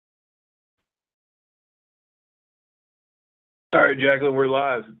All right, Jacqueline, we're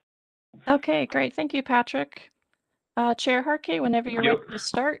live. Okay, great. Thank you, Patrick. Chair Harkey, whenever you're Yep. ready to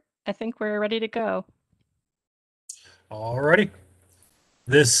start, I think we're ready to go. Alrighty.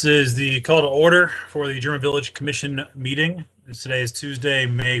 This is the call to order for the German Village Commission meeting. Today is Tuesday,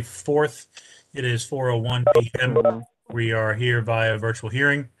 May 4th. It is 4:01 p.m. We are here via virtual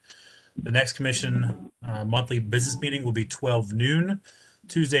hearing. The next commission monthly business meeting will be 12 noon,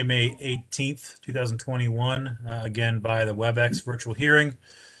 Tuesday, May 18th, 2021, again via the WebEx virtual hearing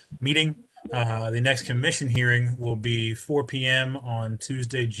meeting. The next commission hearing will be 4 p.m. on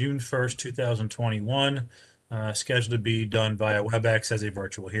Tuesday, June 1st, 2021, scheduled to be done via WebEx as a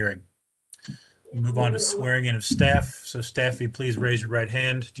virtual hearing. We'll move on to swearing in of staff. So staff, if you please raise your right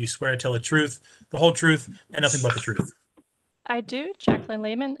hand. Do you swear to tell the truth, the whole truth, and nothing but the truth? I do. Jacqueline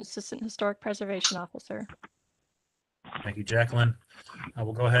Lehman, Assistant Historic Preservation Officer. Thank you, Jacqueline.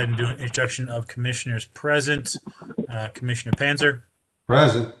 We'll go ahead and do an introduction of commissioners present. Commissioner Panzer.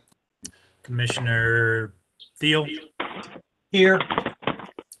 Present. Commissioner Thiel. Here.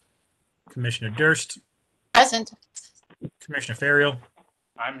 Commissioner Durst. Present. Commissioner Ferriel.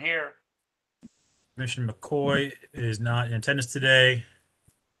 I'm here. Commissioner McCoy is not in attendance today.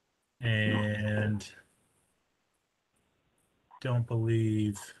 And don't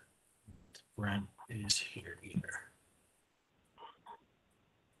believe Brent is here either.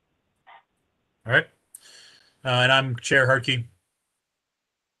 All right. And I'm Chair Harkey.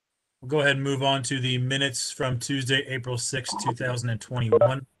 We'll go ahead and move on to the minutes from Tuesday, April 6,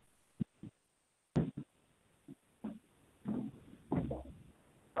 2021.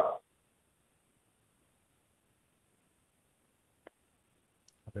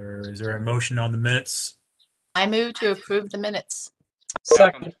 Is there a motion on the minutes? I move to approve the minutes.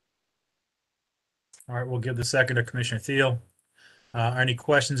 Second. All right, we'll give the second to Commissioner Thiel. Any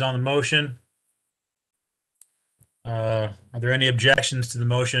questions on the motion? Are there any objections to the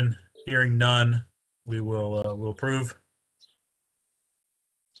motion? Hearing none, we will approve.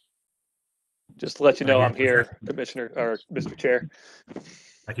 Just to let you know, I'm here, Commissioner or Mr. Chair.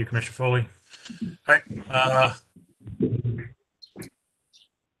 Thank you, Commissioner Foley. All right.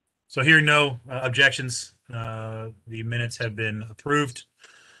 So hearing no objections, the minutes have been approved.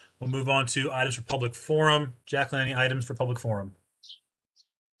 We'll move on to items for public forum. Jacqueline, any items for public forum?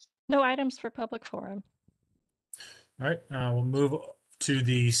 No items for public forum. All right, we'll move to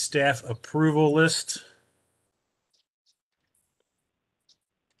the staff approval list.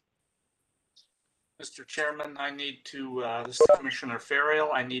 Mr. Chairman, I need to, this is Commissioner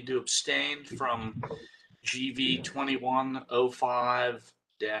Ferriel, I need to abstain from GV 2105-020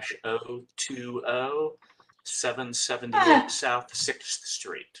 778 South 6th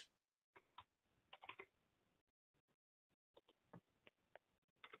Street.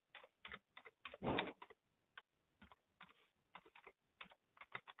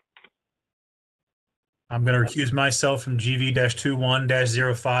 I'm going to recuse myself from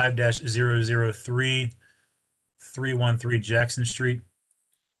GV-21-05-003 313 Jackson Street.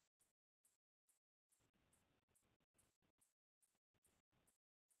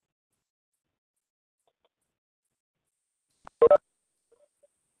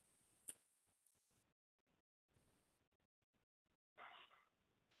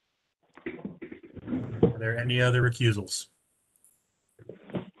 Are there any other recusals?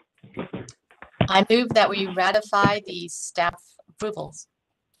 I move that we ratify the staff approvals.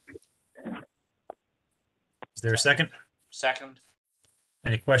 Is there a second? Second.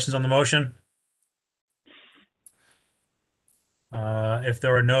 Any questions on the motion? If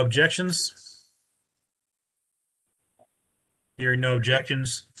there are no objections, hearing no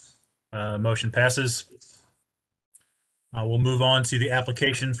objections, motion passes. We'll move on to the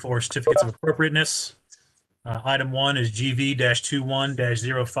application for certificates of appropriateness. Item 1 is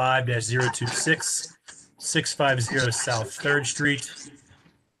GV-21-05-026 650 South 3rd Street.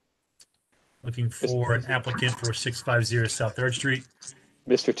 Looking for an applicant for 650 South 3rd Street.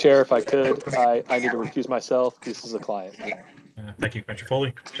 Mr. Chair, if I could, I need to recuse myself. This is a client. Thank you, Commissioner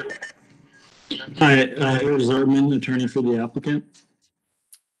Foley. Hi, Eric Zartman, attorney for the applicant.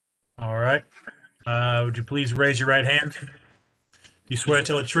 All right. Would you please raise your right hand? Do you swear to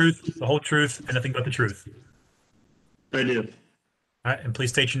tell the truth, the whole truth, and nothing but the truth? I do. All right, and please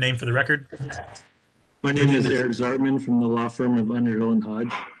state your name for the record. My name is Eric Zartman from the law firm of Underhill and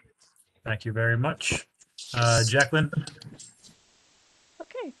Hodge. Thank you very much. Jacqueline?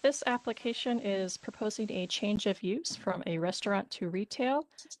 Okay, this application is proposing a change of use from a restaurant to retail.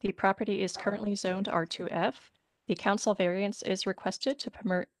 The property is currently zoned R2F. The council variance is requested to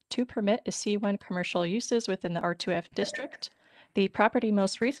permit a C1 commercial uses within the R2F district. The property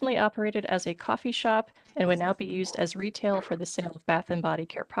most recently operated as a coffee shop and would now be used as retail for the sale of bath and body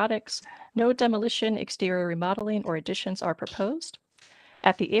care products. No demolition, exterior remodeling, or additions are proposed.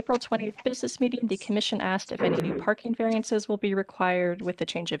 At the April 20th business meeting, the commission asked if any new parking variances will be required with the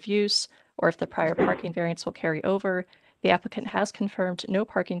change of use, or if the prior parking variance will carry over. The applicant has confirmed no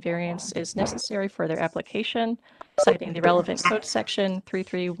parking variance is necessary for their application, citing the relevant code section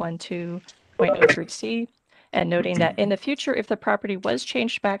 3312.03C, and noting that in the future, if the property was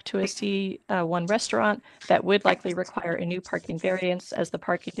changed back to a C1 restaurant, that would likely require a new parking variance, as the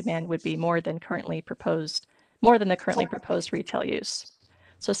parking demand would be more than the currently proposed retail use.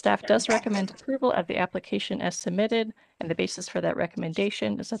 So staff does recommend approval of the application as submitted, and the basis for that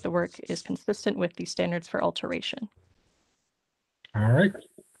recommendation is that the work is consistent with the standards for alteration. All right.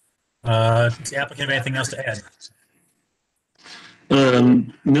 Does the applicant have anything else to add?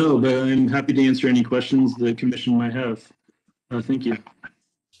 No, but I'm happy to answer any questions the commission might have. Thank you.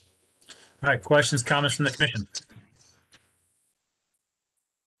 All right, questions, comments from the commission?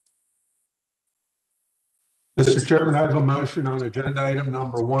 Mr. Chairman, I have a motion on agenda item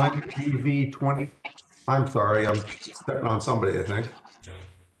number 1, GV 20. I'm sorry, I'm stepping on somebody, I think.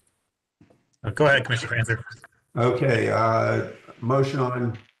 Go ahead, Commissioner Panzer. Okay, motion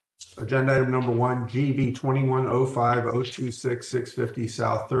on agenda item number 1, GV 2105-026-650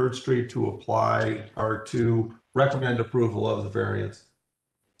 South 3rd Street to apply or to recommend approval of the variance.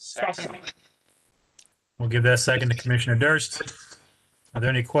 Second. We'll give that second to Commissioner Durst. Are there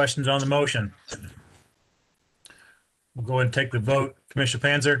any questions on the motion? We'll go ahead and take the vote. Commissioner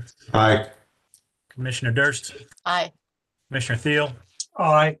Panzer, Aye. Commissioner Durst, Aye. Commissioner Thiel,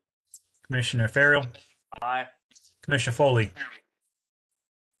 Aye. Commissioner Farrell, Aye. Commissioner Foley.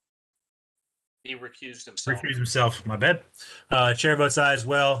 He recused himself. Recuse himself, my bad. Chair votes aye as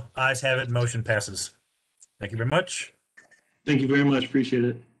well. Ayes have it, motion passes. Thank you very much. Thank you very much. Appreciate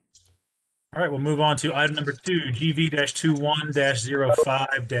it. All right, we'll move on to item number 2,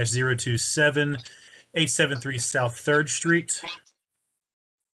 GV-21-05-027, 873 South 3rd Street.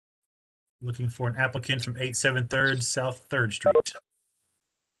 Looking for an applicant from 873 South 3rd Street.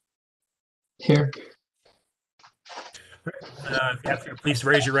 Here. Please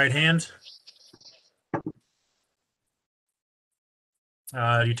raise your right hand.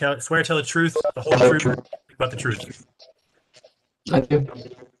 You swear to tell the truth, the whole truth, but the truth. I do.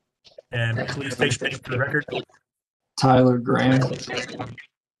 And please state your name for the record. Tyler Graham.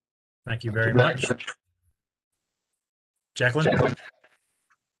 Thank you very much. Jacqueline?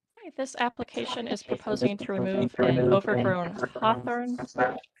 This application is proposing to remove an overgrown hawthorn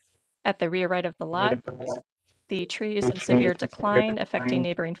at the rear right of the lot. The tree is in severe decline, affecting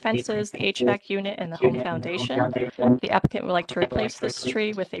neighboring fences, the HVAC unit, and the home foundation. The applicant would like to replace this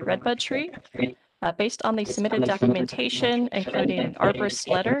tree with a redbud tree. Based on the submitted documentation, including an arborist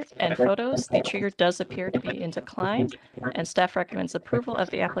letter and photos, the tree does appear to be in decline, and staff recommends approval of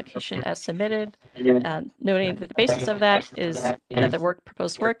the application as submitted, noting that the basis of that is that the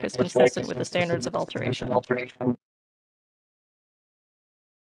proposed work is consistent with the standards of alteration.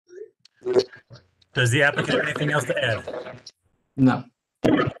 Does the applicant have anything else to add? No.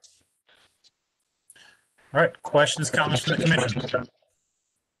 All right, questions, comments from the commission?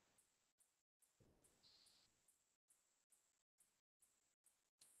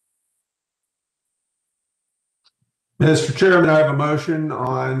 Mr. Chairman, I have a motion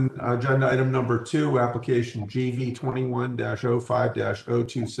on agenda item number 2, application GV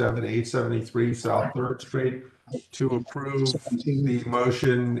 21-05-027, 873 South 3rd Street, to approve the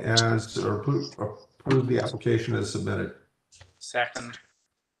motion as, or approve the application as submitted. Second.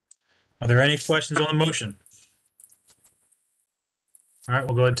 Are there any questions on the motion? All right,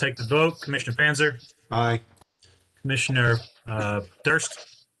 we'll go ahead and take the vote. Commissioner Panzer, Aye. Commissioner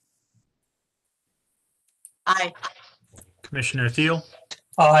Durst, Aye. Commissioner Thiel,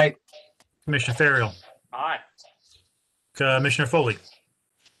 Aye. Commissioner Farrell, Aye. Commissioner Foley.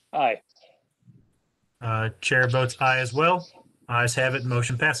 Aye. Chair votes aye as well. Ayes have it,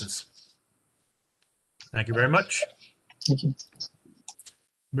 motion passes. Thank you very much. Thank you.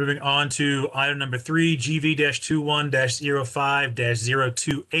 Moving on to item number 3,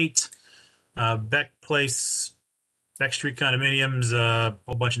 GV-21-05-028, Beck Place, Beck Street condominiums, a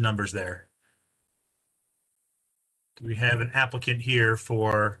whole bunch of numbers there. Do we have an applicant here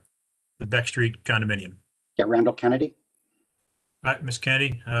for the Beck Street condominium? Yeah, Randall Kennedy. All right, Ms.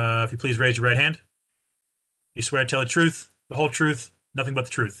 Kennedy, if you please raise your right hand. You swear to tell the truth, the whole truth, nothing but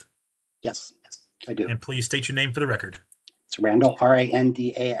the truth. Yes, I do. And please state your name for the record. It's Randall,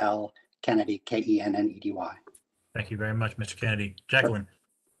 Randal Kennedy, Kennedy. Thank you very much, Mr. Kennedy. Jacqueline?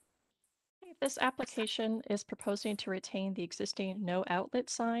 This application is proposing to retain the existing no outlet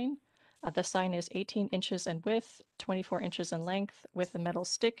sign. The sign is 18 inches in width, 24 inches in length, with a metal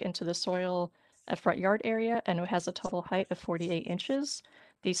stick into the soil at front yard area, and it has a total height of 48 inches.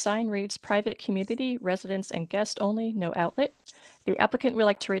 The sign reads private community, residents and guest only, no outlet. The applicant would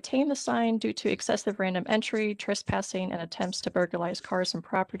like to retain the sign due to excessive random entry, trespassing, and attempts to burglarize cars and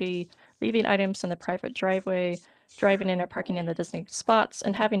property, leaving items in the private driveway, driving in or parking in the designated spots,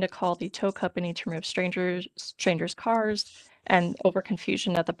 and having to call the tow company to remove strangers' cars, and over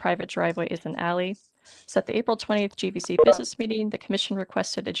confusion that the private driveway is an alley. So at the April 20th GVC business meeting, the commission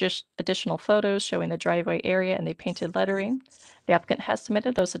requested additional photos showing the driveway area and the painted lettering. The applicant has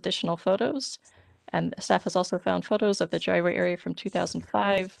submitted those additional photos, and staff has also found photos of the driveway area from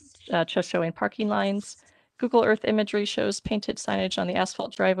 2005, just showing parking lines. Google Earth imagery shows painted signage on the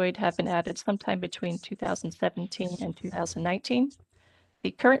asphalt driveway to have been added sometime between 2017 and 2019.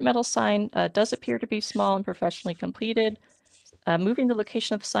 The current metal sign does appear to be small and professionally completed. Moving the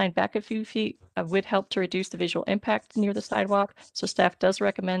location of the sign back a few feet would help to reduce the visual impact near the sidewalk. So staff does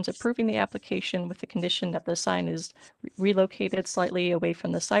recommend approving the application with the condition that the sign is relocated slightly away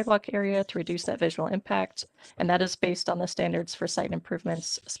from the sidewalk area to reduce that visual impact. And that is based on the standards for site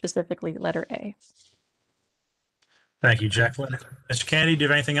improvements, specifically letter A. Thank you, Jacqueline. Mr. Kennedy, do you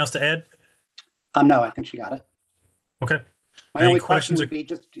have anything else to add? No, I think she got it. Okay. My Any only question questions would be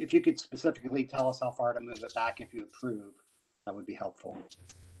just if you could specifically tell us how far to move it back if you approve, that would be helpful.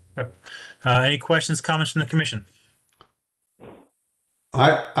 Any questions, comments from the commission?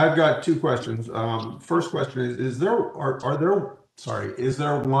 I've got two questions. First question is there one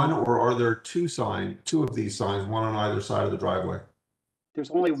or are there two of these signs, one on either side of the driveway?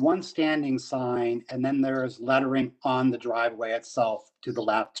 There's only one standing sign, and then there's lettering on the driveway itself to the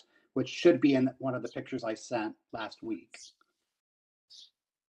left, which should be in one of the pictures I sent last week.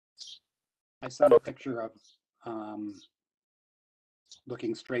 I sent a picture of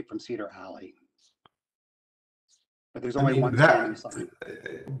looking straight from Cedar Alley. But there's only one standing sign.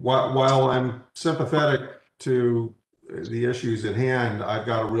 While I'm sympathetic to the issues at hand, I've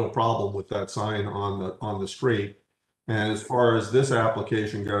got a real problem with that sign on the street. And as far as this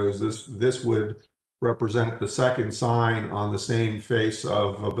application goes, this would represent the second sign on the same face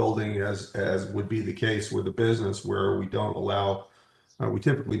of a building as would be the case with a business where we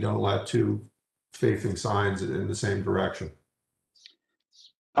typically don't allow two facing signs in the same direction.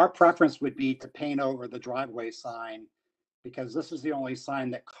 Our preference would be to paint over the driveway sign because this is the only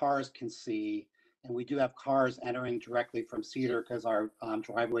sign that cars can see. And we do have cars entering directly from Cedar because our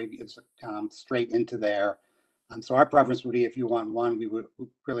driveway is straight into there. So our preference would be if you want one, we would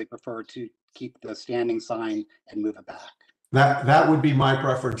really prefer to keep the standing sign and move it back. That would be my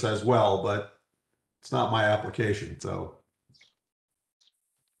preference as well, but it's not my application, so.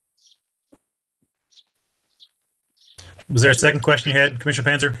 Was there a second question you had,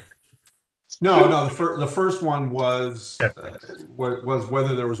 Commissioner Panzer? No. The first one was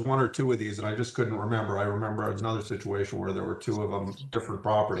whether there was one or two of these, and I just couldn't remember. I remember another situation where there were two of them, different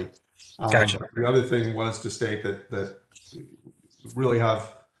property. Gotcha. The other thing was to state that really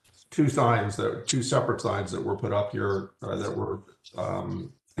have two separate signs that were put up here that were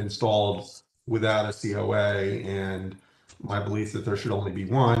installed without a COA, and my belief that there should only be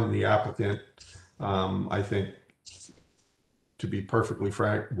one. The applicant, I think, to be perfectly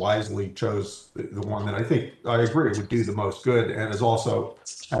frank, wisely chose the one that I agree would do the most good, and is also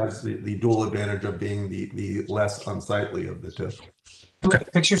has the dual advantage of being the less unsightly of the two. Okay.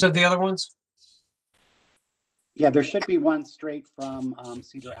 Pictures of the other ones? Yeah, there should be one straight from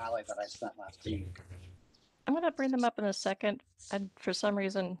Cedar Alley that I sent last week. I'm going to bring them up in a second. And for some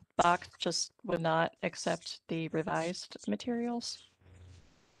reason, Box just would not accept the revised materials.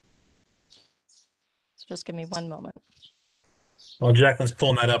 So just give me one moment. Well, Jacqueline's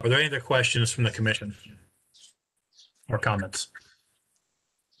pulling that up. Are there any other questions from the commission or comments?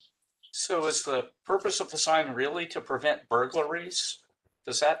 So is the purpose of the sign really to prevent burglaries?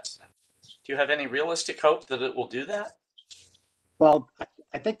 Do you have any realistic hope that it will do that? Well,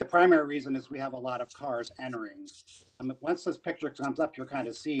 I think the primary reason is we have a lot of cars entering. Once this picture comes up, you'll kind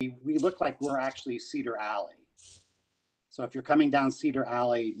of see, we look like we're actually Cedar Alley. So if you're coming down Cedar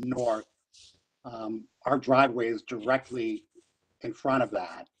Alley north, our driveway is directly in front of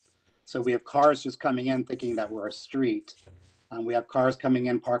that. So we have cars just coming in thinking that we're a street. We have cars coming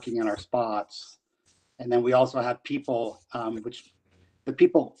in, parking in our spots. And then we also have people, I don't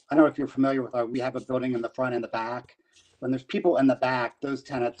know if you're familiar with we have a building in the front and the back. When there's people in the back, those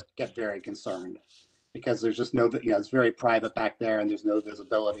tenants get very concerned because there's just it's very private back there and there's no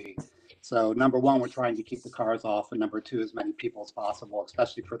visibility. So number one, we're trying to keep the cars off, and number two, as many people as possible,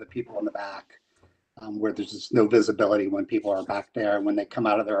 especially for the people in the back, where there's just no visibility when people are back there. And when they come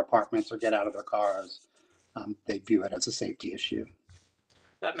out of their apartments or get out of their cars, they view it as a safety issue.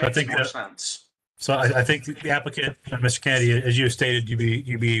 That I makes think more that- sense. So I think the applicant, Mr. Kennedy, as you stated,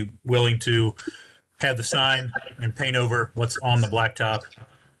 you'd be willing to have the sign and paint over what's on the blacktop.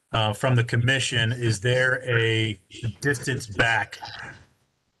 From the commission, is there a distance back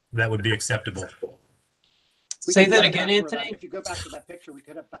that would be acceptable? We Say can that put it again, back where Anthony? if you go back to that picture, we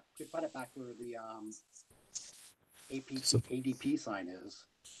could put it back where the ADP sign is.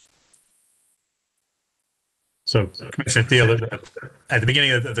 So Commissioner Thiel, at the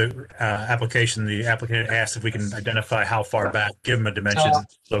beginning of the application, the applicant asked if we can identify how far back, give them a dimension,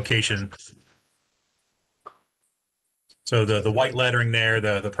 location. So the white lettering there,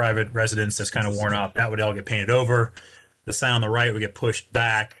 the private residence that's kind of worn off, that would all get painted over. The sign on the right would get pushed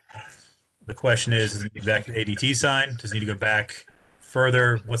back. The question is it back to ADT sign? Does it need to go back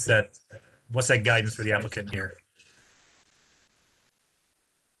further? What's that guidance for the applicant here?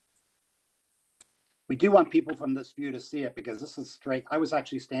 We do want people from this view to see it because this is straight. I was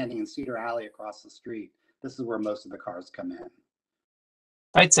actually standing in Cedar Alley across the street. This is where most of the cars come in.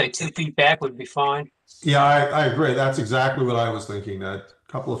 I'd say 2 feet back would be fine. Yeah, I agree. That's exactly what I was thinking, that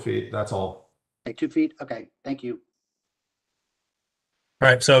couple of feet, that's all. Okay, 2 feet? Okay, thank you. All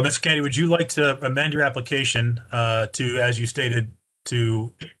right, so Mr. Kennedy, would you like to amend your application to, as you stated,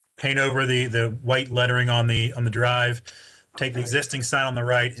 to paint over the white lettering on the drive, take the existing sign on the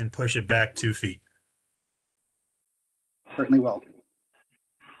right and push it back 2 feet? Certainly will.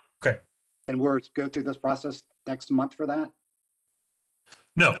 Okay. And we're go through this process next month for that?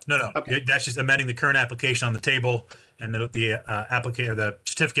 No. Okay. That's just amending the current application on the table, and the applicant or the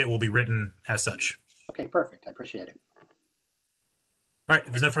certificate will be written as such. Okay, perfect. I appreciate it. All right,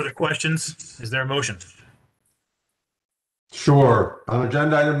 if there's no further questions, is there a motion? Sure. On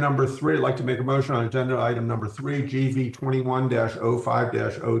agenda item number 3, I'd like to make a motion on agenda item number 3, GV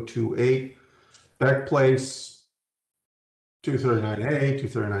 21-05-028, Beck Place, 239A,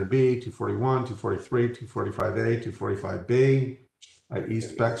 239B, 241, 243, 245A, 245B, at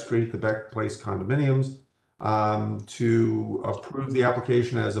East Beck Street, the Beck Place condominiums, to approve the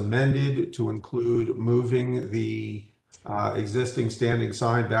application as amended to include moving the existing standing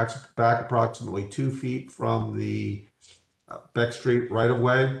sign back approximately 2 feet from the Beck Street right of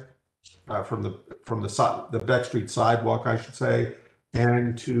way, from the Beck Street sidewalk, I should say,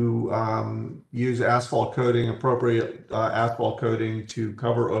 and to use asphalt coating, appropriate asphalt coating to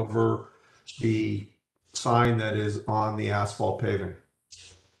cover over the sign that is on the asphalt paving.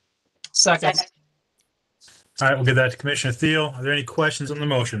 Second. All right, we'll give that to Commissioner Thiel. Are there any questions on the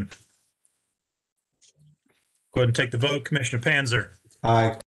motion? Go ahead and take the vote. Commissioner Panzer,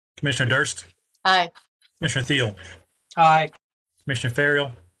 Aye. Commissioner Durst, Aye. Commissioner Thiel, Aye. Commissioner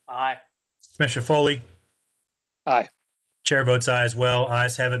Ferriel, Aye. Commissioner Foley. Aye. Chair votes aye as well.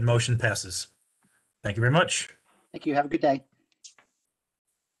 Ayes have it. Motion passes. Thank you very much. Thank you. Have a good day.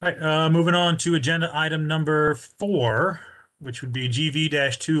 All right, moving on to agenda item number 4, which would be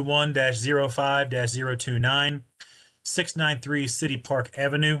GV-21-05-029, 693 City Park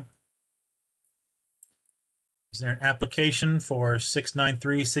Avenue. Is there an application for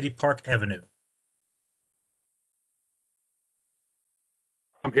 693 City Park Avenue?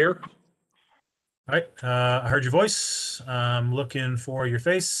 I'm here. All right, I heard your voice. I'm looking for your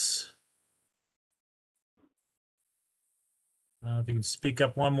face. If you can speak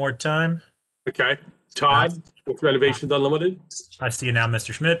up one more time. Okay. Todd with Renovations Unlimited. I see you now,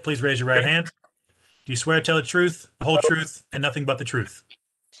 Mr. Schmidt. Please raise your right hand. Do you swear to tell the truth, the whole truth, and nothing but the truth?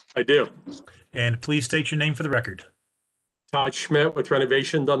 I do. And please state your name for the record. Todd Schmidt with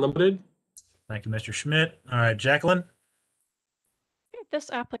Renovations Unlimited. Thank you, Mr. Schmidt. All right, Jacqueline. This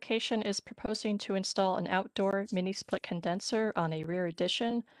application is proposing to install an outdoor mini split condenser on a rear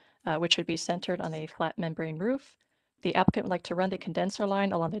addition, which would be centered on a flat membrane roof. The applicant would like to run the condenser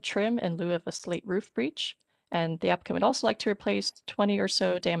line along the trim in lieu of a slate roof breach. And the applicant would also like to replace 20 or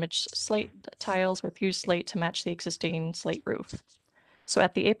so damaged slate tiles with used slate to match the existing slate roof. So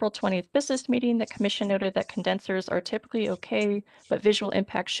at the April 20th business meeting, the commission noted that condensers are typically okay, but visual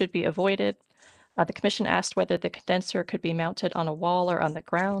impact should be avoided. The commission asked whether the condenser could be mounted on a wall or on the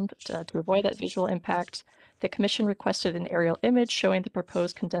ground to avoid that visual impact. The commission requested an aerial image showing the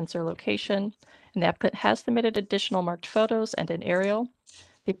proposed condenser location, and the applicant has submitted additional marked photos and an aerial.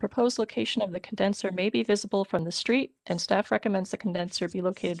 The proposed location of the condenser may be visible from the street, and staff recommends the condenser be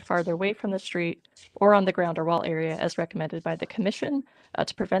located farther away from the street or on the ground or wall area as recommended by the commission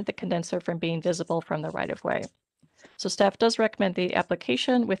to prevent the condenser from being visible from the right-of-way. So staff does recommend the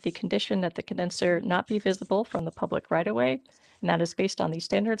application with the condition that the condenser not be visible from the public right of way. And that is based on the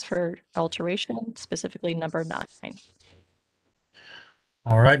standards for alteration, specifically number 9.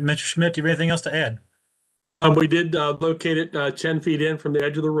 All right, Mr. Schmidt, do you have anything else to add? We did locate it 10 feet in from the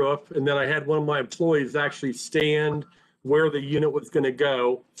edge of the roof, and then I had one of my employees actually stand where the unit was going to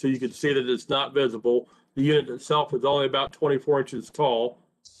go, so you could see that it's not visible. The unit itself is only about 24 inches tall,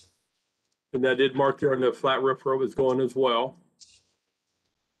 and that did mark there on the flat roof where it was going as well.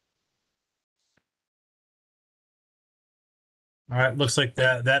 All right, looks like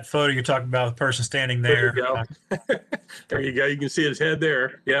that photo you're talking about, the person standing there. There you go. There you go. You can see his head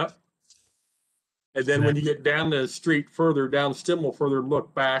there. Yep. And then when you get down the street further, down Stimmel further,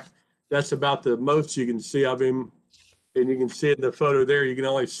 look back, that's about the most you can see of him. And you can see it in the photo there. You can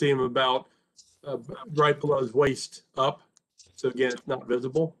only see him about right below his waist up. So again, it's not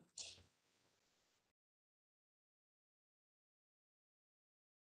visible.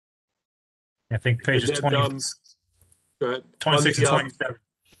 I think pages And then, 20, go ahead. 26 and 27.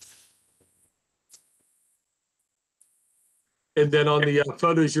 And then on the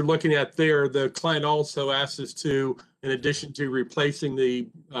photos you're looking at there, the client also asked us to, in addition to replacing the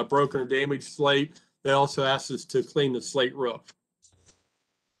broken or damaged slate, they also asked us to clean the slate roof.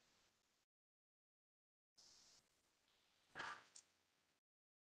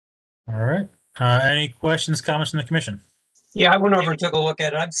 All right. Any questions, comments from the commission? Yeah, I went over and took a look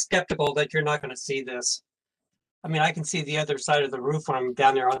at it. I'm skeptical that you're not going to see this. I mean, I can see the other side of the roof when I'm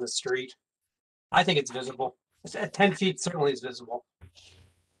down there on the street. I think it's visible. It's at 10 feet certainly is visible.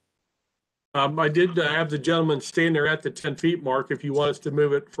 I did have the gentleman stand there at the 10 feet mark. If you want us to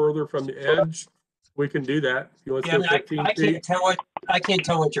move it further from the edge, we can do that. If you want to Yeah, I go mean, 15 I feet. can't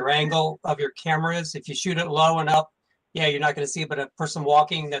tell what your angle of your camera is. If you shoot it low and up, yeah, you're not going to see it. But a person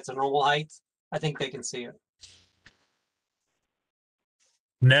walking that's a normal height, I think they can see it.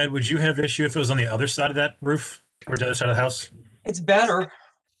 Ned, would you have issue if it was on the other side of that roof or the other side of the house? It's better.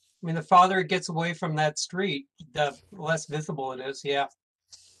 I mean, the farther it gets away from that street, the less visible it is. Yeah.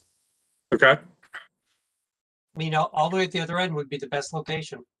 Okay. I mean, all the way at the other end would be the best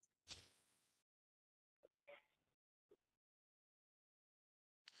location.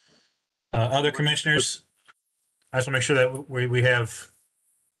 Other commissioners, I just want to make sure that we have,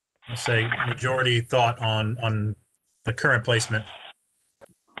 let's say, majority thought on the current placement.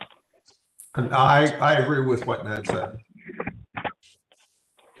 And I agree with what Ned said.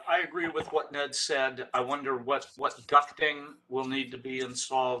 I agree with what Ned said. I wonder what ducting will need to be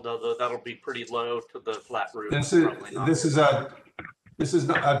installed, although that'll be pretty low to the flat roof. This is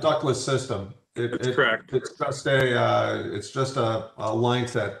not a ductless system. That's correct. It's just a line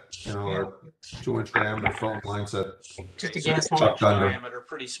set, you know, a 2-inch diameter foam line set. Just a gas tucked under. Diameter,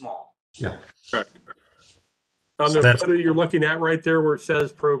 pretty small. Yeah. Correct. On the photo you're looking at right there where it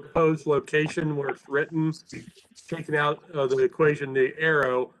says proposed location, where it's written, taking out the equation, the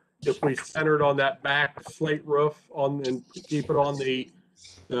arrow, if we centered on that back slate roof and keep it on the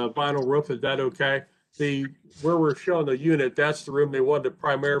vinyl roof, is that okay? Where we're showing the unit, that's the room they wanted to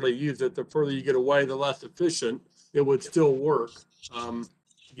primarily use it. The further you get away, the less efficient. It would still work.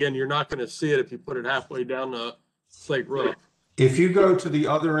 Again, you're not going to see it if you put it halfway down the slate roof. If you go to the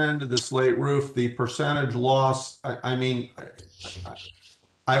other end of the slate roof, the percentage loss, I mean,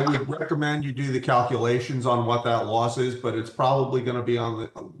 I would recommend you do the calculations on what that loss is, but it's probably going to be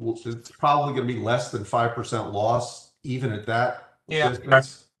it's probably going to be less than 5% loss, even at that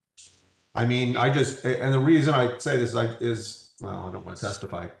distance. I mean, and the reason I say this is, well, I don't want to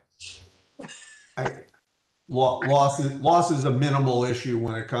testify. Loss is a minimal issue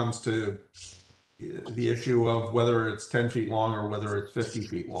when it comes to the issue of whether it's 10 feet long or whether it's 50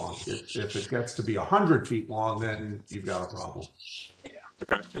 feet long. If it gets to be 100 feet long, then you've got a problem. Yeah.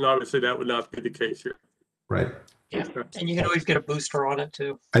 Okay. And obviously that would not be the case here. Right. Yeah. And you can always get a booster on it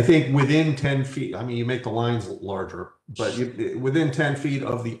too. I think within 10 feet, I mean, you make the lines larger, but within 10 feet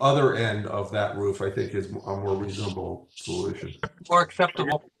of the other end of that roof, I think is a more reasonable solution. More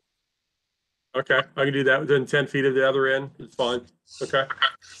acceptable. Okay. I can do that within 10 feet of the other end. It's fine. Okay.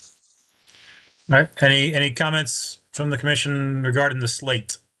 All right. Any comments from the commission regarding the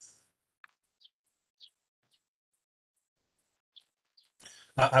slate?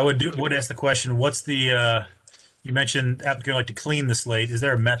 I would ask the question, what's the, you mentioned applicant like to clean the slate. Is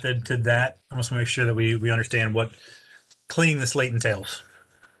there a method to that? I must make sure that we understand what cleaning the slate entails.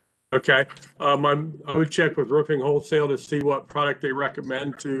 Okay. I would check with Roofing Wholesale to see what product they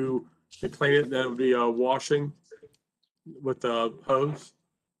recommend to clean it. That would be washing with a hose.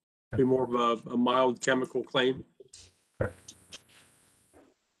 Be more of a mild chemical clean.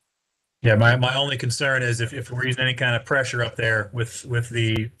 Yeah, my only concern is if we're using any kind of pressure up there with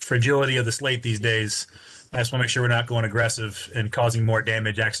the fragility of the slate these days, I just want to make sure we're not going aggressive and causing more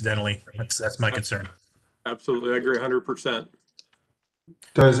damage accidentally. That's my concern. Absolutely, I agree 100%.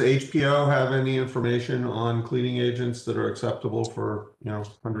 Does HPO have any information on cleaning agents that are acceptable for,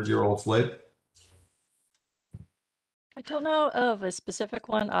 100-year-old slate? I don't know of a specific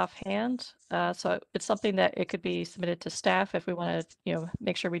one offhand, so it's something that it could be submitted to staff if we want to,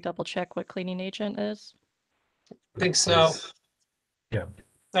 make sure we double check what cleaning agent is. I think so. Yeah.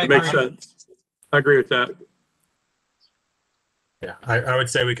 I It makes agree. sense. I agree with that. Yeah, I would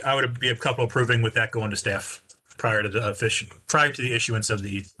say I would be comfortable approving with that going to staff prior to the issuance of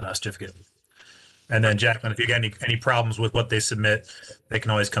the certificate. And then Jacqueline, if you get any problems with what they submit, they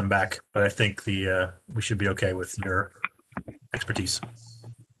can always come back. But I think we should be okay with your expertise.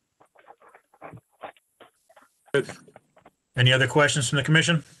 Good. Any other questions from the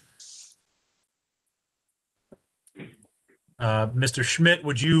commission? Mr. Schmidt,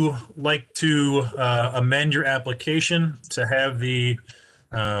 would you like to amend your application to have the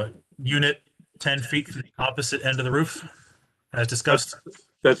unit 10 feet from the opposite end of the roof as discussed?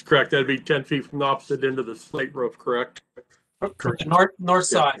 That's correct. That'd be 10 feet from the opposite end of the slate roof, correct? Correct. North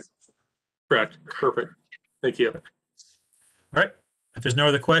side. Correct. Perfect. Thank you. All right. If there's no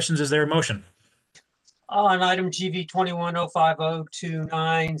other questions, is there a motion? On item GV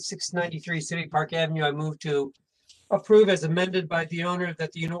 2105029693 693 Civic Park Avenue, I move to approve as amended by the owner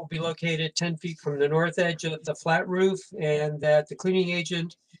that the unit will be located 10 feet from the north edge of the flat roof and that the cleaning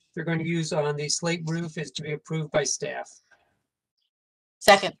agent they're going to use on the slate roof is to be approved by staff.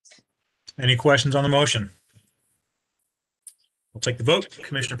 Second. Any questions on the motion? We'll take the vote.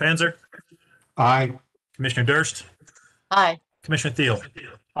 Commissioner Panzer? Aye. Commissioner Durst? Aye. Commissioner Thiel?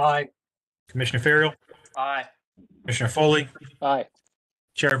 Aye. Commissioner Ferriel? Aye. Commissioner Foley? Aye.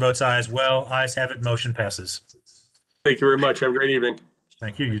 Chair votes aye as well. Ayes have it. Motion passes. Thank you very much. Have a great evening.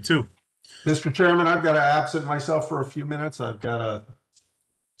 Thank you. You too. Mr. Chairman, I've got to absent myself for a few minutes. I've got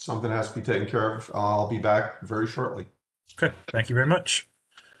something has to be taken care of. I'll be back very shortly. Okay. Thank you very much.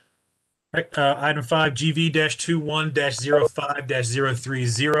 All right. Item 5,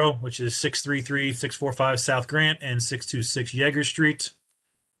 GV-21-05-030, which is 633-645 South Grant and 626 Yeager Street.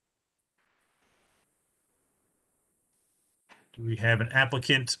 Do we have an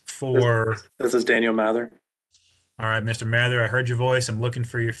applicant for? This is Daniel Mather. All right, Mr. Mather, I heard your voice. I'm looking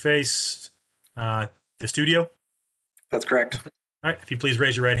for your face. The studio? That's correct. All right, if you please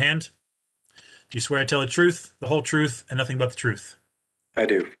raise your right hand. Do you swear to tell the truth, the whole truth, and nothing but the truth? I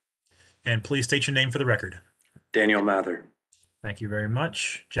do. And please state your name for the record. Daniel Mather. Thank you very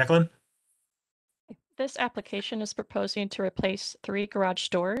much. Jacqueline? This application is proposing to replace 3 garage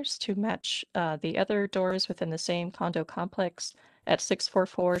doors to match the other doors within the same condo complex at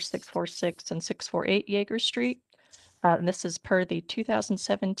 644, 646, and 648 Yeager Street. And this is per the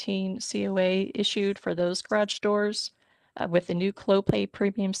 2017 COA issued for those garage doors with the new Clopay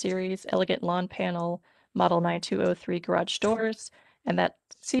Premium Series Elegant Lawn Panel Model 9203 garage doors. And that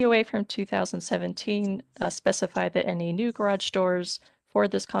COA from 2017 specified that any new garage doors for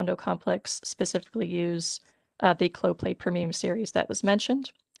this condo complex specifically use the Clopay Premium Series that was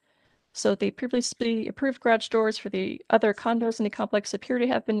mentioned. So the previously approved garage doors for the other condos in the complex appear to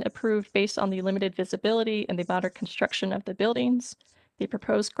have been approved based on the limited visibility and the modern construction of the buildings. The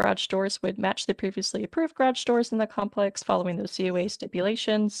proposed garage doors would match the previously approved garage doors in the complex following those COA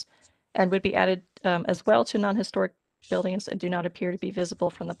stipulations and would be added as well to non-historic buildings that do not appear to be visible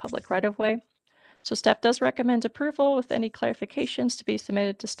from the public right-of-way. So staff does recommend approval with any clarifications to be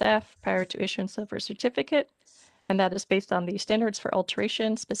submitted to staff prior to issuance of a certificate. And that is based on the standards for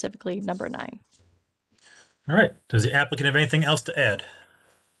alteration, specifically number 9. All right. Does the applicant have anything else to add?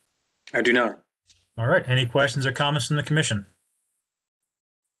 I do not. All right. Any questions or comments from the commission?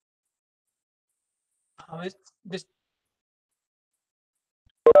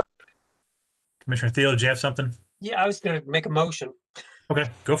 Commissioner Thiel, did you have something? Yeah, I was going to make a motion. Okay,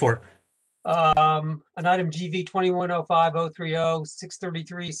 go for it. On item GV 2105-030,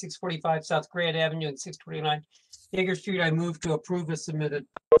 633, 645 South Grant Avenue and 629 Yeager Street, I move to approve as submitted.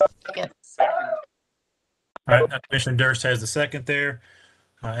 Second. All right, now Commissioner Durst has the second there.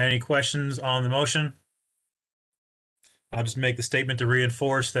 Any questions on the motion? I'll just make the statement to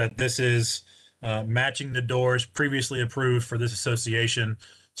reinforce that this is matching the doors previously approved for this association.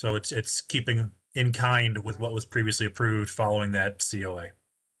 So it's keeping in kind with what was previously approved following that COA.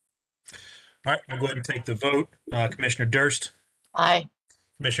 All right, we'll go ahead and take the vote. Commissioner Durst? Aye.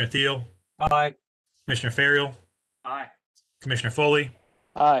 Commissioner Thiel? Aye. Commissioner Ferriel? Aye. Commissioner Foley?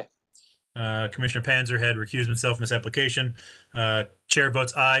 Aye. Commissioner Panzer had recused himself from this application. Chair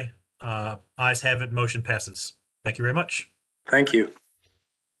votes aye. Ayes have it, motion passes. Thank you very much. Thank you.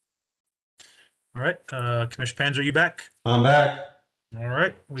 All right, Commissioner Panzer, are you back? I'm back. All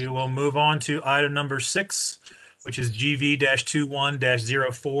right, we will move on to item number 6, which is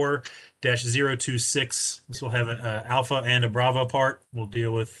GV-21-04-026. This will have an alpha and a Bravo part. We'll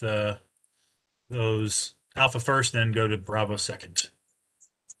deal with those alpha first, then go to Bravo second.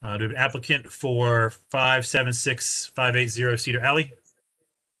 The applicant for 576-580 Cedar Alley.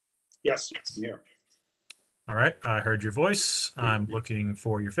 Yes, I'm here. All right, I heard your voice. I'm looking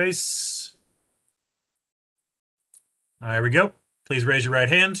for your face. There we go. Please raise your right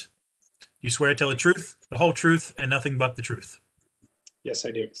hand. You swear to tell the truth, the whole truth, and nothing but the truth. Yes,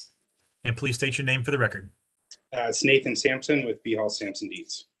 I do. And please state your name for the record. It's Nathan Sampson with B. Hall Sampson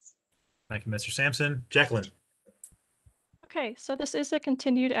Deeds. Thank you, Mr. Sampson. Jacqueline. Okay, so this is a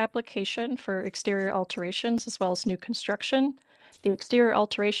continued application for exterior alterations as well as new construction. The exterior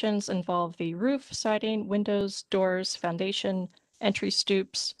alterations involve the roof, siding, windows, doors, foundation, entry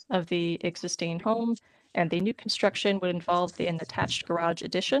stoops of the existing home, and the new construction would involve an attached garage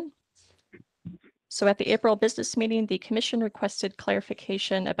addition. So at the April business meeting, the commission requested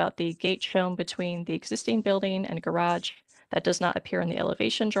clarification about the gate shown between the existing building and garage that does not appear in the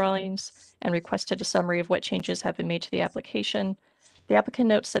elevation drawings, and requested a summary of what changes have been made to the application. The applicant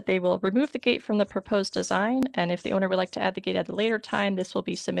notes that they will remove the gate from the proposed design, and if the owner would like to add the gate at a later time, this will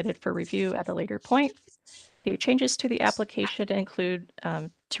be submitted for review at a later point. The changes to the application include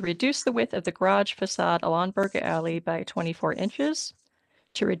to reduce the width of the garage facade along Burger Alley by 24 inches,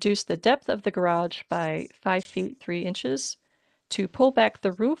 to reduce the depth of the garage by 5 feet 3 inches, to pull back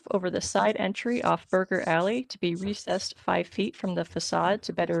the roof over the side entry off Burger Alley to be recessed 5 feet from the facade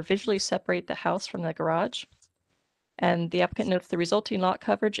to better visually separate the house from the garage. And the applicant notes the resulting lot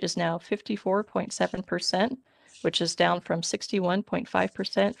coverage is now 54.7%, which is down from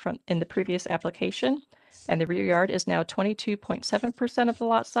 61.5% in the previous application. And the rear yard is now 22.7% of the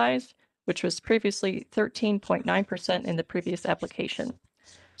lot size, which was previously 13.9% in the previous application.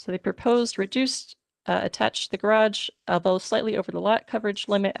 So the proposed reduced attached to the garage, although slightly over the lot coverage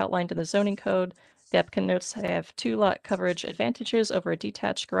limit outlined in the zoning code. The applicant notes have 2 lot coverage advantages over a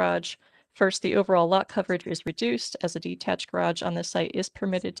detached garage. First, the overall lot coverage is reduced as a detached garage on the site is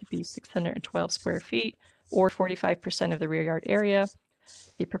permitted to be 612 square feet or 45% of the rear yard area.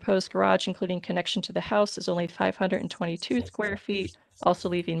 The proposed garage, including connection to the house, is only 522 square feet, also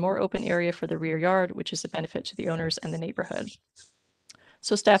leaving more open area for the rear yard, which is a benefit to the owners and the neighborhood.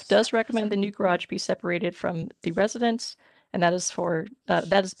 So staff does recommend the new garage be separated from the residence, and that is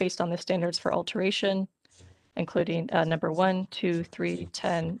based on the standards for alteration, including number 1, 2, 3,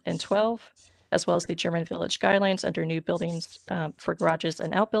 10, and 12, as well as the German Village guidelines under new buildings for garages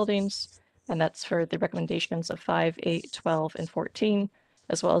and outbuildings. And that's for the recommendations of 5, 8, 12, and 14,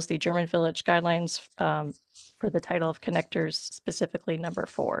 as well as the German Village guidelines for the title of connectors, specifically number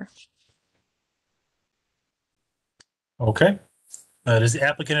 4. Okay. Does the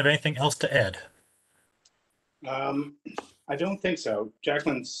applicant have anything else to add? I don't think so.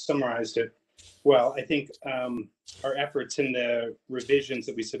 Jacqueline summarized it well. I think our efforts in the revisions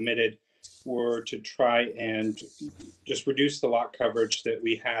that we submitted were to try and just reduce the lot coverage that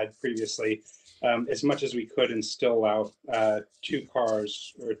we had previously as much as we could and still allow 2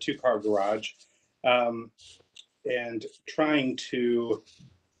 cars or a 2-car garage, and trying to,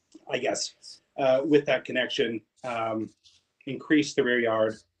 I guess, with that connection, increase the rear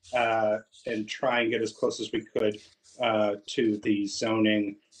yard and try and get as close as we could to the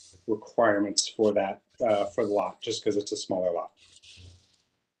zoning requirements for that for the lot, just because it's a smaller lot.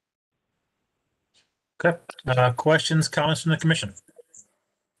 Okay. Questions, comments from the commission?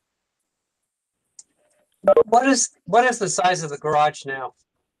 What is the size of the garage now?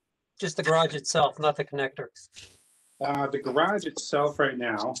 Just the garage itself, not the connector. The garage itself right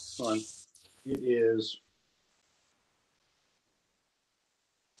now, it is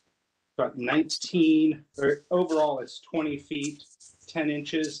about 19, or overall it's 20 feet, 10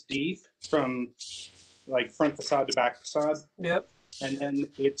 inches deep from like front facade to back facade. Yep. And then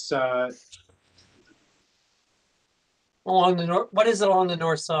it's along the north. What is it on the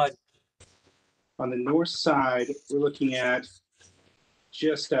north side? on the north side, we're looking at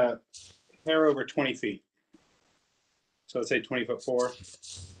just a hair over 20 feet. So let's say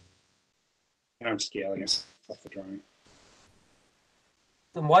 20'4". And I'm scaling it off the drawing.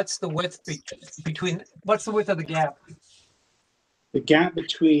 And what's the width between? What's the width of the gap? The gap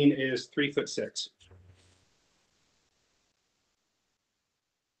between is 3'6".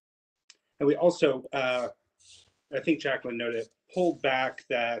 And we also, I think Jacqueline noted, pulled back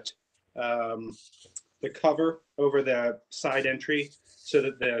that the cover over the side entry so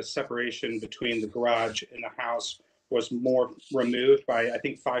that the separation between the garage and the house was more removed by, I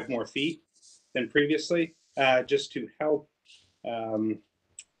think, 5 more feet than previously, just to help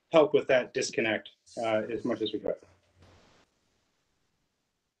help with that disconnect as much as we could.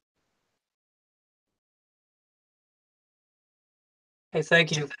 Hey,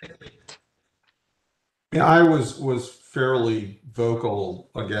 thank you. Yeah, I was fairly vocal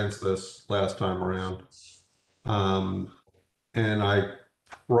against this last time around. And I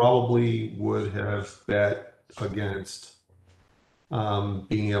probably would have bet against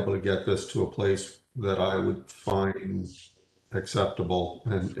being able to get this to a place that I would find acceptable,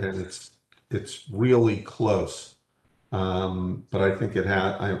 and it's really close. But I think it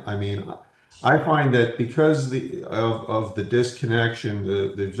had. I mean, I find that because of the disconnection,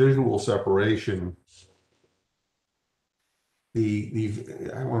 the visual separation.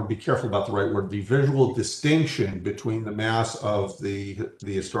 I want to be careful about the right word. The visual distinction between the mass of the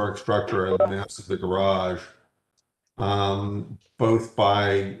historic structure and the mass of the garage, both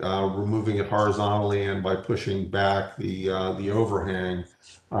by removing it horizontally and by pushing back the overhang,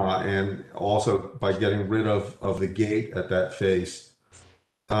 and also by getting rid of the gate at that face.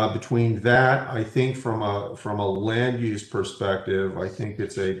 Between that, I think from a land use perspective, I think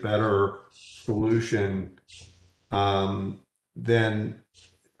it's a better solution than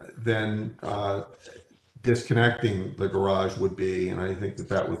disconnecting the garage would be, and I think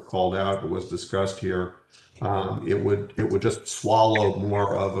that was called out. It was discussed here. It would just swallow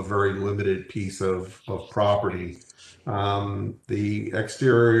more of a very limited piece of property. The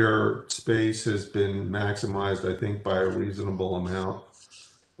exterior space has been maximized, I think, by a reasonable amount.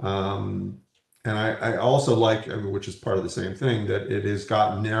 And I also like, I mean, which is part of the same thing, that it has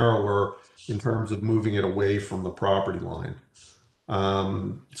gotten narrower in terms of moving it away from the property line.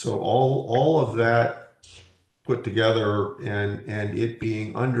 So all of that put together, and it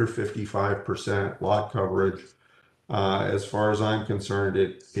being under 55% lot coverage, as far as I'm concerned,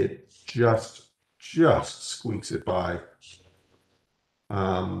 it just squeaks it by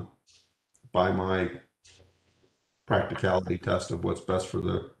my practicality test of what's best for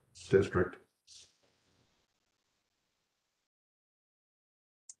the district.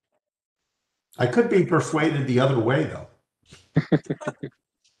 I could be persuaded the other way, though.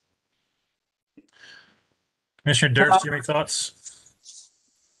 Commissioner Durst, do you have any thoughts?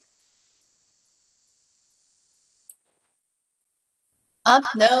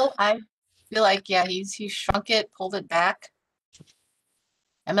 No, I feel like, yeah, he's shrunk it, pulled it back.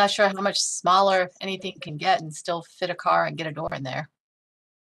 I'm not sure how much smaller anything can get and still fit a car and get a door in there.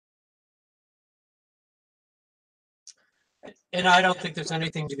 And I don't think there's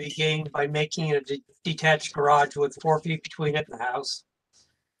anything to be gained by making it a detached garage with 4 feet between it and the house.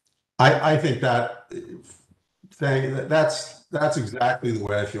 I think that that's exactly the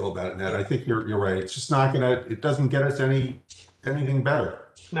way I feel about it, Ned. I think you're right. It's just not it doesn't get us anything better.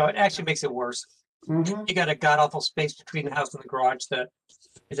 No, it actually makes it worse. Mm-hmm. You got a god awful space between the house and the garage that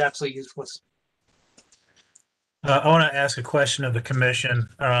is absolutely useless. I want to ask a question of the commission.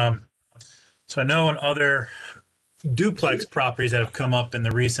 So I know in other duplex properties that have come up in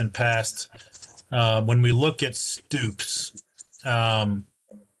the recent past, when we look at stoops,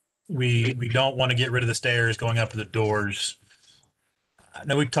 we don't want to get rid of the stairs going up to the doors. I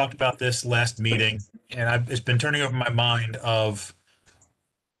know we talked about this last meeting, and it's been turning over my mind of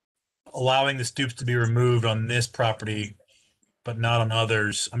allowing the stoops to be removed on this property, but not on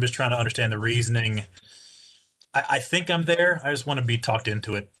others. I'm just trying to understand the reasoning. I think I'm there. I just want to be talked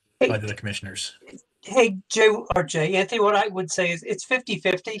into it by the other commissioners. Hey, Anthony, what I would say is it's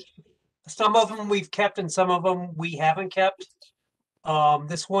 50-50. Some of them we've kept and some of them we haven't kept.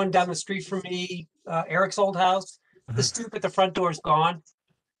 This one down the street from me, Eric's old house, the stoop at the front door is gone.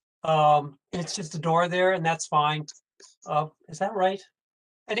 And it's just a door there, and that's fine. Is that right?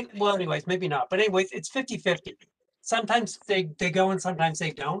 I think, well, anyways, maybe not. But anyways, it's 50-50. Sometimes they go and sometimes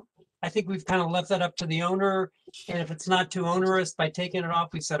they don't. I think we've kind of left that up to the owner. And if it's not too onerous by taking it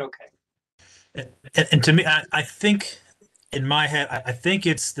off, we said, okay. And to me, I think in my head, I think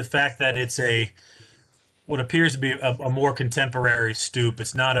it's the fact that it's what appears to be a more contemporary stoop.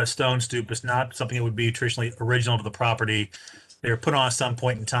 It's not a stone stoop. It's not something that would be traditionally original to the property. They were put on at some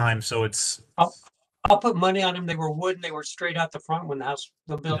point in time, so it's. I'll put money on them. They were wood and they were straight out the front when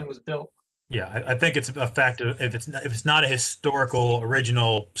the building was built. Yeah, I think it's a fact of if it's not a historical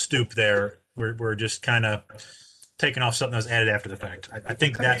original stoop there, we're just kind of taking off something that was added after the fact. I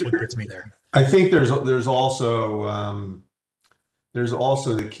think that's what gets me there. I think there's also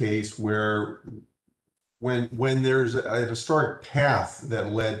the case where when there's a historic path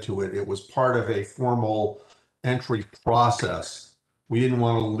that led to it, it was part of a formal entry process we didn't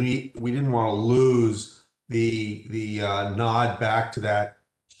want to lose the nod back to that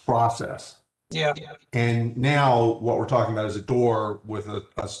process. Yeah. And now what we're talking about is a door with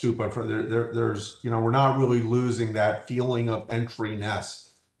a stoop in front. There's, we're not really losing that feeling of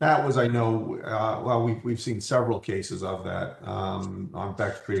entry-ness. That was, I know, well, we've seen several cases of that on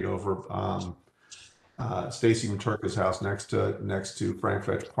Beck Street over Stacy Maturka's house next to Frank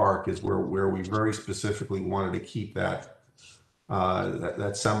Fetch Park is where we very specifically wanted to keep that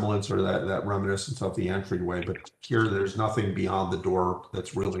that semblance or that reminiscence of the entryway. But here, there's nothing beyond the door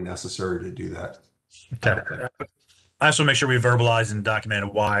that's really necessary to do that. Okay. I just want to make sure we verbalize and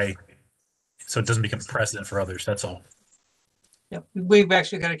document why, so it doesn't become precedent for others. That's all. Yep. We've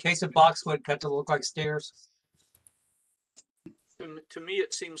actually got a case of boxwood cut to look like stairs. To me,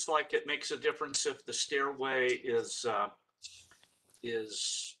 it seems like it makes a difference if the stairway is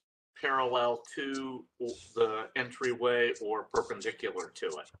parallel to the entryway or perpendicular to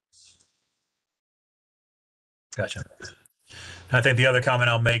it. Gotcha. I think the other comment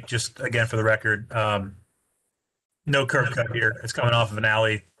I'll make, just again for the record, no curb cut here. It's coming off of an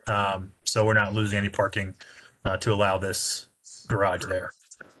alley, so we're not losing any parking to allow this garage there.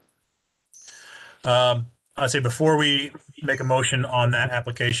 I'd say before we make a motion on that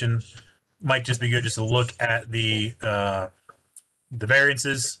application, might just be good just to look at the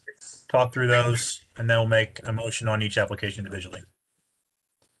variances, talk through those, and then we'll make a motion on each application individually.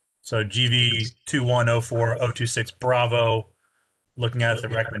 So GV 2104026 Bravo, looking at the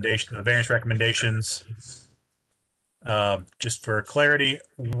recommendation, the variance recommendations. Just for clarity,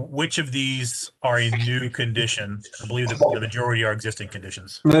 which of these are a new condition? I believe the majority are existing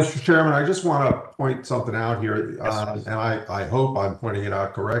conditions. Mr. Chairman, I just want to point something out here, and I hope I'm pointing it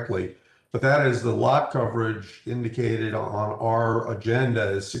out correctly, but that is the lot coverage indicated on our agenda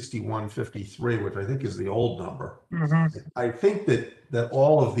is 6153, which I think is the old number. Mm-hmm. I think that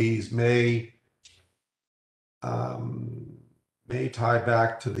all of these may tie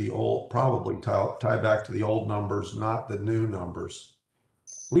back to the old, probably tie back to the old numbers, not the new numbers.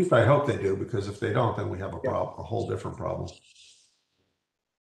 At least I hope they do, because if they don't, then we have a whole different problem.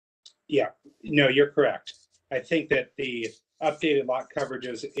 Yeah, no, you're correct. I think that the updated lot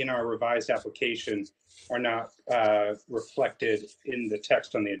coverages in our revised application are not reflected in the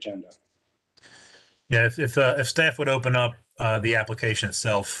text on the agenda. Yeah, if staff would open up the application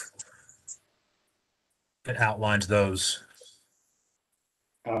itself, it outlines those.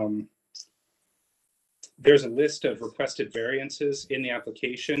 There's a list of requested variances in the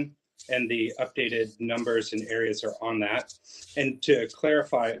application, and the updated numbers and areas are on that. And to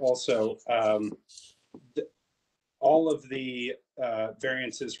clarify also, all of the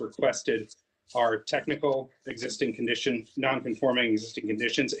variances requested are technical existing condition, non-conforming existing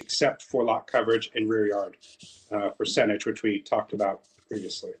conditions, except for lot coverage and rear yard percentage, which we talked about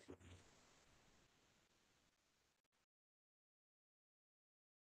previously.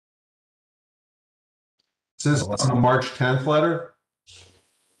 Is this on the March 10th letter?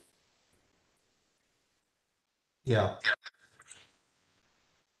 Yeah.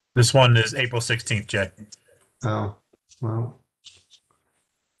 This one is April 16th, Jay. Oh, well.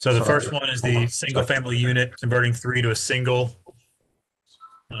 So the first one is the single family unit converting 3 to a single.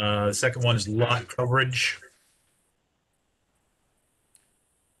 The second one is lot coverage.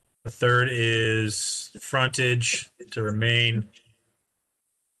 The third is frontage to remain.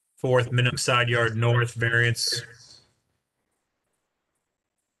 Fourth, minimum side yard north variance.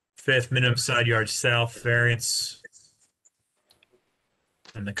 Fifth, minimum side yard south variance.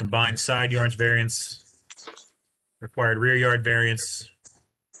 And the combined side yards variance. Required rear yard variance.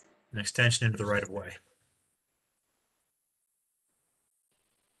 An extension into the right of way.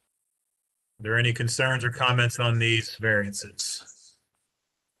 Are there any concerns or comments on these variances?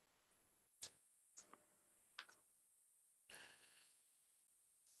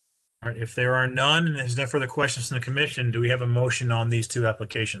 All right, if there are none, and there's no further questions from the commission, do we have a motion on these two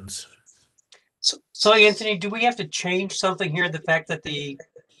applications? So Anthony, do we have to change something here? The fact that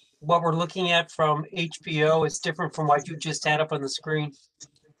what we're looking at from HBO is different from what you just had up on the screen?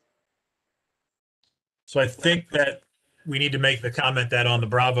 So I think that we need to make the comment that on the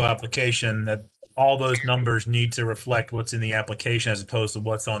Bravo application that all those numbers need to reflect what's in the application as opposed to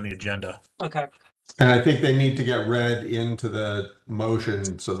what's on the agenda. Okay. And I think they need to get read into the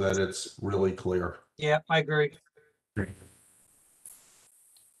motion so that it's really clear. Yeah, I agree.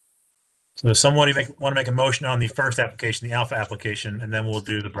 So does someone want to make a motion on the first application, the Alpha application, and then we'll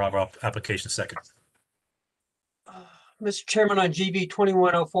do the Bravo application second. Mr. Chairman, on GB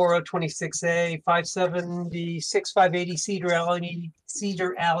 2104026A 576 580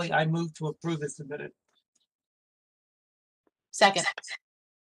 Cedar Alley, I move to approve as submitted. Second.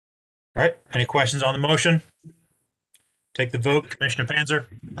 All right. Any questions on the motion? Take the vote. Commissioner Panzer,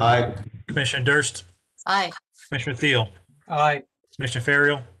 Aye. Commissioner Durst, Aye. Commissioner Thiel, Aye. Commissioner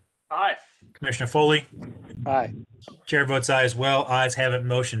Ferriel, Aye. Commissioner Foley. Aye. Chair votes aye as well. Ayes have it.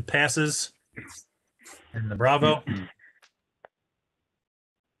 Motion passes. And the bravo.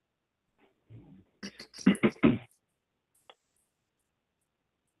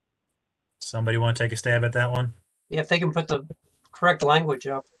 Somebody want to take a stab at that one? Yeah, if they can put the correct language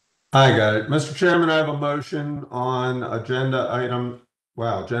up. I got it. Mr. Chairman, I have a motion on agenda item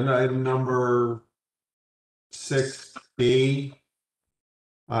number 6B,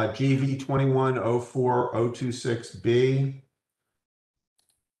 GV 2104026B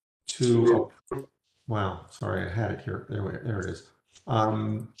to, wow, sorry, I had it here. There it is.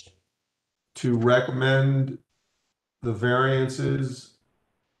 To recommend the variances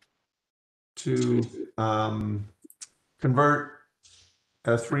to convert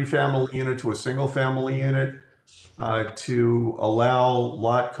a 3-family unit to a single-family unit, to allow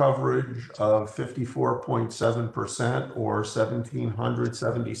lot coverage of 54.7% or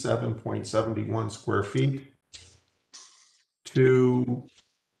 1,777.71 square feet, to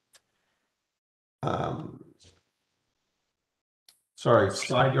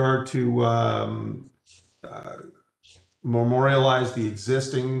side yard to memorialize the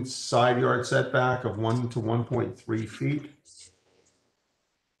existing side yard setback of 1 to 1.3 feet.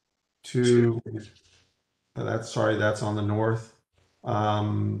 To that's on the north.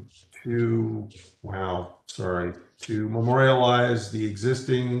 To memorialize the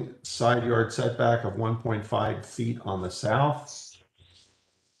existing side yard setback of 1.5 feet on the south.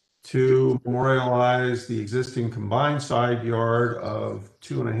 To memorialize the existing combined side yard of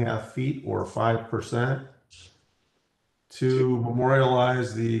 2.5 feet or 5%. To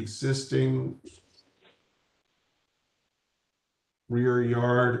memorialize the existing rear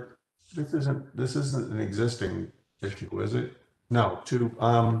yard. This isn't an existing issue, is it? No, to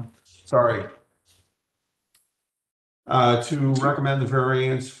recommend the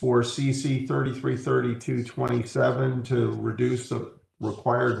variance for CC 333227 to reduce the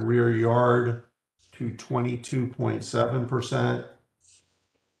required rear yard to 22.7%,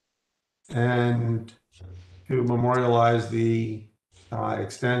 and to memorialize the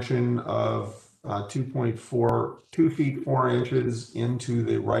extension of 2 feet 4 inches into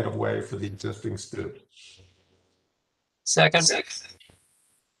the right of way for the existing stoop. Second.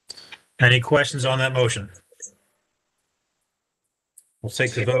 Any questions on that motion? We'll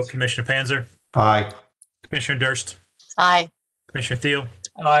take the vote. Commissioner Panzer, Aye. Commissioner Durst, Aye. Commissioner Thiel,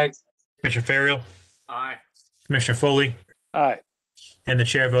 Aye. Commissioner Ferriel, Aye. Commissioner Foley, Aye. and the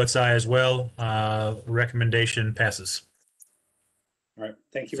chair votes aye as well. Recommendation passes. All right.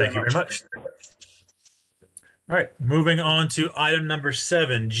 Thank you Thank very you much. very much. All right, moving on to item number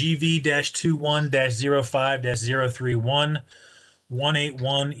 7, GV-21-05-031,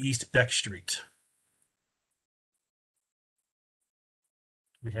 181 East Beck Street.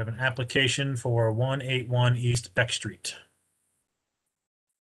 We have an application for 181 East Beck Street.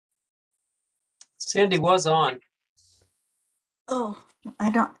 Sandy was on. Oh,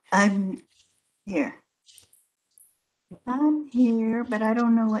 I'm here. I'm here, but I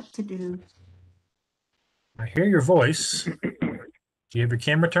don't know what to do. I hear your voice. Do you have your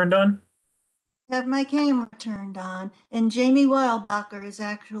camera turned on? I have my camera turned on, and Jamie Wildbacher is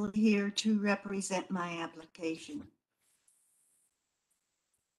actually here to represent my application.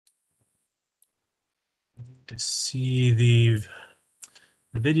 To see the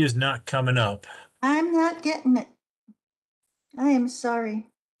video's not coming up. I'm not getting it. I am sorry.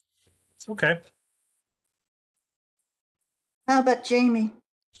 It's okay. How about Jamie?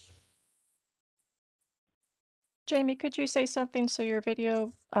 Jamie, could you say something so your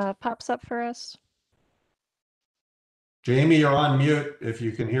video pops up for us? Jamie, you're on mute if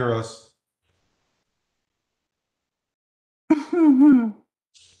you can hear us. It's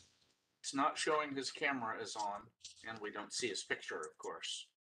not showing his camera is on, and we don't see his picture, of course.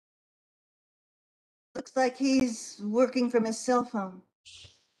 Looks like he's working from his cell phone.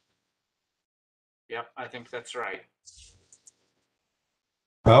 Yep, I think that's right.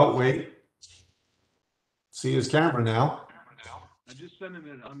 Oh, wait. See his camera now. I just sent him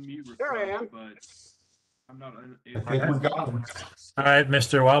an unmute request, Here I am. but I'm not. I think we got him. All right,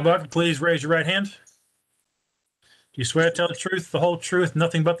 Mr. Wildbuck, please raise your right hand. Do you swear to tell the truth, the whole truth,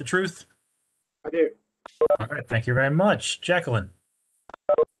 nothing but the truth? I do. All right, thank you very much. Jacqueline.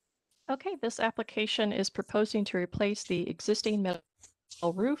 Okay, this application is proposing to replace the existing metal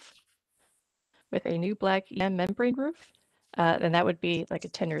roof with a new black EM membrane roof. And that would be like a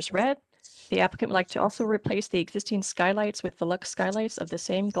Tenders Red. The applicant would like to also replace the existing skylights with Velux skylights of the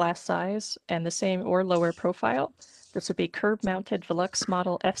same glass size and the same or lower profile. This would be curb-mounted Velux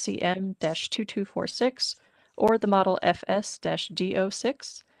model FCM-2246 or the model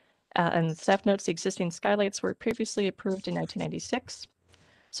FS-D06. And staff notes the existing skylights were previously approved in 1996.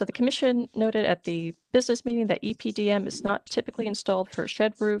 So the commission noted at the business meeting that EPDM is not typically installed for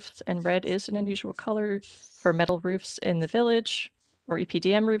shed roofs, and red is an unusual color for metal roofs in the village, or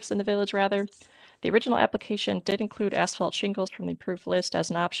EPDM roofs in the village rather. The original application did include asphalt shingles from the approved list as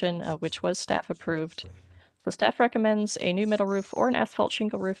an option, which was staff approved. So staff recommends a new metal roof or an asphalt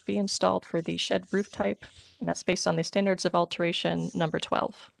shingle roof be installed for the shed roof type, and that's based on the standards of alteration number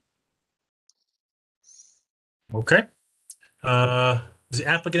 12. Okay. Does the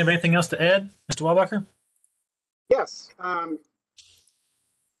applicant have anything else to add, Mr. Walbacher? Yes,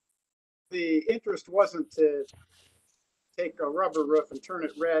 the interest wasn't to take a rubber roof and turn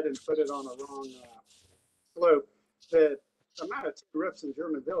it red and put it on a wrong slope. The amount of roofs in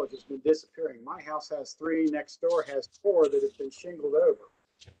German Village has been disappearing. My house has 3, next door has 4 that have been shingled over.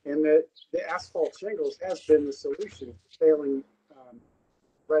 And the asphalt shingles has been the solution to failing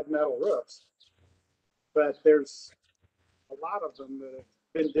red metal roofs. But there's a lot of them that have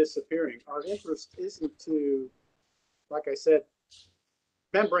been disappearing. Our interest isn't to, like I said,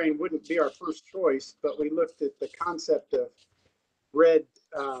 membrane wouldn't be our first choice, but we looked at the concept of red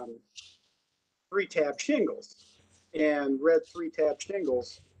 3-tab shingles, and red 3-tab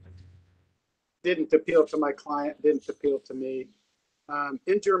shingles didn't appeal to my client, didn't appeal to me.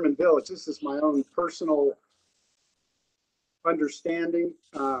 In German Village, this is my own personal understanding.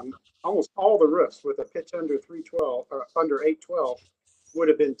 Almost all the roofs with a pitch under 312 or under 812 would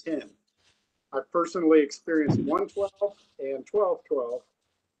have been 10. I've personally experienced 112 and 1212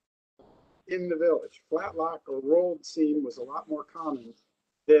 in the village. Flat lock or rolled seam was a lot more common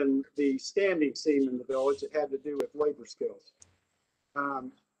than the standing seam in the village. It had to do with labor skills.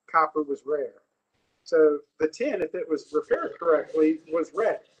 Copper was rare. So the tin, if it was repaired correctly, was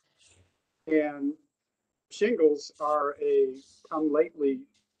red. And shingles are a come lately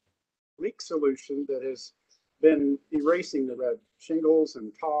leak solution that has been erasing the red. Shingles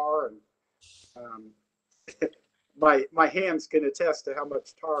and tar, and my hands can attest to how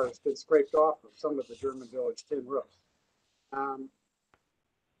much tar has been scraped off of some of the German Village tin roofs.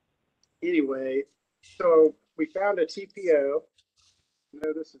 Anyway, so we found a TPO.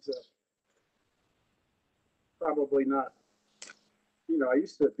 No, this is probably not, I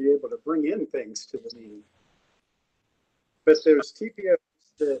used to be able to bring in things to the meeting. But there's TPOs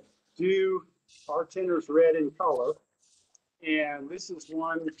that do our tinners red in color. And this is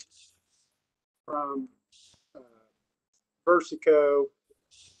one from Versico.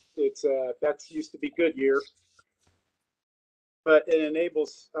 It's that's used to be Goodyear. But it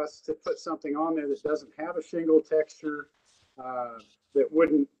enables us to put something on there that doesn't have a shingle texture, that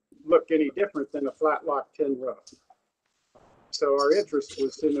wouldn't look any different than a flat lock tin roof. So our interest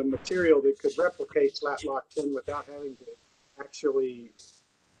was in a material that could replicate flat lock tin without having to actually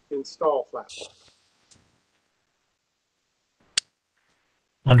install flat lock.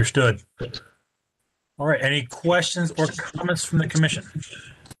 Understood. All right. Any questions or comments from the commission?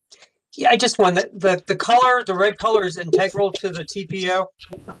 Yeah, I just want the color, the red color is integral to the TPO.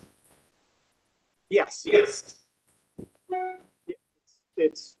 Yes.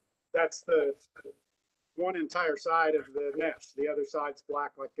 That's the one entire side of the mesh. The other side's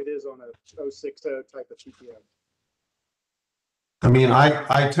black like it is on a 060 type of TPO. I mean,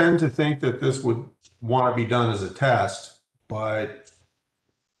 I tend to think that this would want to be done as a test, but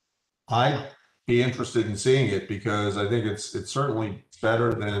I'd be interested in seeing it because I think it's certainly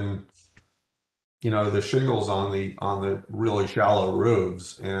better than, the shingles on the really shallow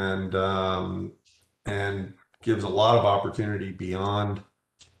roofs, and gives a lot of opportunity beyond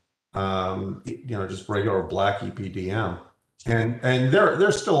just regular black EPDM. And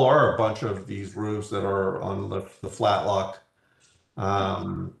there still are a bunch of these roofs that are on the flat lock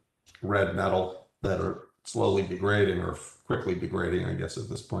red metal that are slowly degrading or quickly degrading, I guess, at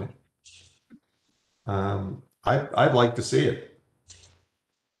this point. I'd like to see it.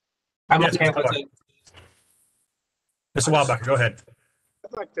 I'm okay with it. Mr. Wildbacher, go ahead.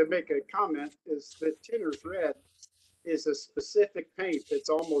 I'd like to make a comment is that Tinner's Red is a specific paint that's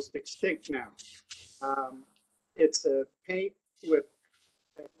almost extinct now. It's a paint with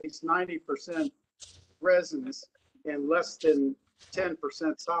at least 90% resins and less than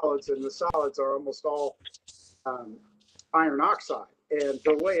 10% solids, and the solids are almost all iron oxide. And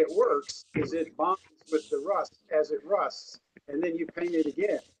the way it works is it bonds with the rust as it rusts, and then you paint it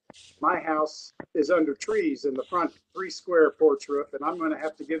again. My house is under trees in the front, 3-square porch roof, and I'm going to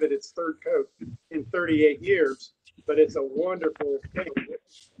have to give it its 3rd coat in 38 years. But it's a wonderful paint.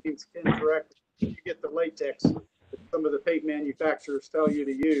 It's incorrect. You get the latex that some of the paint manufacturers tell you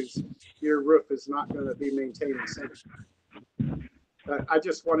to use. Your roof is not going to be maintained the same. I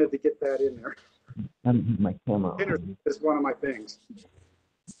just wanted to get that in there. My camera. Is one of my things.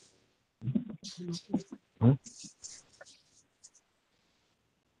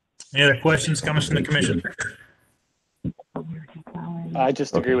 Any other questions, comments from the commission? I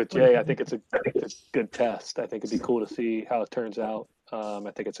just agree with Jay. I think it's a good test. I think it'd be cool to see how it turns out.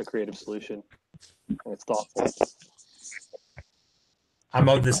 I think it's a creative solution and it's thoughtful. I'm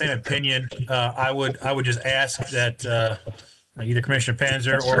of the same opinion. I would just ask that either Commissioner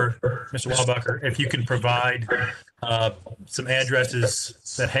Panzer or Mr. Wallbacher, if you can provide some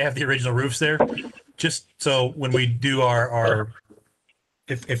addresses that have the original roofs there, just so when we do our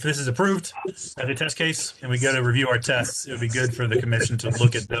if this is approved as a test case and we go to review our tests, it would be good for the commission to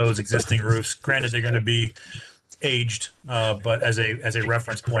look at those existing roofs. Granted, they're going to be aged, but as a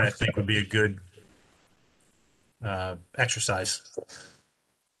reference point, I think would be a good exercise.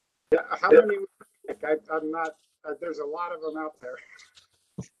 Yeah, how many? I'm not. There's a lot of them out there.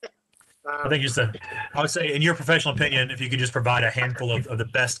 I think I would say, in your professional opinion, if you could just provide a handful of the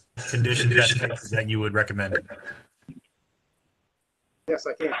best conditions, best cases that you would recommend. Yes,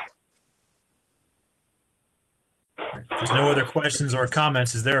 I can. If there's no other questions or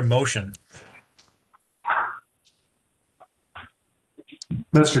comments, is there a motion?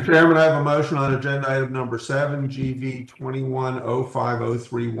 Mr. Chairman, I have a motion on agenda item number 7, GV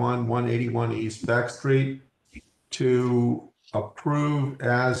 21050311, 181 East Beck Street, to approve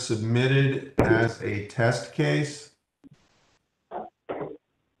as submitted as a test case.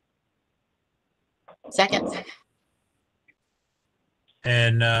 Second.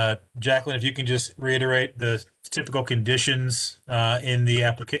 And Jacqueline, if you can just reiterate the typical conditions in the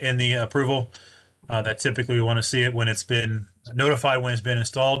approval that typically we want to see it when it's been notified, when it's been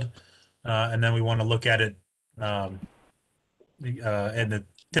installed, and then we want to look at it in the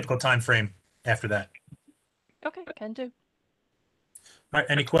typical time frame after that. Okay, can do. All right.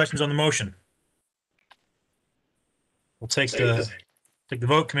 Any questions on the motion? We'll take the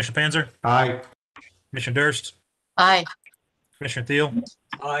vote. Commissioner Panzer. Aye. Commissioner Durst. Aye. Commissioner Thiel.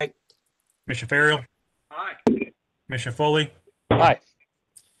 Aye. Commissioner Ferriel. Aye. Commissioner Foley. Aye.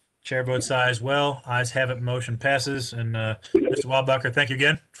 Chair votes aye as well. Ayes have it. Motion passes. And Mr. Wallbacher, thank you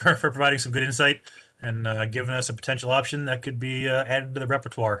again for providing some good insight and giving us a potential option that could be added to the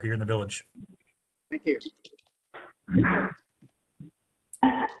repertoire here in the village. Thank you.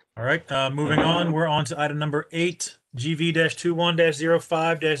 All right. Moving on. We're on to item number 8,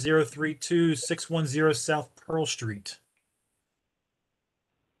 GV-21-05-032, 610 South Pearl Street.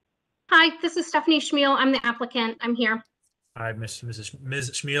 Hi, this is Stephanie Schmiel. I'm the applicant. I'm here. Hi, Ms.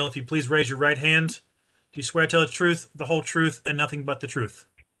 Schmiel. If you please raise your right hand. Do you swear to tell the truth, the whole truth, and nothing but the truth?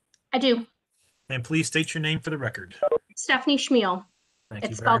 I do. And please state your name for the record. Stephanie Schmiel. Thank you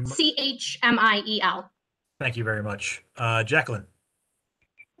It's very spelled much. Chmiel. Thank you very much. Jacqueline.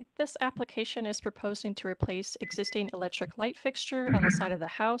 This application is proposing to replace existing electric light fixture on the side of the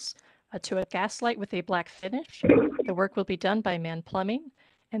house to a gas light with a black finish. The work will be done by Man Plumbing,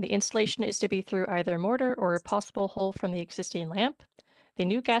 and the installation is to be through either mortar or a possible hole from the existing lamp. The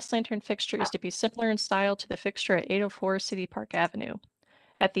new gas lantern fixture is to be similar in style to the fixture at 804 City Park Avenue.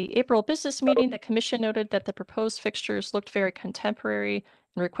 At the April business meeting, the commission noted that the proposed fixtures looked very contemporary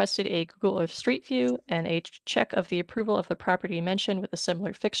and requested a Google Earth Street View and a check of the approval of the property mentioned with the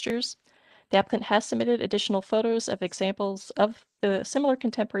similar fixtures. The applicant has submitted additional photos of examples of the similar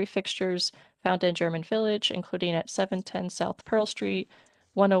contemporary fixtures found in German Village, including at 710 South Pearl Street,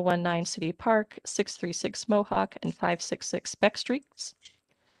 1019 City Park, 636 Mohawk, and 566 Beck Streets.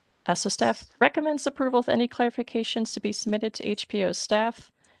 So staff recommends approval of any clarifications to be submitted to HPO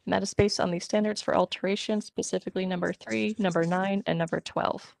staff, and that is based on the standards for alteration, specifically number 3, number 9, and number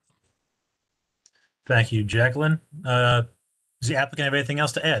 12. Thank you, Jacqueline. Does the applicant have anything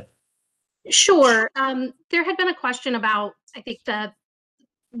else to add? Sure. There had been a question about, I think, the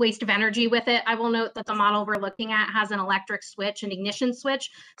waste of energy with it. I will note that the model we're looking at has an electric switch, an ignition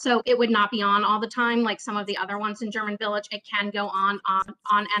switch, so it would not be on all the time like some of the other ones in German Village. It can go on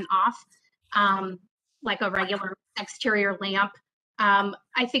and off, like a regular exterior lamp.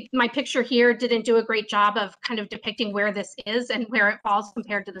 I think my picture here didn't do a great job of kind of depicting where this is and where it falls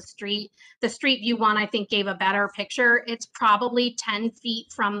compared to the street. The street view one, I think, gave a better picture. It's probably 10 feet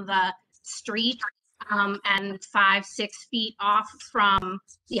from the street, and 5-6 feet off from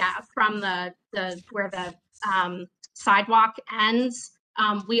the where the sidewalk ends.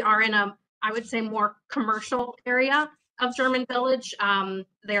 We are in a, I would say, more commercial area of German Village.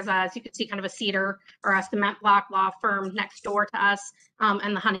 There's a, as you can see, kind of a cedar or a cement block law firm next door to us,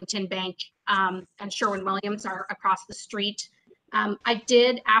 and the Huntington Bank and Sherwin-Williams are across the street. I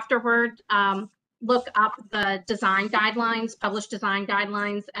did afterward look up the design guidelines, published design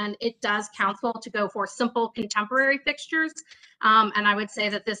guidelines, and it does counsel to go for simple contemporary fixtures. And I would say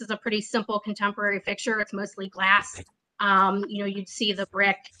that this is a pretty simple contemporary fixture. It's mostly glass. You'd see the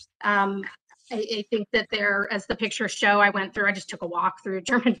brick. I think that there, as the pictures show, I just took a walk through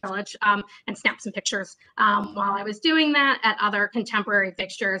German Village and snapped some pictures while I was doing that at other contemporary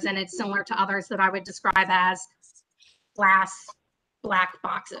fixtures. And it's similar to others that I would describe as glass black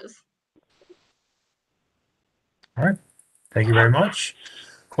boxes. All right. Thank you very much.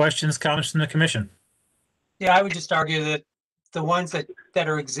 Questions, comments from the commission? Yeah, I would just argue that the ones that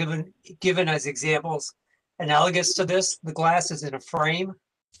are given as examples analogous to this, the glass is in a frame,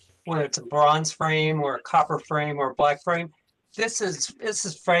 whether it's a bronze frame or a copper frame or a black frame. This is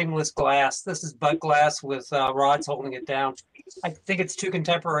frameless glass. This is butt glass with rods holding it down. I think it's too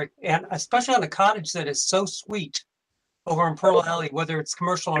contemporary, and especially on a cottage that is so sweet over in Pearl Alley, whether it's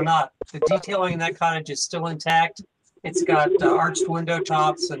commercial or not. The detailing in that cottage is still intact. It's got arched window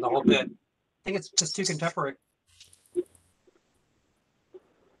tops and the whole bit. I think it's just too contemporary.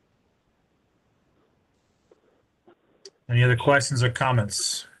 Any other questions or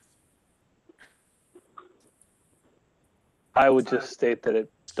comments? I would just state that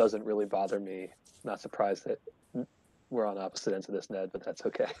it doesn't really bother me. Not surprised that we're on opposite ends of this, Ned, but that's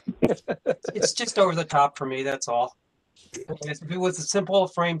okay. It's just over the top for me, that's all. If it was a simple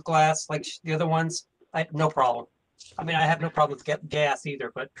framed glass like the other ones, no problem. I mean, I have no problem with gas either,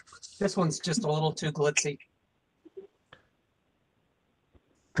 but this one's just a little too glitzy.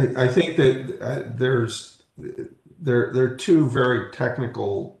 I think that there are two very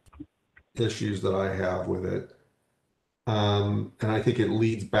technical issues that I have with it. And I think it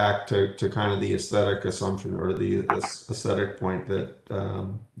leads back to kind of the aesthetic assumption or the aesthetic point that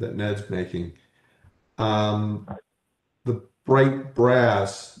that Ned's making. The bright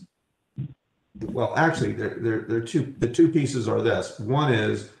brass, well, actually, the two pieces are this. One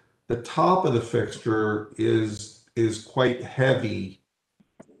is the top of the fixture is quite heavy,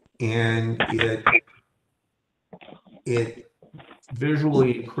 and it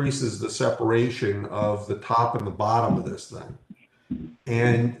visually increases the separation of the top and the bottom of this thing.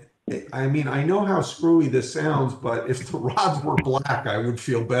 And I mean, I know how screwy this sounds, but if the rods were black, I would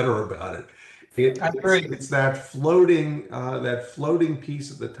feel better about it. It's that floating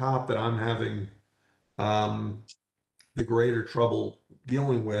piece at the top that I'm having the greater trouble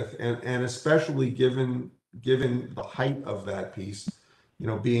dealing with, and especially given the height of that piece,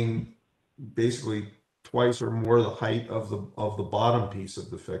 being basically twice or more the height of the bottom piece of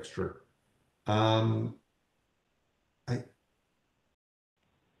the fixture.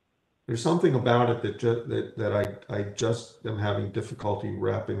 There's something about it that I just am having difficulty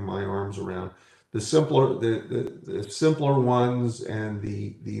wrapping my arms around. The simpler ones and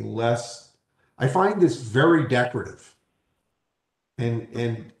the less, I find this very decorative, and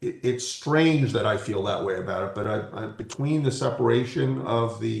it's strange that I feel that way about it. But I between the separation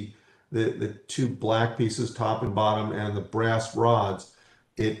of the two black pieces, top and bottom, and the brass rods,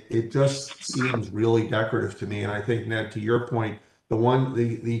 it just seems really decorative to me. And I think, Ned, to your point,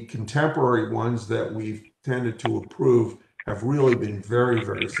 the contemporary ones that we've tended to approve have really been very,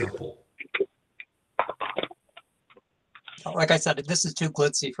 very simple. Like I said, this is too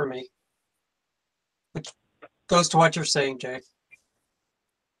glitzy for me, which goes to what you're saying, Jay.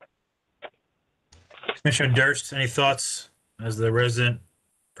 Commissioner Durst, any thoughts as the resident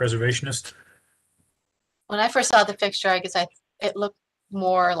preservationist? When I first saw the fixture, I guess it looked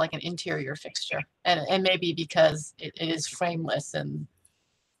more like an interior fixture, and maybe because it is frameless and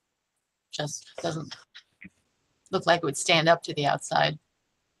just doesn't look like it would stand up to the outside.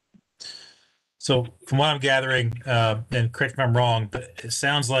 So from what I'm gathering, and correct me if I'm wrong, but it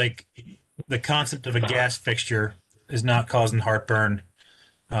sounds like the concept of a gas fixture is not causing heartburn.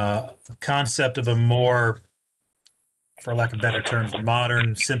 The concept of a more, for lack of better terms,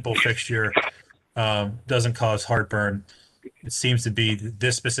 modern, simple fixture doesn't cause heartburn. It seems to be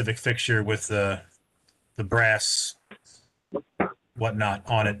this specific fixture with the brass whatnot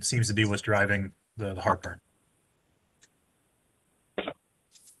on it seems to be what's driving the heartburn.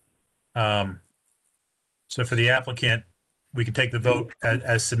 So for the applicant, we can take the vote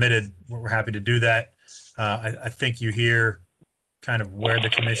as submitted. We're happy to do that. I think you hear kind of where the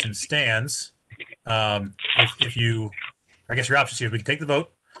commission stands. If you, I guess your options here, we can take the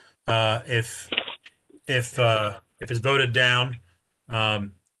vote. If it's voted down,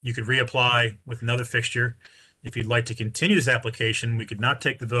 You could reapply with another fixture. If you'd like to continue this application, we could not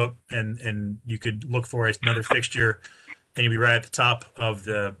take the vote, and you could look for another fixture, and you'd be right at the top of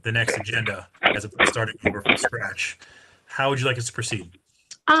the next agenda as opposed to starting over from scratch. How would you like us to proceed?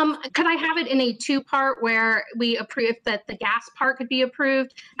 Could I have it in a two-part where we approve that the gas part could be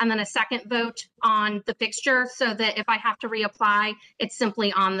approved and then a second vote on the fixture so that if I have to reapply, it's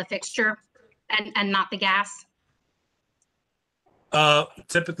simply on the fixture and not the gas?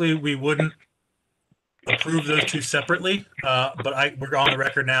 Typically, we wouldn't approve those two separately, but we're on the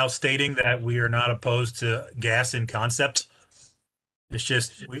record now stating that we are not opposed to gas in concept. It's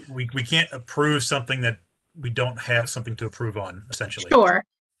just we can't approve something that we don't have something to approve on, essentially. Sure.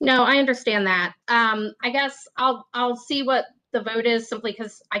 No, I understand that. I guess I'll see what the vote is simply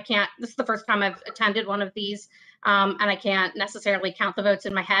because I can't, this is the first time I've attended one of these, and I can't necessarily count the votes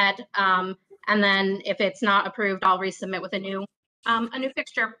in my head. And then if it's not approved, I'll resubmit with a new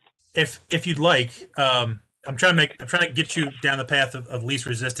fixture. If you'd like, I'm trying to get you down the path of least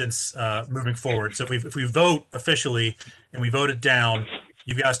resistance moving forward. So if we vote officially and we vote it down,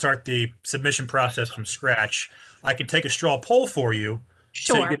 you've got to start the submission process from scratch. I can take a straw poll for you,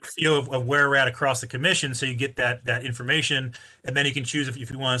 Sure. so you get a feel of where we're at across the commission, so you get that information, and then you can choose if you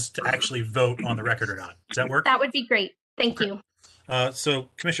want us to actually vote on the record or not. Does that work? That would be great. Thank you. So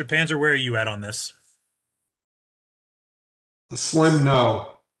Commissioner Panzer, where are you at on this? A slim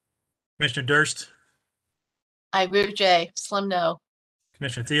no. Commissioner Durst? I agree with Jay. Slim no.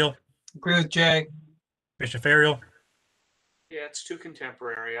 Commissioner Thiel? Agree with Jay. Commissioner Ferriel? Yeah, it's too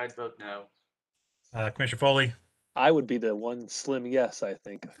contemporary. I'd vote no. Commissioner Foley? I would be the one slim yes, I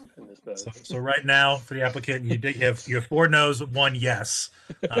think, in this vote. So right now, for the applicant, you have 4 no's, 1 yes.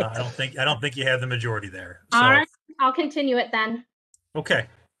 I don't think you have the majority there. So, All right. I'll continue it then. okay.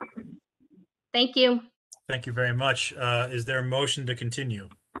 Thank you. Thank you very much. Is there a motion to continue?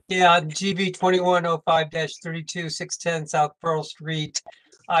 Yeah, GB 2105-32-610 South Pearl Street.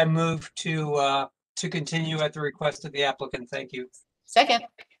 I move to continue at the request of the applicant. Thank you. Second.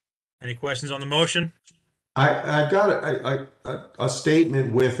 Any questions on the motion? I've got a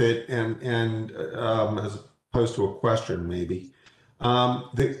statement with it, and as opposed to a question, maybe.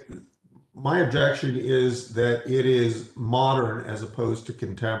 My objection is that it is modern as opposed to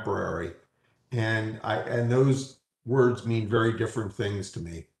contemporary, and those words mean very different things to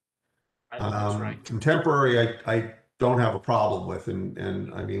me. That's right. Contemporary, I don't have a problem with,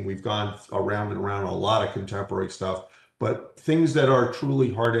 and I mean, we've gone around and around a lot of contemporary stuff, but things that are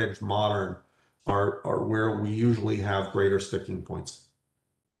truly hard-edged modern are where we usually have greater sticking points.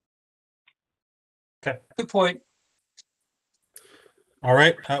 Okay. Good point. All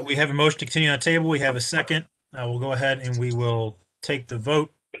right. We have a motion to continue on the table. We have a second. We'll go ahead and we will take the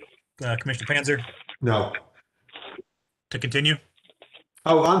vote. Commissioner Panzer? No. To continue?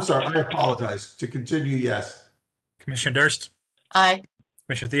 Oh, I'm sorry. I apologize. To continue, yes. Commissioner Durst? Aye.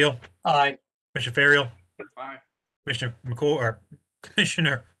 Commissioner Thiel? Aye. Commissioner Ferriel? Aye. Commissioner McCoy or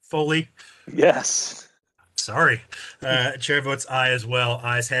Commissioner Foley? Yes. Sorry. Chair votes aye as well.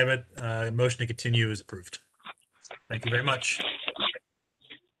 Ayes have it. Motion to continue is approved. Thank you very much.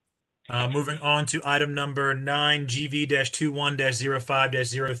 Moving on to item number 9,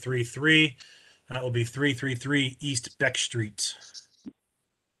 GV-21-05-033. That will be 333 East Beck Street.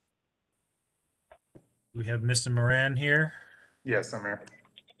 We have Mr. Moran here. Yes, I'm here.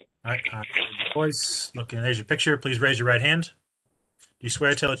 All right. Voice. Looking, there's your picture. Please raise your right hand. Do you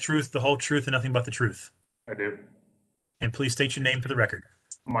swear to tell the truth, the whole truth, and nothing but the truth? I do. And please state your name for the record.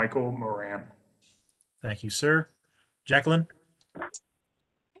 Michael Moran. Thank you, sir. Jacqueline?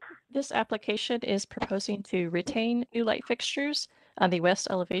 This application is proposing to retain new light fixtures on the west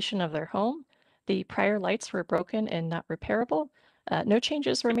elevation of their home. The prior lights were broken and not repairable. No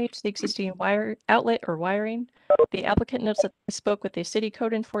changes were made to the existing wire outlet or wiring. The applicant notes that they spoke with a city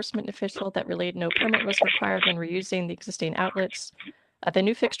code enforcement official that relayed no permit was required when reusing the existing outlets. The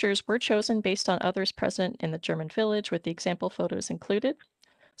new fixtures were chosen based on others present in the German Village, with the example photos included.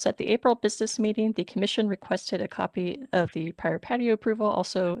 So at the April business meeting, the commission requested a copy of the prior patio approval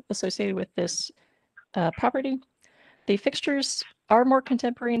also associated with this property. The fixtures are more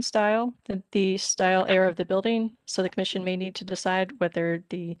contemporary in style than the style era of the building, so the commission may need to decide whether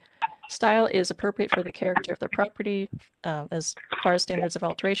the style is appropriate for the character of the property as far as standards of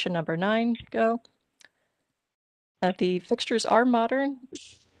alteration number 9 go. The fixtures are modern,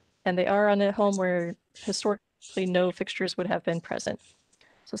 and they are on a home where historically no fixtures would have been present.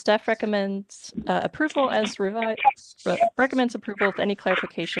 So staff recommends approval as recommends approval with any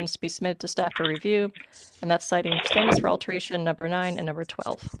clarifications to be submitted to staff for review, and that's citing standards for alteration number 9 and number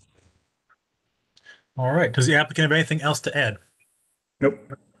 12. All right. Does the applicant have anything else to add?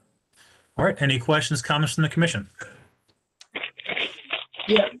 Nope. All right, any questions, comments from the commission?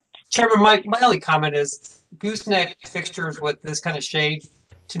 Yeah, Chairman, my only comment is gooseneck fixtures with this kind of shade,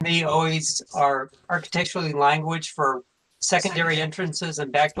 to me, always are architecturally language for secondary entrances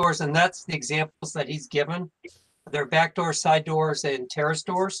and back doors, and that's the examples that he's given. They're back doors, side doors, and terrace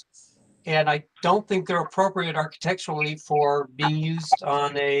doors. And I don't think they're appropriate architecturally for being used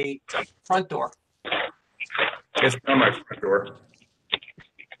on a front door. It's not my front door.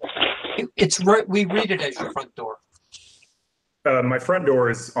 It's right, we read it as your front door. My front door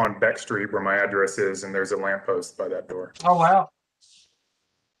is on Beck Street where my address is, and there's a lamppost by that door. Oh, wow.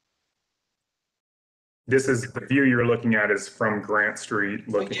 This is the view you're looking at is from Grant Street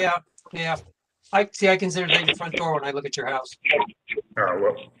looking. Yeah, yeah. I consider that your front door when I look at your house. Oh,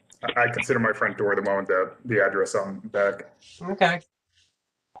 well, I consider my front door the one with the address on Beck. Okay.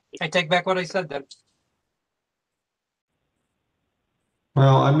 I take back what I said then.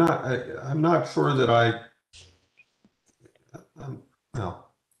 Well, I'm not sure that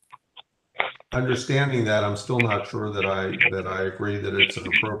well, understanding that, I'm still not sure that I agree that it's an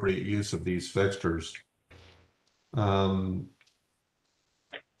appropriate use of these fixtures.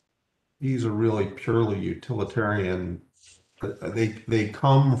 These are really purely utilitarian. They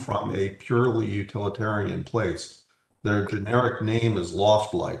come from a purely utilitarian place. Their generic name is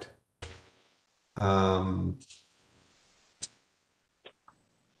loft light.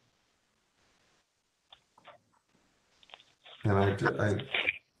 And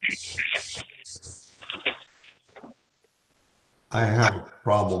I have a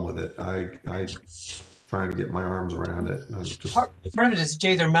problem with it. I trying to get my arms around it. Part of it is,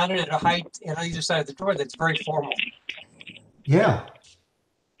 Jay, they're mounted at a height on either side of the door that's very formal. Yeah.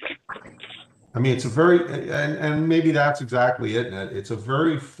 I mean, it's a very, and maybe that's exactly it, Ned. It's a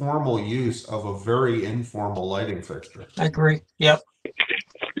very formal use of a very informal lighting fixture. I agree. Yep.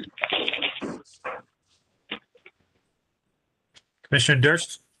 Commissioner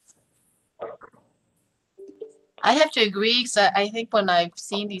Durst? I have to agree, because I think when I've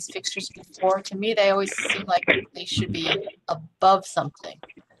seen these fixtures before, to me, they always seem like they should be above something,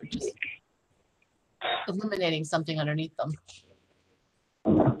 just illuminating something underneath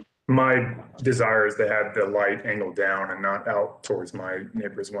them. My desire is to have the light angled down and not out towards my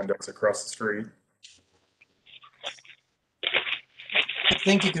neighbor's windows across the street. I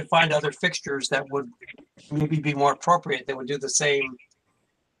think you could find other fixtures that would maybe be more appropriate, that would do the same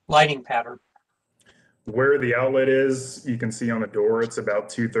lighting pattern. Where the outlet is, you can see on the door, it's about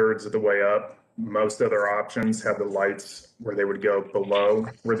 2/3 of the way up. Most other options have the lights where they would go below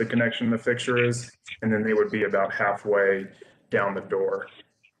where the connection to the fixture is, and then they would be about halfway down the door.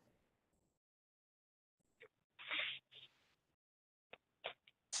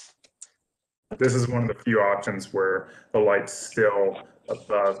 This is one of the few options where the light's still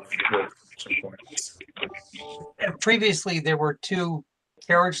above the connection points. And previously, there were two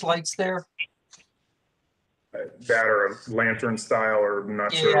carriage lights there. That or a lantern style, or I'm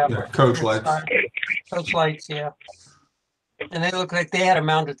not sure. Yeah, coach lights. Coach lights, yeah. And they look like they had a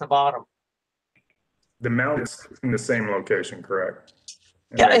mount at the bottom. The mount's in the same location, correct?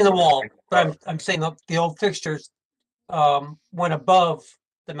 Yeah, in the wall. But I'm saying the old fixtures went above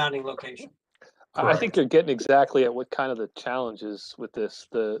the mounting location. I think you're getting exactly at what kind of the challenge is with this.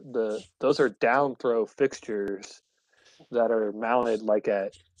 Those are down throw fixtures that are mounted like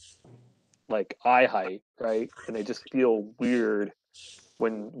at eye height, right? And they just feel weird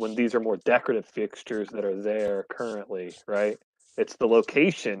when these are more decorative fixtures that are there currently, right? It's the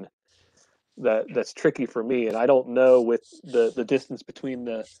location that's tricky for me, and I don't know with the distance between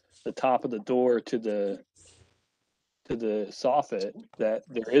the top of the door to the soffit that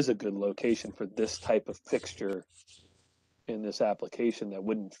there is a good location for this type of fixture in this application that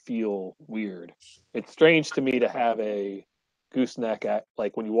wouldn't feel weird. It's strange to me to have a gooseneck at,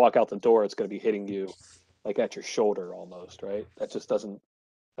 like, when you walk out the door, it's going to be hitting you like at your shoulder almost, right? That just doesn't,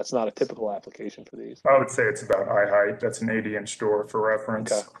 that's not a typical application for these. I would say it's about eye height. That's an 80-inch door for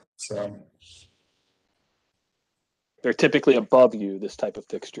reference. Okay. So they're typically above you, this type of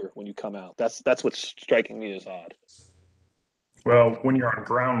fixture, when you come out. That's what's striking me as odd. well, when you're on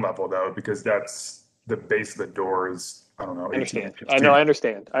ground level though, because that's the base of the door is, I don't know, 18 I understand. inches. I know. I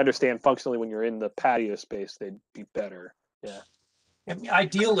understand. I understand. Functionally, when you're in the patio space, they'd be better. Yeah. And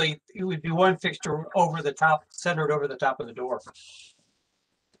ideally, it would be one fixture over the top, centered over the top of the door.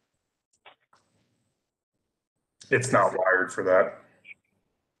 It's not wired for that.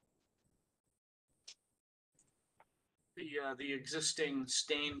 The existing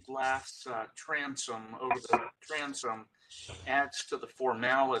stained glass transom over the transom adds to the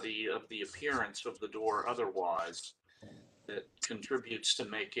formality of the appearance of the door otherwise. that contributes to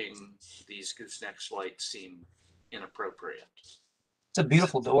making these goosenecks lights seem inappropriate. It's a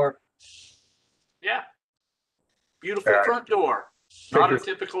beautiful door. Yeah. Beautiful front door. Not a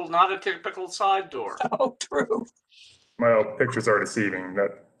typical side door. Oh, true. Well, pictures are deceiving.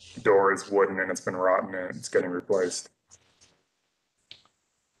 That door is wooden and it's been rotten and it's getting replaced.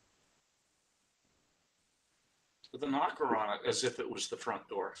 With a knocker on it as if it was the front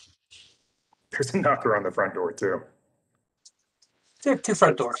door. There's a knocker on the front door too. There are two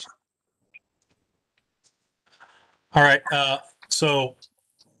front doors. All right. So,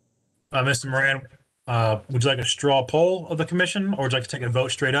 Mr. Moran, would you like a straw poll of the commission, or would you like to take a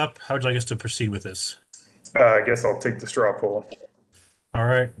vote straight up? How would you like us to proceed with this? I guess I'll take the straw poll. All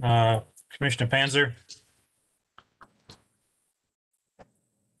right. Commissioner Panzer,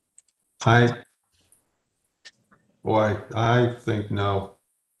 I think no.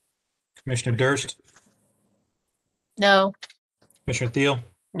 Commissioner Durst, No. Commissioner Thiel,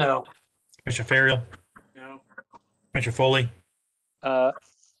 No. Commissioner Ferriel, No. Commissioner Foley.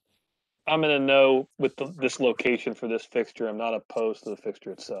 I'm going to know with this location for this fixture. I'm not opposed to the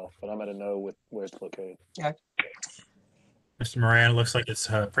fixture itself, but I'm going to know with where it's located. Yeah. Mr. Moran, looks like it's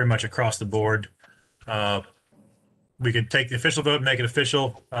pretty much across the board. We could take the official vote and make it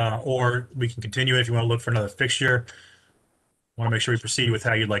official, or we can continue it if you want to look for another fixture. Want to make sure we proceed with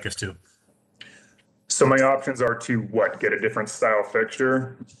how you'd like us to. So my options are to what? Get a different style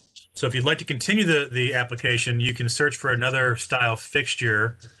fixture? So if you'd like to continue the application, you can search for another style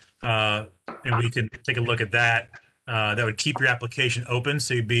fixture, and we can take a look at that. That would keep your application open,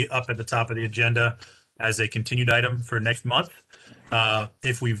 so you'd be up at the top of the agenda as a continued item for next month.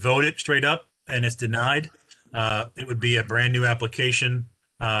 If we vote it straight up and it's denied, it would be a brand new application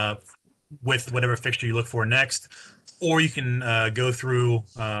with whatever fixture you look for next, or you can go through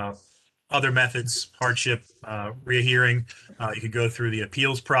other methods, hardship, rehearing. You could go through the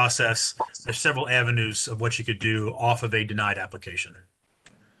appeals process. There's several avenues of what you could do off of a denied application.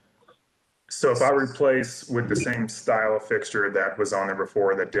 So if I replace with the same style of fixture that was on there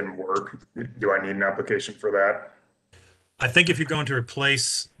before that didn't work, do I need an application for that? I think if you're going to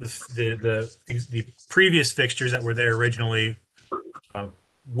replace the previous fixtures that were there originally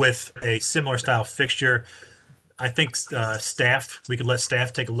with a similar style fixture, I think we could let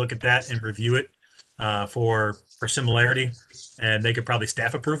staff take a look at that and review it for similarity, and they could probably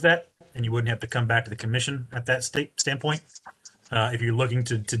staff approve that, and you wouldn't have to come back to the commission at that standpoint. If you're looking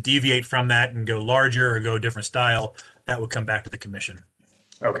to deviate from that and go larger or go a different style, that would come back to the commission.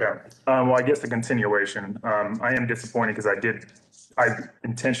 Okay. Well, I guess the continuation, I am disappointed because I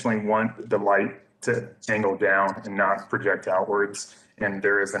intentionally want the light to angle down and not project outwards. And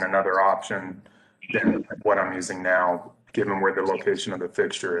there isn't another option than what I'm using now, given where the location of the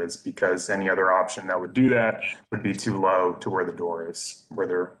fixture is, because any other option that would do that would be too low to where the door is, where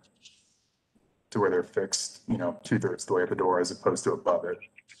they're fixed, 2/3 the way of the door as opposed to above it.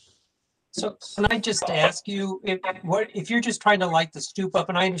 So can I just ask you, if you're just trying to light the stoop up,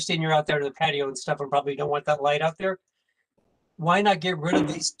 and I understand you're out there to the patio and stuff and probably don't want that light out there, why not get rid of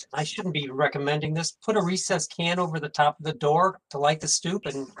these? I shouldn't be recommending this. Put a recessed can over the top of the door to light the stoop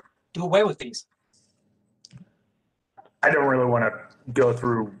and do away with these. I don't really want to go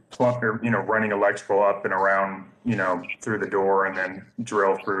through running electrical up and around, through the door and then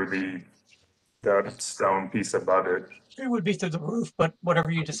drill through the stone piece above it. It would be through the roof, but whatever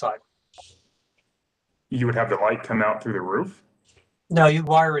you decide. You would have the light come out through the roof? No, you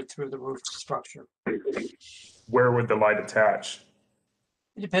wire it through the roof structure. Where would the light attach?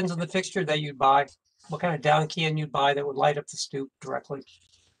 It depends on the fixture that you'd buy, what kind of down can you'd buy that would light up the stoop directly.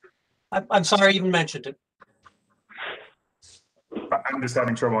 I'm sorry I even mentioned it. I'm just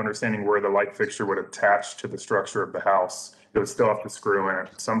having trouble understanding where the light fixture would attach to the structure of the house. It would still have to screw in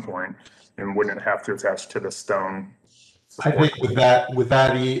at some point, and wouldn't it have to attach to the stone? I think with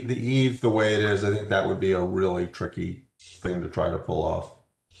the eave the way it is, I think that would be a really tricky thing to try to pull off.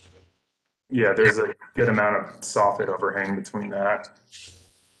 Yeah, there's a good amount of soffit overhang between that.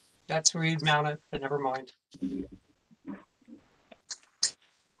 That's where you'd mount it, but never mind.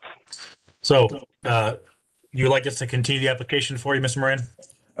 So you would like us to continue the application for you, Mr. Moran?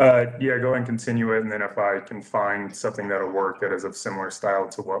 Yeah, go and continue it, and then if I can find something that'll work that is of similar style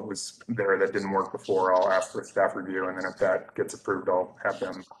to what was there that didn't work before, I'll ask for a staff review, and then if that gets approved, I'll have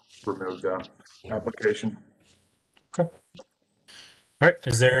them remove the application. Okay. All right,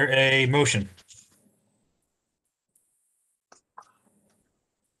 is there a motion?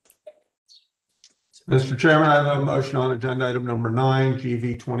 Mr. Chairman, I have a motion on agenda item number 9,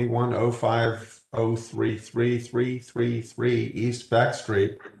 GV 2105033333 East Beck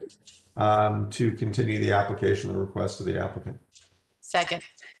Street, to continue the application, the request of the applicant. Second.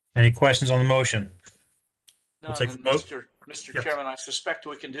 Any questions on the motion? We'll None, take and the vote. Mr. Yes. Chairman, I suspect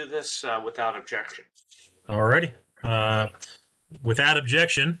we can do this without objection. All righty. Without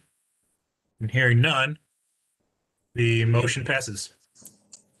objection, and hearing none, the motion passes.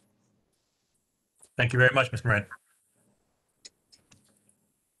 Thank you very much, Ms. Moran.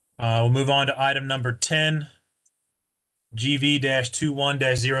 We'll move on to item number 10,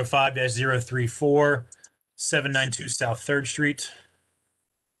 GV-21-05-034, 792 South 3rd Street.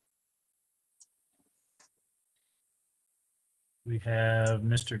 We have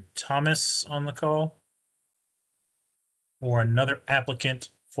Mr. Thomas on the call, or another applicant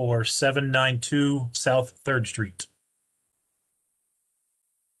for 792 South 3rd Street.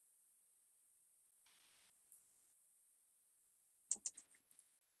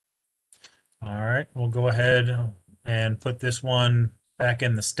 All right, we'll go ahead and put this one back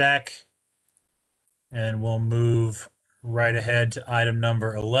in the stack. And we'll move right ahead to item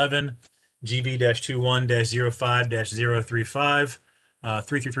number 11, GV-21-05-035,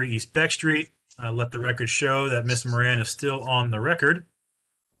 333 East Beck Street. Let the record show that Ms. Moran is still on the record.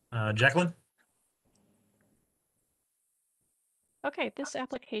 Jacqueline? Okay, this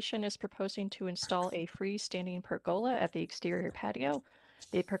application is proposing to install a freestanding pergola at the exterior patio.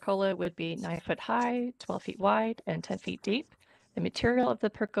 The pergola would be 9 foot high, 12 feet wide, and 10 feet deep. The material of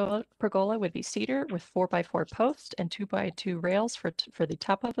the pergola would be cedar with 4x4 posts and 2x2 rails for the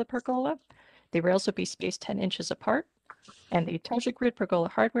top of the pergola. The rails would be spaced 10 inches apart, and the Target Grid pergola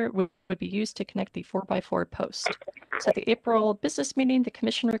hardware would be used to connect the 4x4 post. So at the April business meeting, the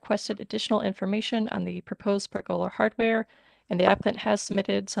commission requested additional information on the proposed pergola hardware, and the applicant has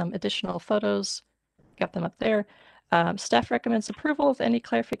submitted some additional photos, got them up there. Staff recommends approval of any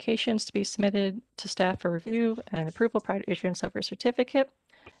clarifications to be submitted to staff for review and approval prior to issuance of a certificate.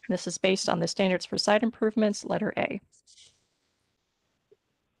 And this is based on the standards for site improvements, letter A.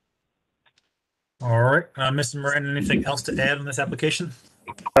 All right, Mr. Moran, anything else to add on this application?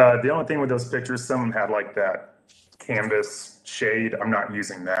 The only thing with those pictures, some of them had like that canvas shade. I'm not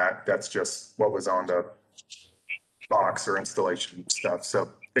using that. That's just what was on the box or installation stuff. So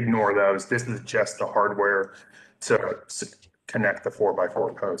ignore those. This is just the hardware to connect the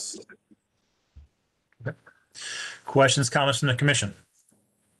 4x4 posts. Okay. Questions, comments from the commission?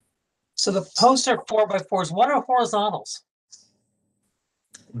 So the posts are 4x4s. What are horizontals?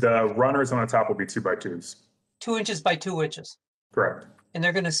 The runners on the top will be 2x2s. 2 inches by 2 inches. Correct. And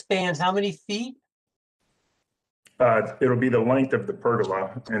they're going to span how many feet? It'll be the length of the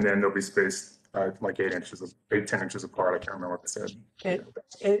pergola, and then they'll be spaced like 10 inches apart. I can't remember what they said.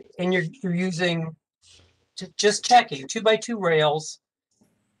 And you're using, just checking, 2x2 rails,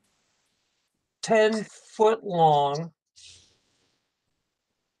 10 foot long.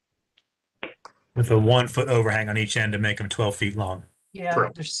 With a 1 foot overhang on each end to make them 12 feet long. Yeah,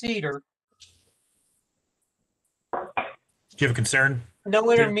 Correct. they're cedar. Do you have a concern? No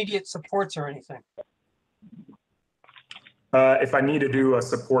intermediate supports or anything. If I need to do a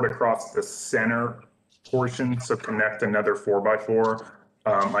support across the center portion, so connect another 4x4,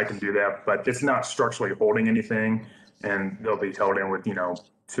 I can do that, but it's not structurally holding anything, and they'll be held in with 2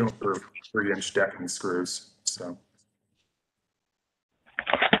 or 3 inch decking screws. So.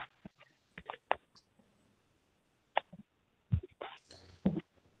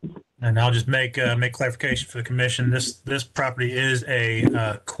 And I'll just make clarification for the commission. This property is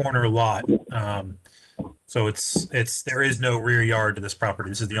a corner lot, so there is no rear yard to this property.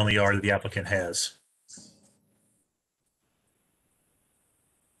 This is the only yard that the applicant has.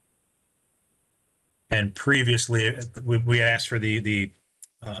 And previously, we asked for the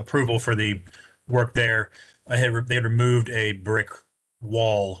approval for the work there. They had removed a brick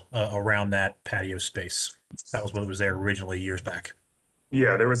wall around that patio space. That was what was there originally years back.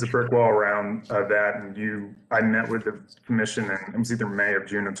 Yeah, there was a brick wall around that, and I met with the commission, and it was either May or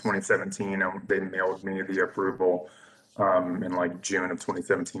June of 2017, and they mailed me the approval in like June of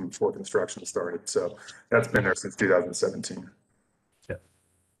 2017 before construction started. So that's been there since 2017. Yeah.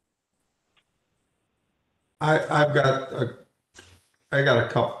 I got a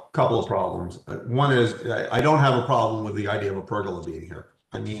couple of problems. One is I don't have a problem with the idea of a pergola being here.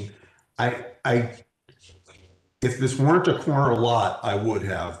 I mean, if this weren't a corner lot, I would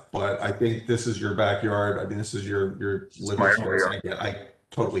have, but I think this is your backyard. I mean, this is your living space. I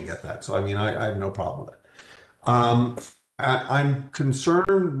totally get that. So, I mean, I have no problem with it. I'm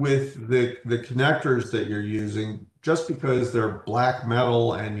concerned with the connectors that you're using, just because they're black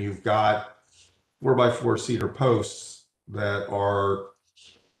metal and you've got 4x4 cedar posts that are,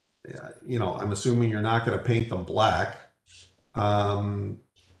 I'm assuming you're not going to paint them black.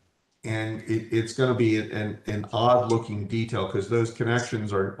 it's going to be an odd looking detail because those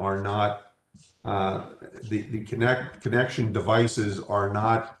connections are not the connection devices are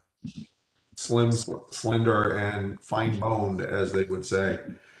not slender and fine boned, as they would say.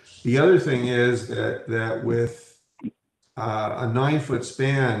 The other thing is that with a 9-foot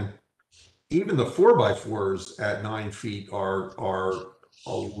span, even the 4x4s at 9 feet are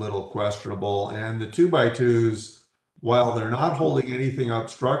a little questionable, and the 2x2s, while they're not holding anything up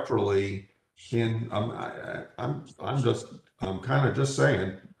structurally, I'm kind of just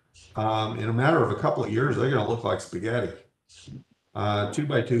saying, in a matter of a couple of years, they're going to look like spaghetti.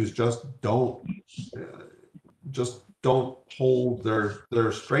 2x2s just don't hold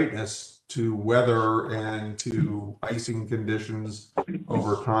their straightness to weather and to icing conditions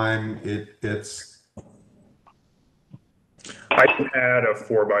over time. I can add a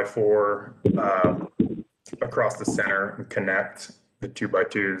 4x4 across the center and connect the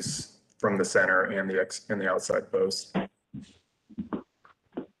 2x2s from the center and the outside post.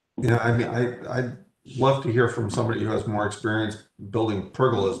 Yeah, I mean, I'd love to hear from somebody who has more experience building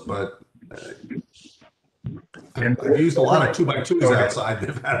pergolas, but I've used a lot of 2x2s outside that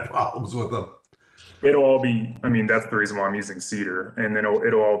have had problems with them. It'll all be, I mean, that's the reason why I'm using cedar, and then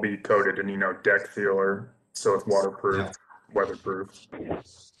it'll all be coated in, deck sealer, so it's waterproof, weatherproof.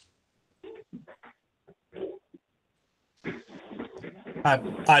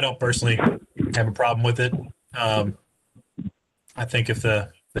 I don't personally have a problem with it. I think if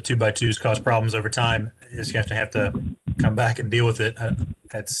the 2x2s cause problems over time, you just have to come back and deal with it. I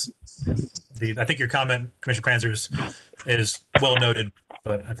think your comment, Commissioner Panzer, is well noted,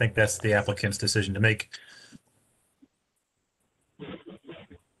 but I think that's the applicant's decision to make.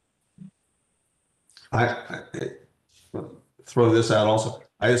 I throw this out also.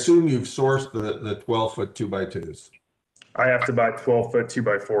 I assume you've sourced the 12-foot 2x2s. I have to buy 12-foot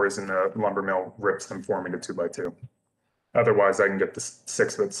 2x4s, and the lumber mill rips them for me to 2x2. Otherwise, I can get the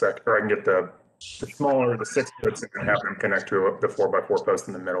 6-foot or I can get the smaller, the 6-foots, and have them connect to the 4x4 post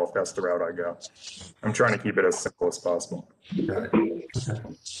in the middle if that's the route I go. I'm trying to keep it as simple as possible. Got it. Okay.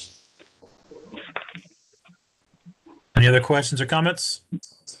 Any other questions or comments?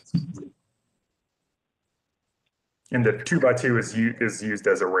 And the 2x2 is used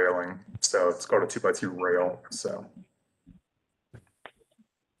as a railing, so it's called a 2x2 rail. So.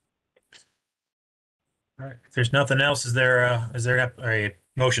 All right. If there's nothing else, is there a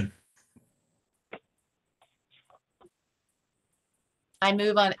motion? I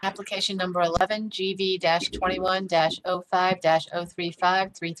move on application number 11,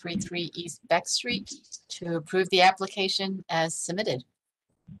 GV-21-05-035 333 East Beck Street to approve the application as submitted.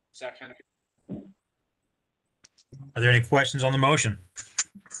 Second. Are there any questions on the motion?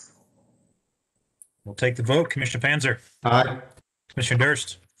 We'll take the vote. Commissioner Panzer. Aye. Commissioner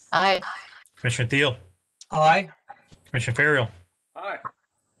Durst. Aye. Commissioner Thiel. Aye. Commissioner Ferriel. Aye.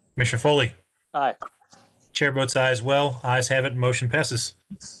 Commissioner Foley. Aye. Chair votes aye as well. Ayes have it. Motion passes.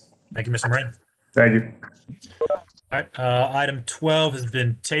 Thank you, Mr. Moran. Thank you. All right. Item 12 has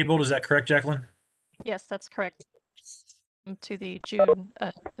been tabled. Is that correct, Jacqueline? Yes, that's correct. To the June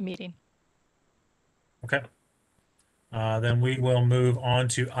meeting. Okay. Then we will move on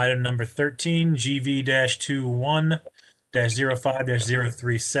to item number 13, GV-21-05-037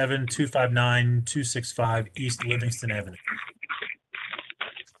 259-265 East Livingston Avenue.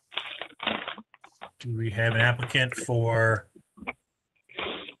 Do we have an applicant for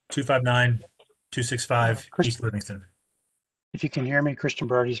 259-265 East Livingston? If you can hear me, Christian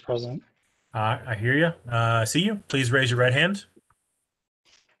Brody's present. I hear you. See you. Please raise your right hand.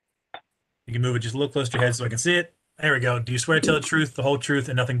 You can move it just a little closer to your head so I can see it. There we go. Do you swear to tell the truth, the whole truth,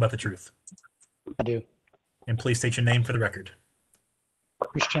 and nothing but the truth? I do. And please state your name for the record.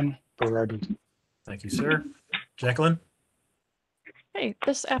 Christian Berardi. Thank you, sir. Jacqueline? Okay,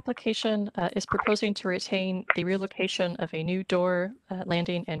 this application is proposing to retain the relocation of a new door,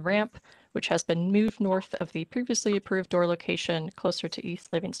 landing, and ramp, which has been moved north of the previously approved door location closer to East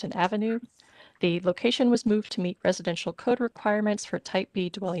Livingston Avenue. The location was moved to meet residential code requirements for Type B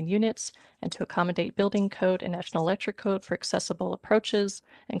dwelling units and to accommodate building code and National Electric Code for accessible approaches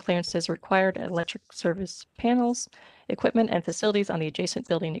and clearances required at electric service panels, equipment, and facilities on the adjacent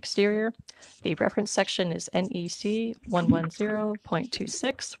building exterior. The reference section is NEC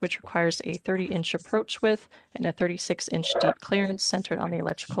 110.26, which requires a 30-inch approach width and a 36-inch deep clearance centered on the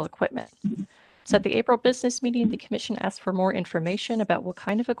electrical equipment. So at the April business meeting, the commission asked for more information about what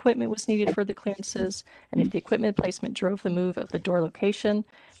kind of equipment was needed for the clearances and if the equipment placement drove the move of the door location.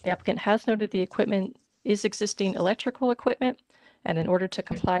 The applicant has noted the equipment is existing electrical equipment. And in order to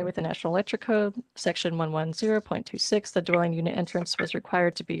comply with the National Electric Code, Section 110.26, the dwelling unit entrance was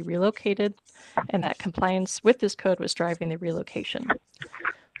required to be relocated, and that compliance with this code was driving the relocation.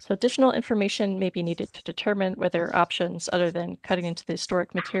 So additional information may be needed to determine whether options other than cutting into the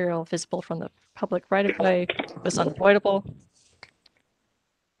historic material visible from the public right-of-way was unavoidable.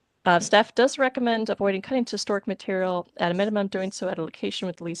 Staff does recommend avoiding cutting to historic material, at a minimum doing so at a location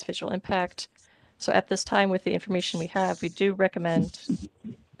with the least visual impact. So at this time, with the information we have, we do recommend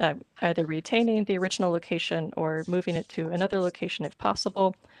either retaining the original location or moving it to another location if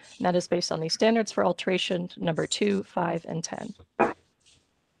possible. And that is based on the standards for alteration number 2, 5, and 10. All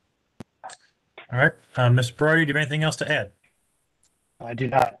right. Mr. Brody, do you have anything else to add? I do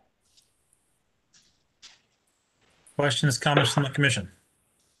not. Questions, comments from the commission?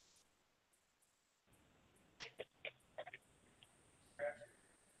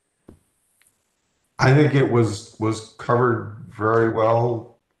 I think it was covered very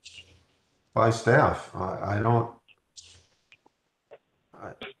well by staff. I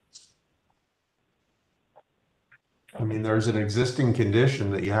mean, there's an existing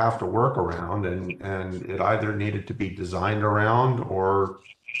condition that you have to work around, and it either needed to be designed around, or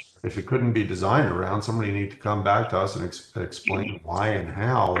if it couldn't be designed around, somebody needed to come back to us and explain why and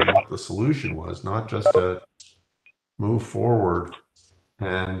how and what the solution was, not just to move forward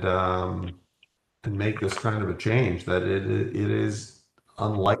and make this kind of a change that it is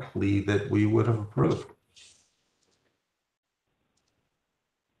unlikely that we would have approved.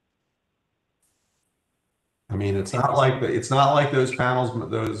 I mean, it's not like those panels,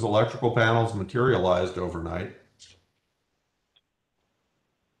 those electrical panels materialized overnight.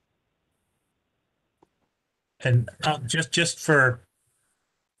 And just for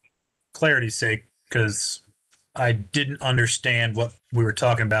clarity's sake, because I didn't understand what we were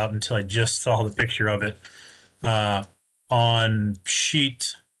talking about until I just saw the picture of it. On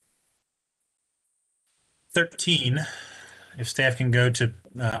sheet 13, if staff can go to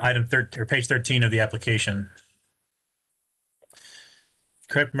item 13 or page 13 of the application.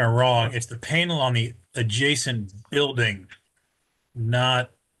 Correct me if I'm wrong, it's the panel on the adjacent building,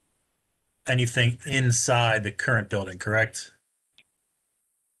 not anything inside the current building, correct?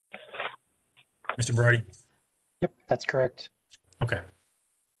 Mr. Brody? Yep, that's correct. Okay.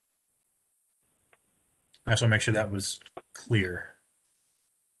 I just want to make sure that was clear.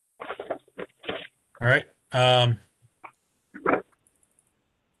 All right. So,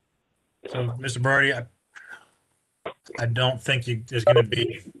 Mr. Brody, I don't think there's going to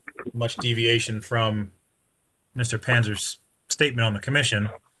be much deviation from Mr. Panzer's statement on the commission.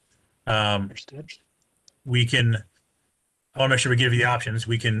 Understood. I want to make sure we give you the options.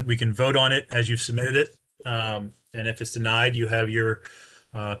 We can vote on it as you've submitted it. And if it's denied, you have your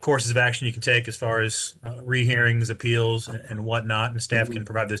courses of action you can take as far as rehearings, appeals, and whatnot, and staff can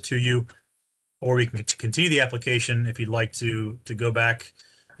provide those to you. Or we can continue the application if you'd like to go back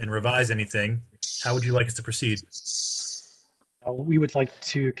and revise anything. How would you like us to proceed? We would like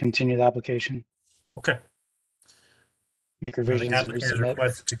to continue the application. Okay. Make revisions and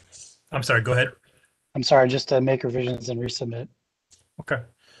resubmit. I'm sorry, go ahead. I'm sorry, just to make revisions and resubmit. Okay.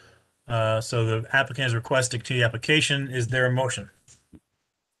 So the applicant has requested to continue the application. Is there a motion?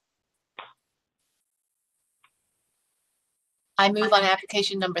 I move on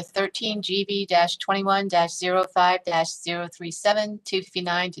application number 13, GB-21-05-037,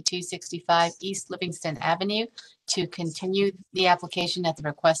 259 to 265 East Livingston Avenue, to continue the application at the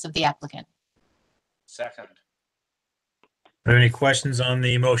request of the applicant. Second. Are there any questions on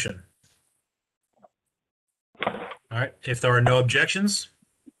the motion? All right. If there are no objections,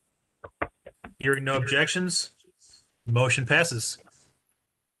 hearing no objections, motion passes.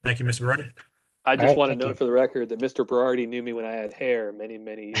 Thank you, Mr. Berardi. I just want to note for the record that Mr. Berardi knew me when I had hair many,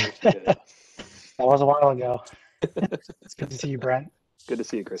 many years ago. That was a while ago. It's good to see you, Brent. Good to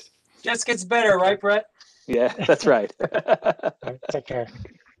see you, Chris. Just gets better, right, Brett? Yeah, that's right. All right, take care.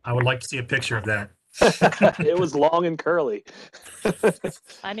 I would like to see a picture of that. It was long and curly.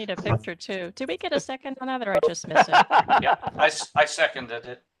 I need a picture too. Did we get a second on that, or I just missed it? Yeah, I seconded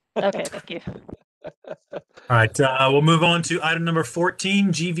it. Okay, thank you. All right, we'll move on to item number 14,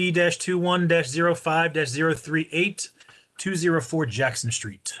 GV-21-05-038, 204 Jackson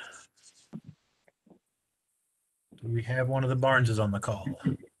Street. Do we have one of the Barneses on the call?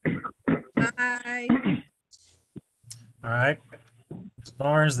 Hi. All right. Ms.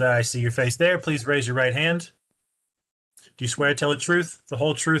 Barnes, I see your face there. Please raise your right hand. Do you swear to tell the truth, the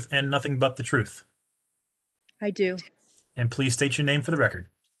whole truth, and nothing but the truth? I do. And please state your name for the record.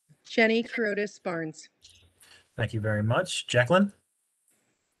 Jenny Carotis Barnes. Thank you very much. Jacqueline?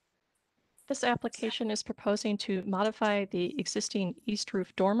 This application is proposing to modify the existing east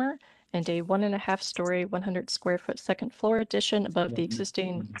roof dormer and a 1.5-story, 100 square foot second floor addition above the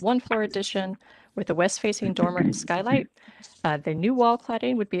existing 1-floor addition with a west-facing dormer and skylight. The new wall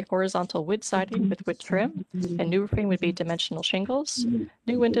cladding would be horizontal wood siding with wood trim, and new roofing would be dimensional shingles.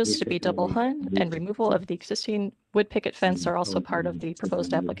 New windows to be double hung, and removal of the existing wood picket fence are also part of the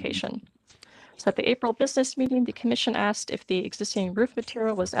proposed application. So at the April business meeting, the commission asked if the existing roof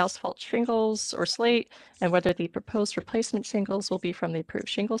material was asphalt shingles or slate, and whether the proposed replacement shingles will be from the approved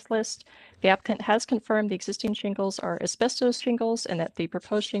shingles list. The applicant has confirmed the existing shingles are asbestos shingles and that the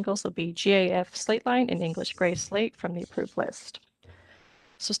proposed shingles will be GAF slate line and English gray slate from the approved list.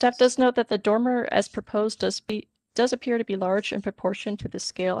 So staff does note that the dormer as proposed does appear to be large in proportion to the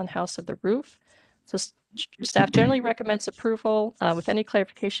scale and house of the roof. So staff generally recommends approval with any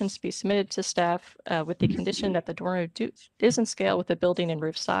clarifications to be submitted to staff with the condition that the dormer is in scale with the building and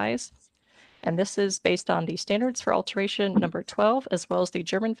roof size. And this is based on the standards for alteration number 12, as well as the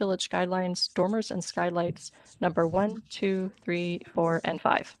German Village Guidelines, dormers and skylights number 1, 2, 3, 4, and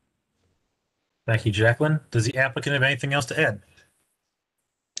 5. Thank you, Jacqueline. Does the applicant have anything else to add?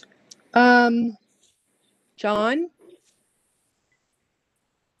 John?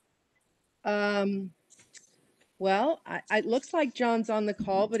 Well, it looks like John's on the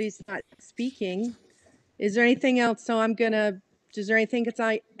call, but he's not speaking. Is there anything else? So is there anything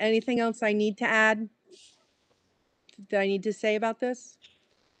else I need to add that I need to say about this?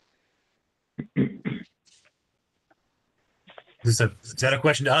 Is that a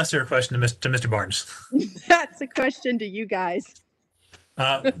question to us or a question to Mr. Barnes? That's a question to you guys.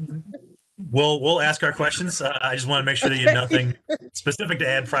 We'll ask our questions. I just want to make sure that you have nothing specific to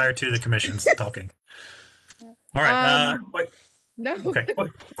add prior to the commission's talking. All right. No. Okay.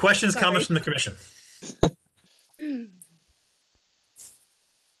 Questions, Sorry. comments from the commission?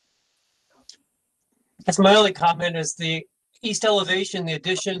 That's my only comment is the east elevation, the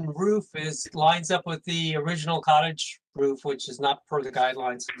addition roof lines up with the original cottage roof, which is not per the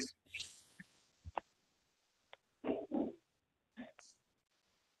guidelines.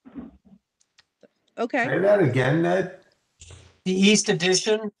 Okay. Say that again, Ned? The east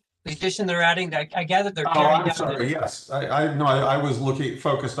addition, the addition they're adding, I gather they're Oh, tearing I'm down sorry. the- Yes, I was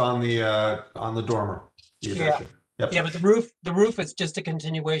focused on the dormer. The Yeah. addition. Yep. Yeah, but the roof is just a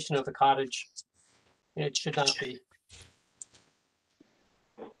continuation of the cottage. It should not be.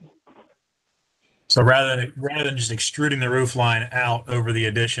 So rather than just extruding the roof line out over the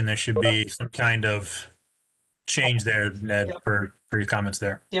addition, there should be some kind of change there, Ned, Yep. for your comments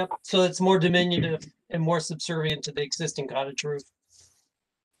there. Yep, so it's more diminutive and more subservient to the existing cottage roof.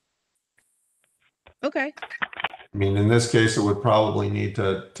 Okay. I mean, in this case, it would probably need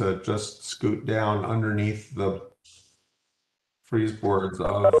to just scoot down underneath the freeze boards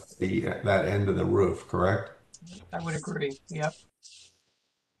of that end of the roof, correct? I would agree, yep.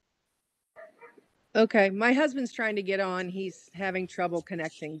 Okay. My husband's trying to get on. He's having trouble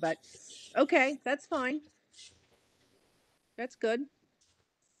connecting, but okay, that's fine. That's good.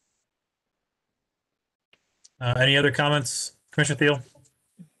 Any other comments, Commissioner Thiel?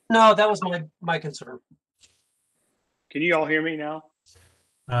 No, that was my concern. Can you all hear me now?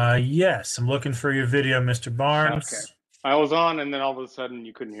 Yes, I'm looking for your video, Mr. Barnes. Okay. I was on, and then all of a sudden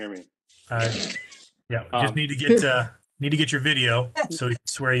you couldn't hear me. Yeah, we just need to get your video so we can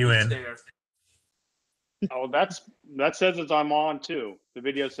swear you in. Oh, that says I'm on too. The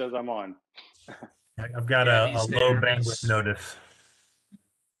video says I'm on. I've got a low bandwidth notice.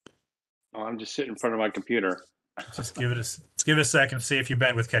 Oh, I'm just sitting in front of my computer. Just give it a second to see if your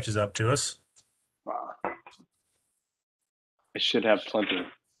bandwidth catches up to us. I should have plenty.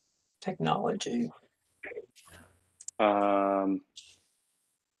 Technology. Try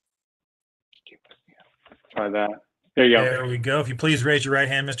that. There you go. There we go. If you please raise your right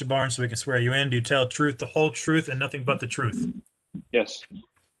hand, Mr. Barnes, so we can swear you in. Do you tell the truth, the whole truth, and nothing but the truth? Yes.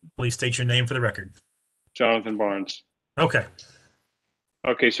 Please state your name for the record. Jonathan Barnes. Okay.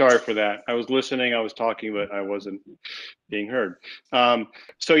 Okay, sorry for that. I was listening, I was talking, but I wasn't being heard.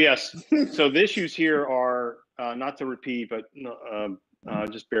 So yes, so the issues here are, not to repeat, but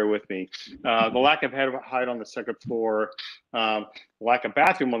just bear with me. The lack of height on the second floor, lack of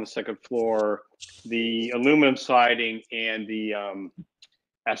bathroom on the second floor, the aluminum siding, and the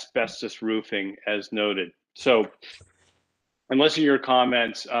asbestos roofing as noted. So unless in your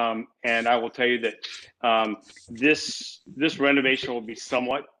comments, and I will tell you that this renovation will be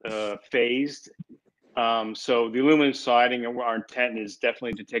somewhat phased. So the aluminum siding, our intent is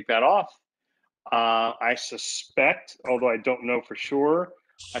definitely to take that off. I suspect, although I don't know for sure,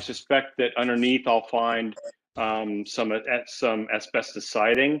 I suspect that underneath I'll find some asbestos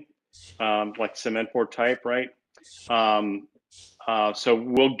siding. like cement board type, right? So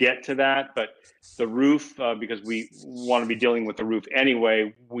we'll get to that, but the roof, because we want to be dealing with the roof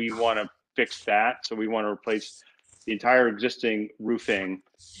anyway, we want to fix that. So we want to replace the entire existing roofing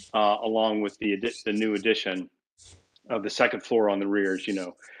along with the new addition of the second floor on the rear, as you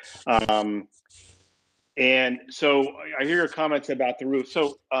know. And so I hear your comments about the roof.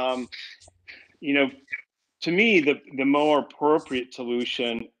 So, you know, to me, the more appropriate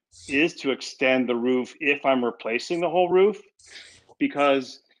solution is to extend the roof if I'm replacing the whole roof,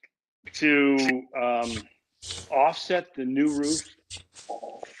 because to offset the new roof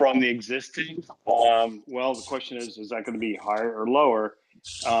from the existing, well, the question is that going to be higher or lower?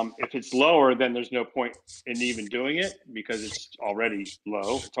 If it's lower, then there's no point in even doing it because it's already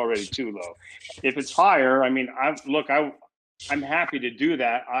low. It's already too low. If it's higher, I mean, I'm happy to do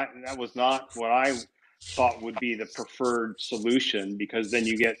that. That was not what I thought would be the preferred solution, because then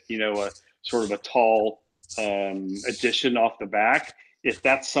you get, you know, a sort of a tall addition off the back. If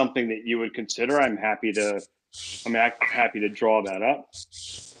that's something that you would consider, I'm happy to draw that up.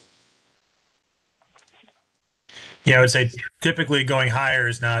 Yeah, I would say typically going higher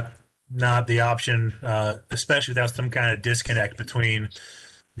is not the option, especially without some kind of disconnect between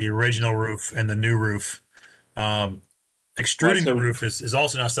the original roof and the new roof. Extruding the roof is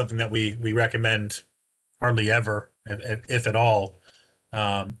also not something that we recommend hardly ever, if at all.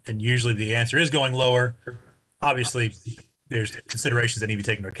 And usually the answer is going lower. Obviously, there's considerations that need to be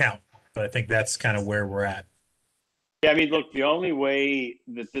taken into account, but I think that's kind of where we're at. Yeah, I mean, look, the only way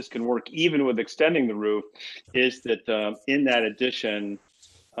that this can work, even with extending the roof, is that in that addition,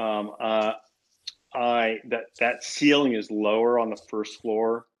 that ceiling is lower on the first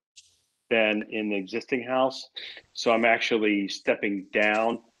floor than in the existing house. So I'm actually stepping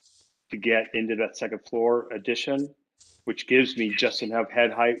down to get into that second floor addition, which gives me just enough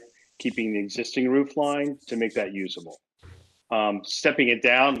head height, keeping the existing roof line to make that usable. Stepping it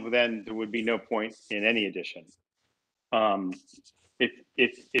down, then there would be no point in any addition.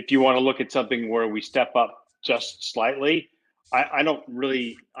 If you want to look at something where we step up just slightly, I don't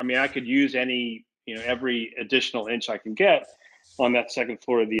really, I mean, I could use any, you know, every additional inch I can get on that second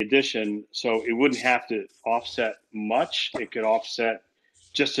floor of the addition. So it wouldn't have to offset much. It could offset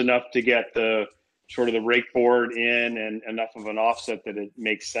just enough to get the sort of the rake board in and enough of an offset that it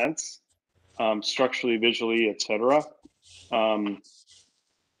makes sense, structurally, visually, etc.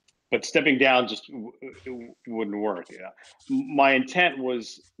 But stepping down just wouldn't work. Yeah. My intent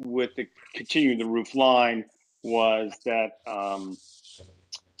was with continuing the roof line was that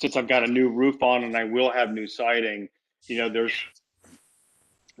since I've got a new roof on and I will have new siding, you know, there's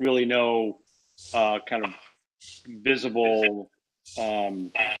really no kind of visible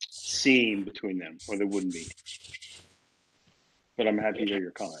seam between them, or there wouldn't be. But I'm happy to hear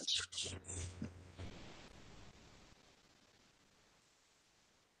your comments.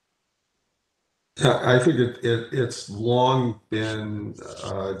 I think it's long been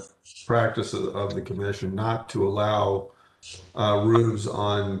practice of the commission not to allow roofs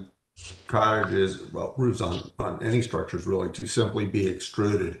on cottages, well, roofs on any structures really, to simply be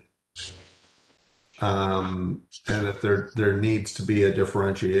extruded. And that there needs to be a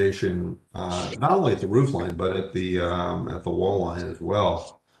differentiation, not only at the roof line, but at the wall line as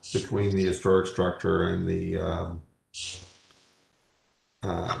well, between the historic structure and the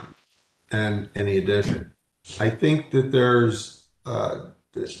and any addition. I think that there's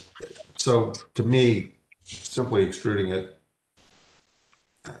so to me, simply extruding it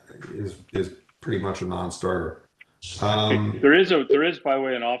is pretty much a non-starter. There is by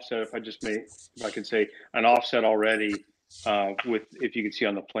way an offset, if I could say an offset already with, if you can see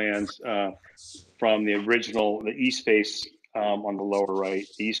on the plans, from the original, the east face on the lower right,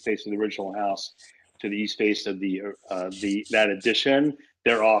 the east face of the original house to the east face of that addition,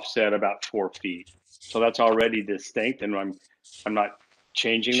 they're offset about 4 feet. So that's already distinct, and I'm not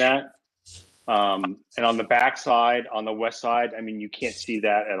changing that. And on the back side, on the west side, I mean, you can't see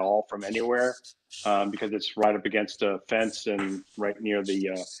that at all from anywhere because it's right up against a fence and right near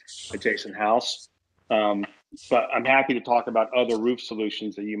the adjacent house. But I'm happy to talk about other roof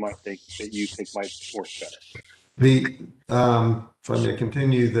solutions that you think might work better. If I may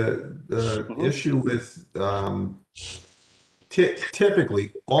continue, the issue with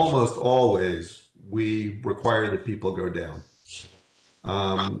typically, almost always, we require that people go down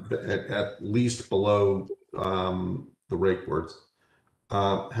at least below the rake boards.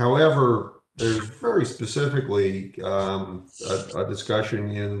 However, there's very specifically a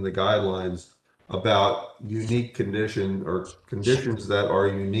discussion in the guidelines about unique condition or conditions that are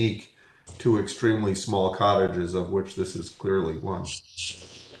unique to extremely small cottages, of which this is clearly one.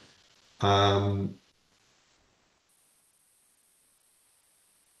 And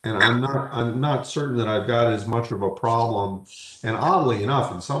I'm not certain that I've got as much of a problem. And oddly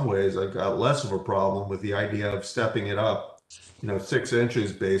enough, in some ways, I've got less of a problem with the idea of stepping it up, 6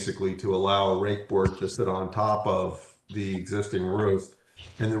 inches basically to allow a rake board to sit on top of the existing roof.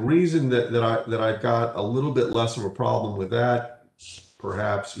 And the reason that I've got a little bit less of a problem with that,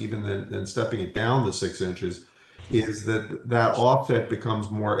 perhaps even than stepping it down to 6 inches, is that offset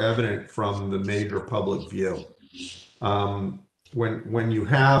becomes more evident from the major public view. When you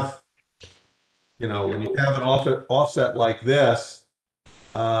have an offset like this,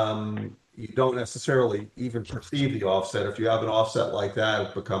 you don't necessarily even perceive the offset. If you have an offset like that,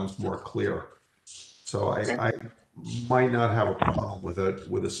 it becomes more clear. So I might not have a problem with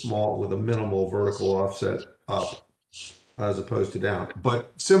a minimal vertical offset up as opposed to down.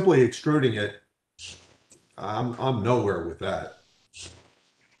 But simply extruding it, I'm nowhere with that.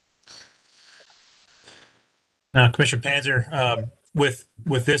 Now, Commissioner Panzer, with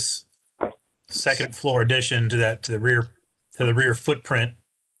this second floor addition to the rear footprint,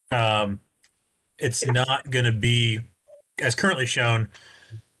 it's not going to be, as currently shown,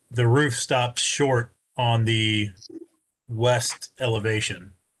 the roof stops short on the west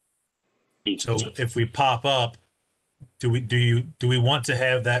elevation. So if we pop up, do we want to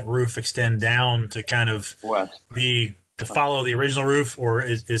have that roof extend down to kind of to follow the original roof, or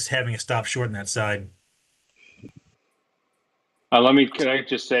is having it stop short on that side? Can I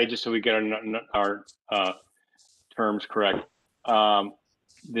just say, just so we get our terms correct,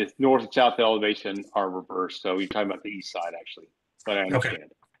 the north and south elevation are reversed. So you're talking about the east side, actually, but I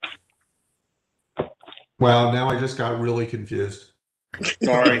understand. Well, now I just got really confused.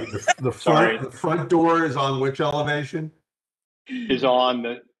 Sorry. The front door is on which elevation? Is on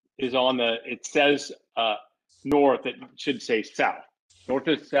the, it says north, it should say south. North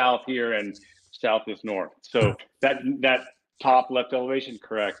is south here and south is north. So that top left elevation,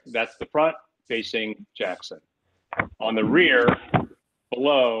 correct. That's the front facing Jackson. On the rear,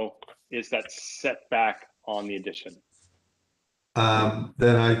 below, is that setback on the addition.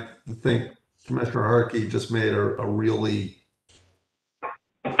 Then I think Commissioner Harkey just made a really,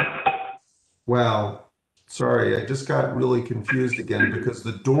 wow, sorry, I just got really confused again because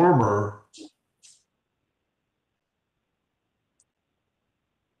the dormer,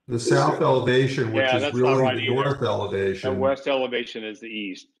 the south elevation, which is really the north elevation. The west elevation is the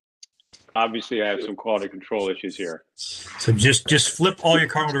east. Obviously, I have some quality control issues here. So just flip all your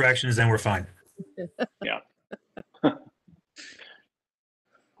cardinal directions, and we're fine. Yeah.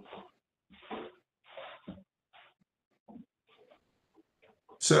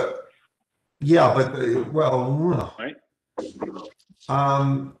 So, yeah, but right.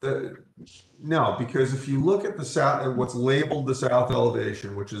 No, because if you look at the south, what's labeled the south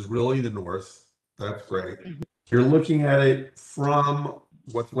elevation, which is really the north, that's great. You're looking at it from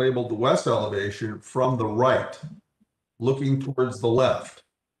what's labeled the west elevation from the right, looking towards the left.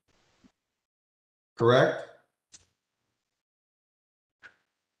 Correct?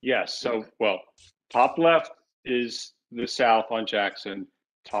 Yes. So, top left is the south on Jackson.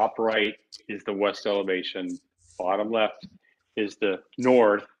 Top right is the west elevation. Bottom left is the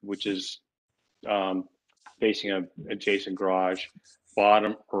north, which is facing an adjacent garage.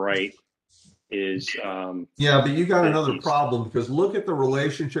 Bottom right is yeah, but you got another problem because look at the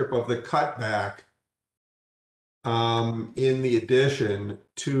relationship of the cutback in the addition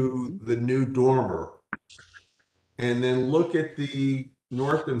to the new dormer, and then look at the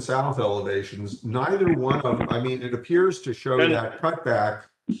north and south elevations. Neither one of, I mean, it appears to show that cutback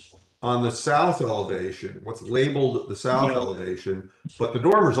on the south elevation, what's labeled the south elevation, but the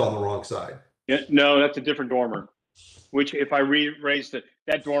dormer's on the wrong side. Yeah, no, that's a different dormer. Which, if I raise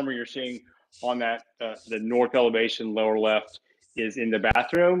that dormer you're seeing on that the north elevation, lower left, is in the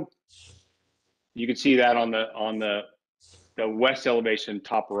bathroom. You can see that on the west elevation,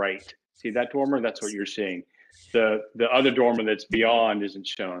 top right. See that dormer? That's what you're seeing. The other dormer that's beyond isn't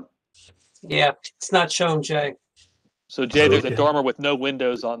shown. Yeah, it's not shown, Jay. So Jay, there's a dormer with no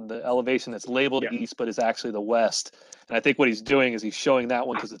windows on the elevation that's labeled east, but is actually the west. And I think what he's doing is he's showing that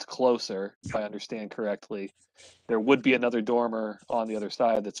one because it's closer, if I understand correctly. There would be another dormer on the other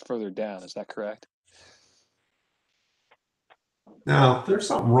side that's further down. Is that correct? Now, there's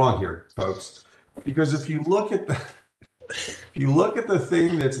something wrong here, folks, because if you look at the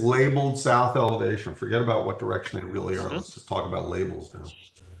thing that's labeled south elevation, forget about what direction they really are. Let's just talk about labels now.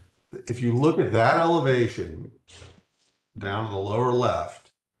 If you look at that elevation down in the lower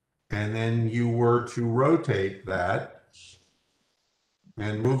left, and then you were to rotate that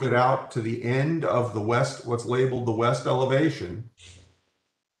and move it out to the end of the west, what's labeled the west elevation,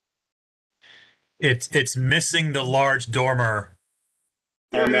 It's missing the large dormer.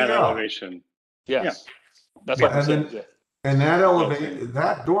 On that go. elevation. Yes. That's what I'm And saying. then, and that elevation,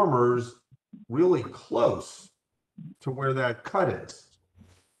 that dormer's really close to where that cut is.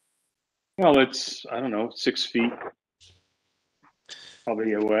 Well, it's, I don't know, 6 feet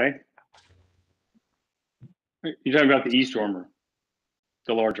probably away. You're talking about the east dormer,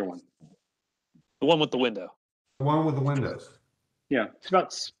 the larger one. The one with the window. The one with the windows. Yeah, it's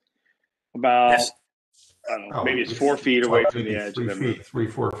about I don't know, maybe it's 4 feet away from the edge of the roof.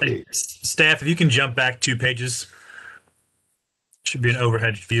 3-4 feet. Staff, if you can jump back 2 pages, should be an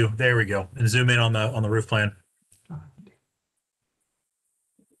overhead view. There we go, and zoom in on the roof plan.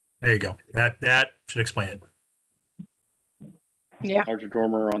 There you go. That should explain it. Yeah. Larger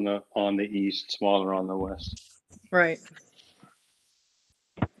dormer on the east, smaller on the west. Right.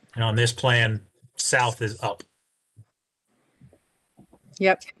 And on this plan, south is up.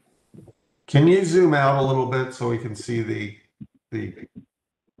 Yep. Can you zoom out a little bit so we can see the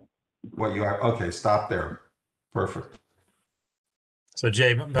what you are? Okay, stop there. Perfect. So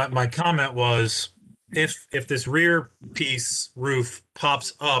Jay, my comment was, if this rear piece roof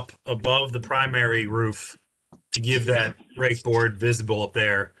pops up above the primary roof to give that rake board visible up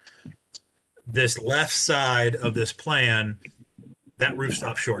there, this left side of this plan, that roof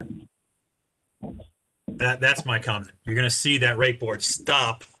stops short. That's my comment. You're going to see that rake board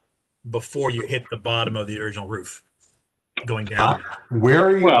stop before you hit the bottom of the original roof going down.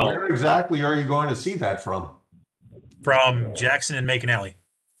 Where exactly are you going to see that from? From Jackson and Macon Alley.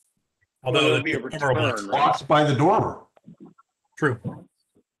 Although it'll be a return, blocks by the dormer. True.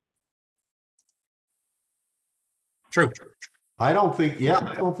 True. I don't think. Yeah,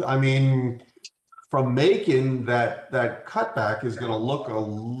 I mean, from Macon, that cutback is going to look a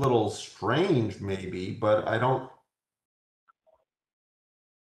little strange, maybe, but I don't.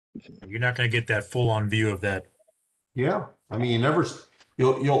 You're not going to get that full-on view of that. Yeah, I mean,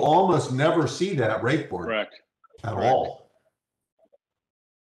 you'll almost never see that rake board. Correct. At all.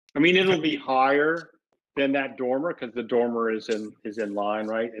 I mean, it'll be higher than that dormer because the dormer is in line,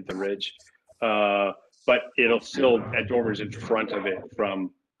 right, at the ridge. But that dormer is in front of it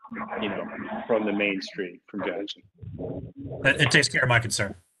from the main street from Jackson. It takes care of my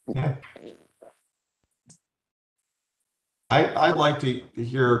concern. Yeah. I'd like to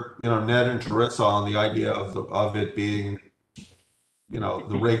hear, Ned and Teresa on the idea of it being,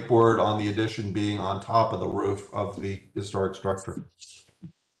 the rake board on the addition being on top of the roof of the historic structure.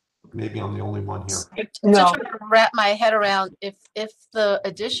 Maybe I'm the only one here. To try to wrap my head around, if the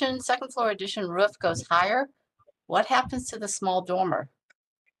second floor addition roof goes higher, what happens to the small dormer?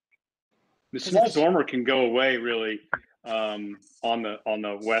 The small dormer can go away really on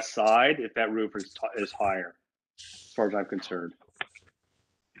the west side if that roof is higher, as far as I'm concerned.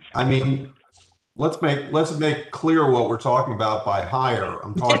 I mean, let's make clear what we're talking about by higher.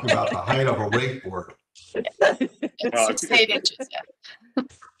 I'm talking about the height of a rake board. It's 8 inches. Yeah.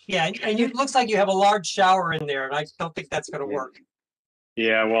 Yeah, and it looks like you have a large shower in there, and I don't think that's going to work.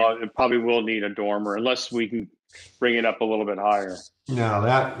 Yeah, well, it probably will need a dormer unless we can bring it up a little bit higher. No,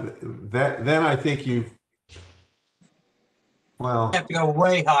 then I think you have to go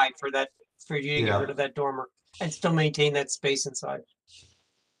way high for you to Yeah. get rid of that dormer and still maintain that space inside.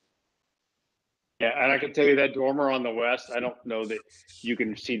 Yeah, and I can tell you that dormer on the west, I don't know that you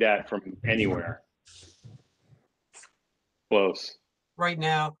can see that from anywhere close. Right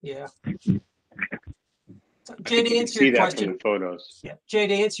now, yeah. So, Jay, to You can answer see your that question, from the photos. yeah, Jay,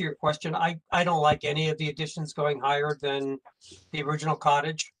 to answer your question, I don't like any of the additions going higher than the original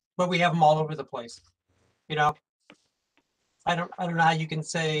cottage, but we have them all over the place. I don't know how you can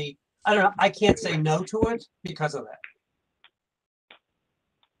say, I can't say no to it because of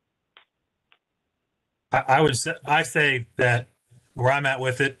that. I say that where I'm at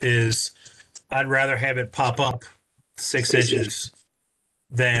with it is I'd rather have it pop up 6 inches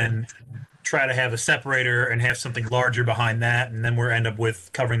than try to have a separator and have something larger behind that, and then we're end up with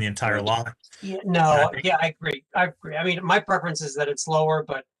covering the entire lot. Yeah, no, yeah, I agree. I mean, my preference is that it's lower,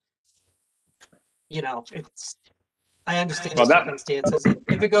 but I understand the circumstances.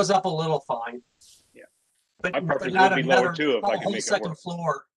 If it goes up a little, fine. Yeah, but my preference not would be lower too if I can whole make it second work.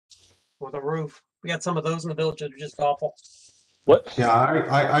 floor with a roof. We got some of those in the village that are just awful. What? Yeah,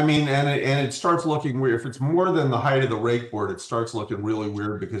 I mean, and it starts looking weird. If it's more than the height of the rake board, it starts looking really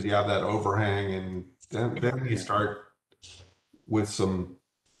weird because you have that overhang, and then you start with some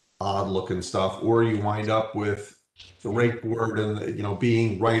odd looking stuff, or you wind up with the rake board and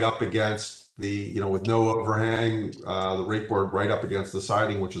being right up against the with no overhang, the rake board right up against the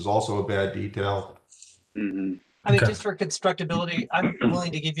siding, which is also a bad detail. Mm-hmm. I mean, Okay. just for constructability, I'm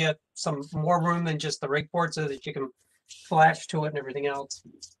willing to give you some more room than just the rake board so that you can flash to it and everything else.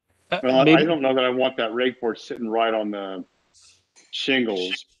 Well, I Maybe don't know that I want that rake board sitting right on the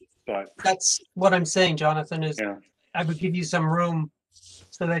shingles, but That's what I'm saying, Jonathan, is yeah, I would give you some room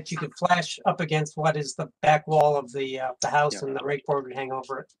so that you could flash up against what is the back wall of the house, Yeah. and the rake board would hang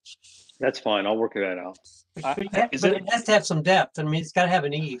over it. that's fine. I'll work that out. But it has to have some depth. I mean, it's got to have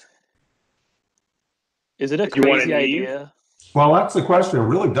an eave. is it a You want crazy an eave? idea? Well, that's the question. It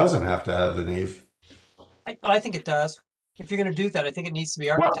really doesn't have to have an eave. I think it does. If you're going to do that, I think it needs to be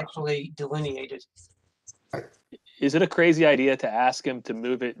architecturally delineated. Is it a crazy idea to ask him to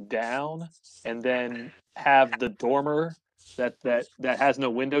move it down and then have the dormer that has no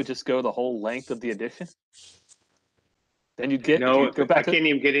window just go the whole length of the addition? Then you'd get, if No, you go back I to, can't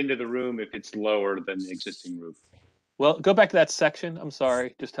even get into the room if it's lower than the existing roof. well, go back to that section. I'm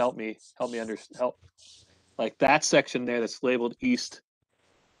sorry. Just help me understand. Like that section there that's labeled east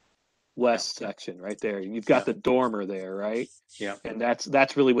west section right there. You've got the dormer there, right? Yeah. And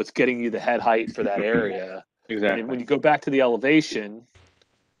that's really what's getting you the head height for that area. Exactly. And when you go back to the elevation,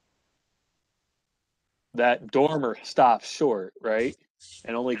 that dormer stops short, right?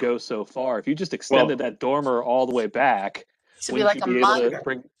 And only goes so far. If you just extended that dormer all the way back, To be wouldn't like you a be able to monument.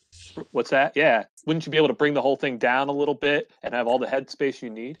 bring, what's that? Yeah. Wouldn't you be able to bring the whole thing down a little bit and have all the head space you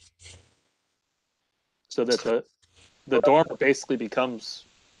need? So that the dormer basically becomes,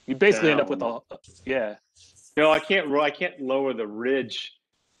 you basically end up with a, yeah. No, I can't lower the ridge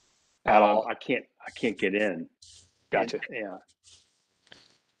At all. I can't get in. Gotcha. Yeah.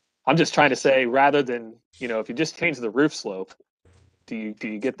 I'm just trying to say, rather than, if you just change the roof slope, do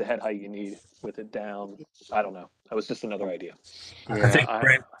you get the head height you need with it down? I don't know. That was just another idea. I think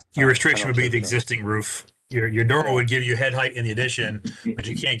Brent, your restriction would be the existing roof. Your dormer would give you head height in the addition, but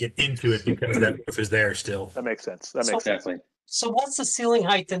you can't get into it because that roof is there still. That makes sense. That makes sense. So what's the ceiling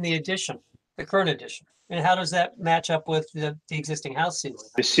height in the addition, the current addition? And how does that match up with the existing house ceiling?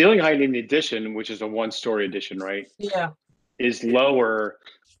 The ceiling height in the addition, which is a one-story addition, right? Yeah. Is lower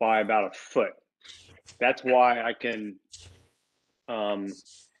by about a foot. That's why I can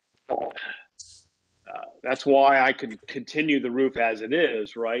that's why I could continue the roof as it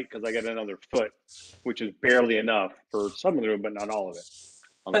is, right? Because I got another foot, which is barely enough for some of the room, but not all of it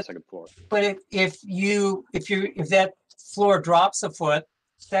on the second floor. But if that floor drops a foot,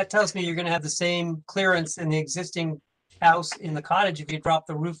 that tells me you're going to have the same clearance in the existing house in the cottage if you drop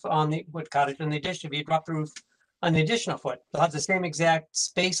the roof on the cottage in the addition. If you drop the roof on the additional foot, they'll have the same exact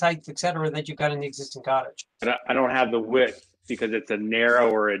space height, etc., that you've got in the existing cottage. And I don't have the width because it's a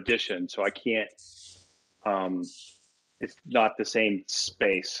narrower addition, so I can't. It's not the same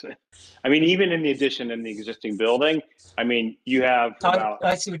space. I mean, even in the addition in the existing building, I mean, you have about.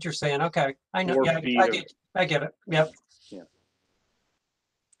 I see what you're saying. Okay, I know. 4 Yeah, feet I get it. Yep. Yeah.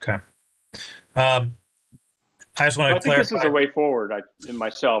 Okay. I just want to clarify. I think this is a way forward. I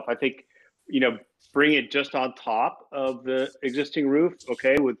think, bring it just on top of the existing roof,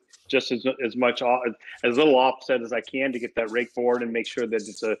 okay, with just as little offset as I can to get that rake board and make sure that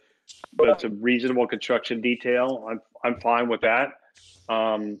it's a reasonable construction detail. I'm fine with that.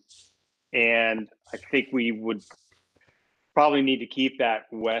 And I think we would probably need to keep that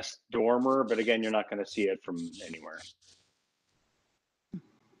west dormer, but again, you're not going to see it from anywhere.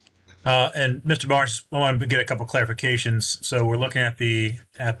 And Mr. Barnes, I want to get a couple clarifications. So we're looking at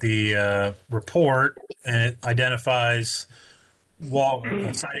the report, and it identifies wall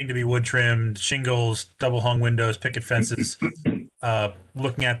siding to be wood trimmed, shingles, double hung windows, picket fences.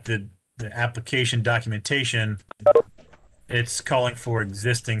 Looking at the application documentation, it's calling for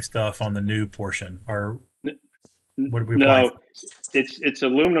existing stuff on the new portion. Or what are we applying? No, it's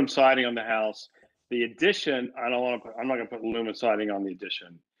aluminum siding on the house. The addition, I'm not going to put aluminum siding on the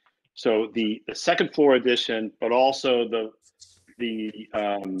addition. So the second floor addition, but also the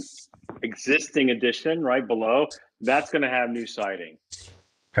existing addition right below, that's going to have new siding.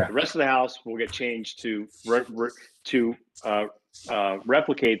 Okay. The rest of the house will get changed to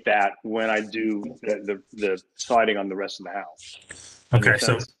replicate that when I do the siding on the rest of the house. Okay,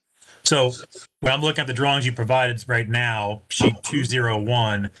 so when I'm looking at the drawings you provided right now, sheet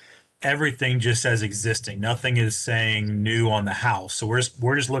 201, everything just says existing. Nothing is saying new on the house. So we're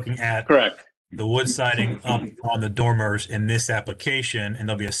just looking at the wood siding up on the dormers in this application, and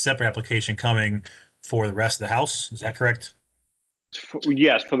there'll be a separate application coming for the rest of the house. Is that correct?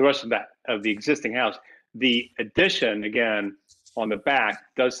 Yes, for the rest of the existing house. The addition, again, on the back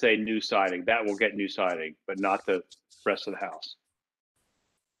does say new siding. That will get new siding, but not the rest of the house.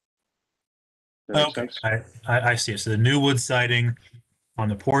 Okay, I see it. So the new wood siding on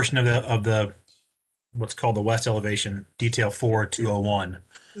the portion of the what's called the west elevation, detail 4201.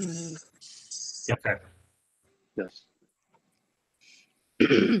 Okay. Yes.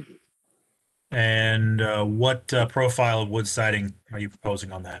 And what profile of wood siding are you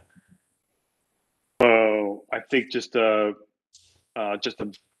proposing on that? Oh, I think just a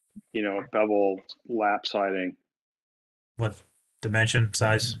bevel lap siding. What dimension,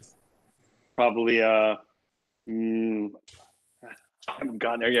 size? Probably I haven't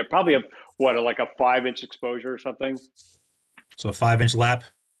gotten there yet. Probably like a 5-inch exposure or something. So a 5-inch lap?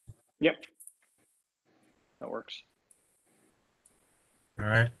 Yep. That works. All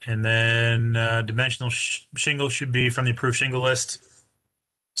right. And then dimensional shingle should be from the approved shingle list.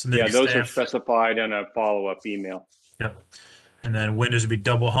 Yeah, those are staff. specified in a follow-up email. Yep. And then windows would be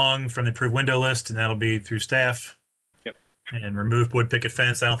double hung from the approved window list, and that'll be through staff. Yep. And removed wood picket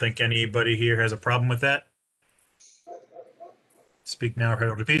fence. I don't think anybody here has a problem with that. Speak now or head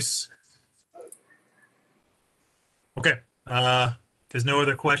over to peace. Okay. If there's no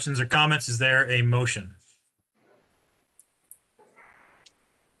other questions or comments, is there a motion?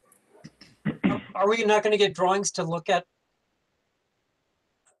 Are we not going to get drawings to look at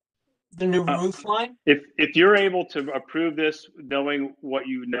the new roof line? If you're able to approve this, knowing what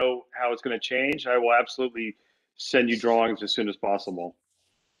you know how it's going to change, I will absolutely send you drawings as soon as possible.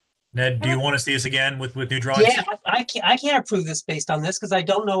 Ned, do you want to see us again with new drawings? Yeah, I can't approve this based on this because I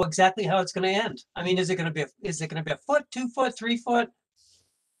don't know exactly how it's going to end. I mean, is it going to be a foot, 2 foot, 3 foot?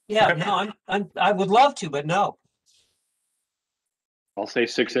 Yeah, Okay. no, I would love to, but no. I'll say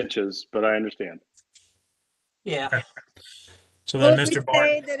 6 inches, but I understand. Yeah. Okay. So Well, then, if we Mr. Bart,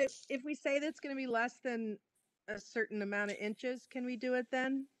 say that if we say that's going to be less than a certain amount of inches, can we do it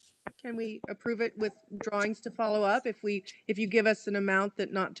then? Can we approve it with drawings to follow up if you give us an amount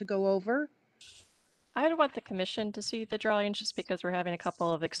that not to go over? I would want the commission to see the drawings just because we're having a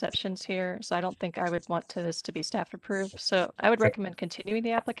couple of exceptions here. So I don't think I would want this to be staff approved. So I would recommend continuing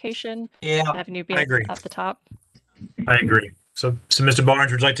the application. Yeah, having you be I agree. at the top. I agree. So Mr.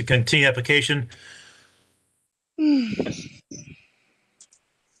 Barnes, would you like to continue application?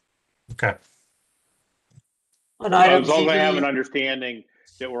 Okay. On As long as I GV, have an understanding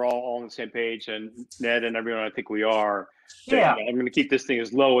that we're all on the same page, and Ned and everyone, I think we are. Yeah. I'm going to keep this thing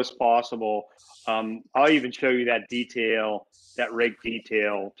as low as possible. I'll even show you that detail, that rake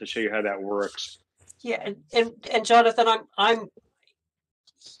detail, to show you how that works. Yeah, and Jonathan, I'm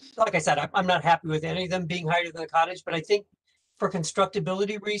like I said, I'm not happy with any of them being higher than the cottage, but I think for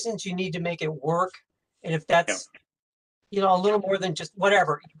constructability reasons, you need to make it work. And if that's, a little more than just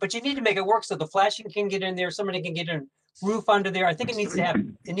whatever, but you need to make it work so the flashing can get in there, somebody can get a roof under there. I think it needs to have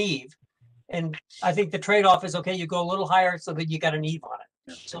an eave. And I think the trade-off is, okay, you go a little higher so that you got an eave on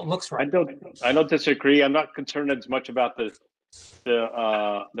it. So it looks right. I don't disagree. I'm not concerned as much about the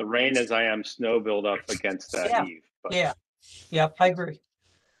rain as I am snow buildup against that eave. But. Yeah, I agree.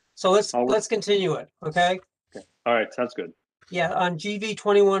 So let's continue it, okay? All right, sounds good. Yeah, on GV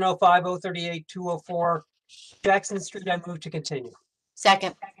 2105 038 204 Jackson Street, I move to continue.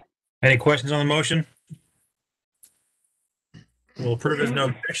 Second. Any questions on the motion? We'll approve as no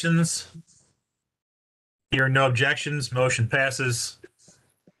objections. Hearing no objections, motion passes.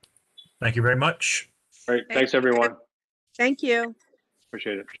 Thank you very much. All right, thanks everyone. Thank you.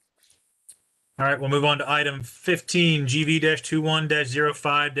 Appreciate it. All right, we'll move on to item 15,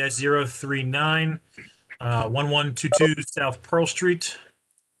 GV-21-05-039, 1122 South Pearl Street.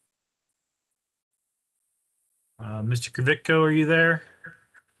 Mr. Kravitko, are you there?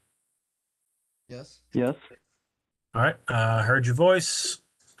 Yes. Yes. All right, heard your voice.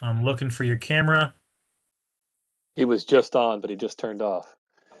 I'm looking for your camera. He was just on, but he just turned off.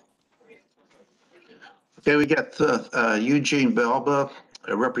 Okay, we got Eugene Belba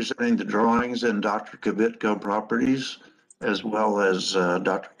representing the drawings and Dr. Kravitko Properties, as well as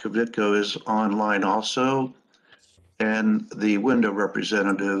Dr. Kravitko is online also. And the window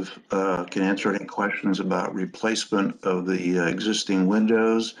representative can answer any questions about replacement of the existing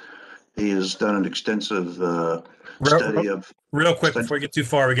windows. He has done an extensive study of... Real quick, before we get too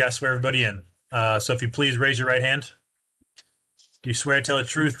far, we got to swear everybody in. So if you please raise your right hand. Do you swear to tell the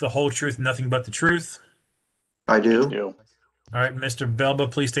truth, the whole truth, nothing but the truth? I do. All right, Mr. Belba,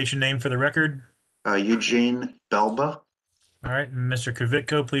 please state your name for the record. Eugene Belba. All right, Mr.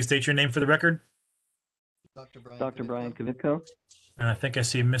 Kravitko, please state your name for the record. Dr. Brian Kravitko. And I think I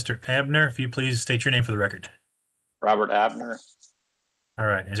see Mr. Abner. If you please state your name for the record. Robert Abner. All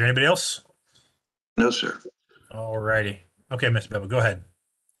right. Is there anybody else? No, sir. All righty. Okay, Mr. Belba, go ahead.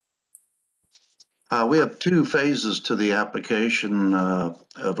 We have two phases to the application of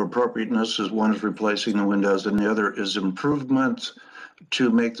appropriateness. One is replacing the windows and the other is improvement to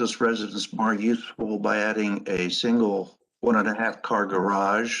make this residence more useful by adding a single 1.5 car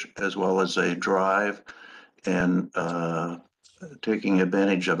garage as well as a drive and taking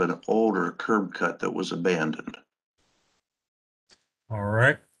advantage of an older curb cut that was abandoned. All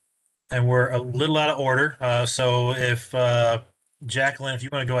right. And we're a little out of order. So if Jacqueline, if you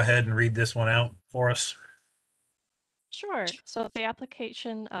want to go ahead and read this one out for us. Sure. So the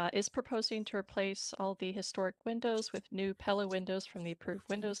application is proposing to replace all the historic windows with new Pella windows from the approved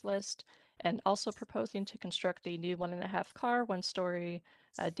windows list, and also proposing to construct a new 1.5 car, 1-story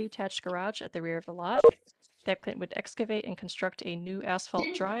detached garage at the rear of the lot. The applicant would excavate and construct a new asphalt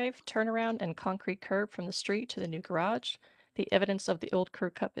drive, turnaround, and concrete curb from the street to the new garage. The evidence of the old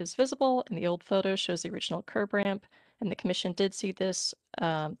curb cut is visible, and the old photo shows the original curb ramp. And the commission did see this,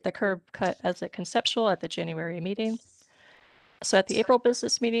 the curb cut as a conceptual at the January meeting. So at the April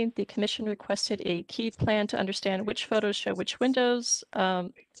business meeting, the commission requested a key plan to understand which photos show which windows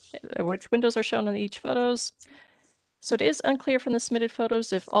are shown on each photos. So it is unclear from the submitted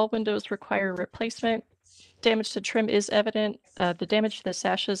photos if all windows require replacement. Damage to trim is evident. The damage to the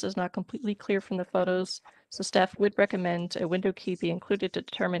sashes is not completely clear from the photos. So staff would recommend a window key be included to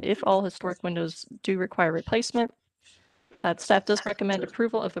determine if all historic windows do require replacement. Staff does recommend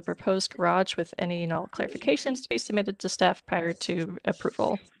approval of the proposed garage with any and all clarifications to be submitted to staff prior to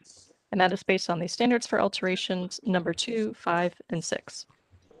approval. And that is based on the standards for alterations number 2, 5, and 6.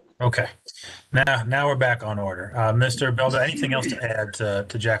 Okay. Now we're back on order. Mr. Belda, anything else to add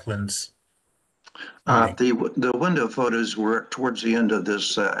to Jacqueline's? The window photos were towards the end of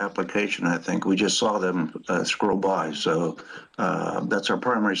this application. I think we just saw them scroll by. So that's our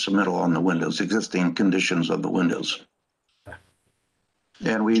primary submittal on the windows, existing conditions of the windows.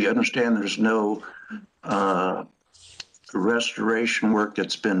 And we understand there's no restoration work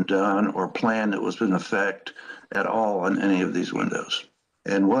that's been done or plan that was in effect at all on any of these windows.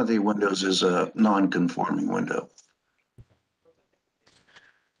 And one of the windows is a non-conforming window.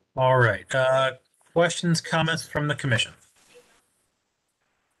 All right. Questions, comments from the commission?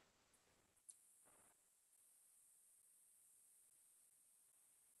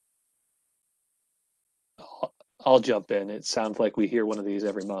 I'll jump in. It sounds like we hear one of these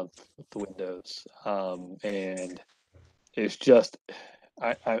every month with the windows. And it's just,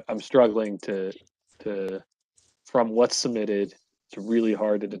 I'm struggling to, from what's submitted, it's really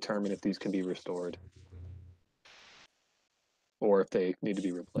hard to determine if these can be restored or if they need to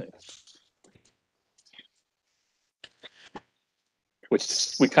be replaced.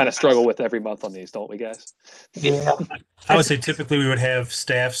 Which we kind of struggle with every month on these, don't we, guys? Yeah. I would say typically we would have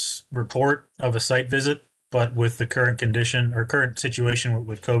staff's report of a site visit, but with the current condition or current situation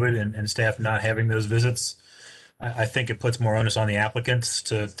with COVID and staff not having those visits, I think it puts more onus on the applicants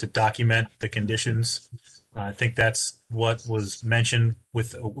to document the conditions. I think that's what was mentioned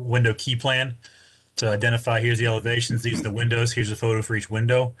with a window key plan to identify, here's the elevations, these are the windows, here's a photo for each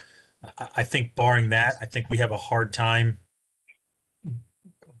window. I think barring that, I think we have a hard time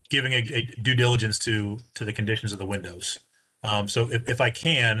giving a due diligence to the conditions of the windows. So if I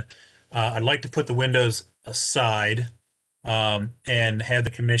can, I'd like to put the windows aside and have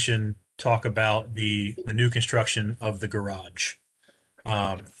the commission talk about the new construction of the garage.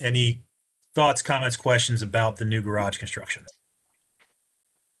 Any thoughts, comments, questions about the new garage construction?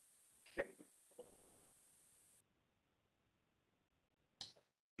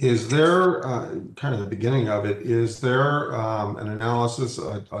 Is there, kind of the beginning of it, is there an analysis,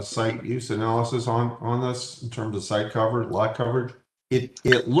 a site use analysis on this in terms of site coverage, lot coverage?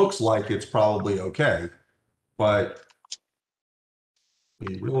 It looks like it's probably okay, but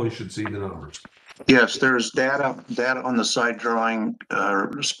we really should see the numbers. Yes, there's data on the site drawing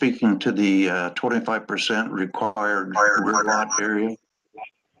speaking to the 25% required rear lot area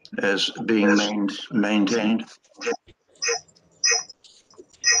as being maintained.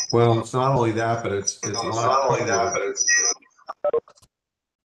 Well, it's not only that, but it's lot coverage.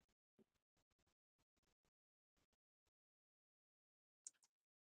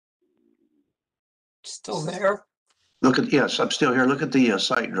 Still there? Look at, yes, I'm still here. Look at the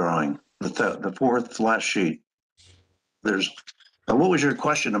site drawing, the fourth last sheet. There's, what was your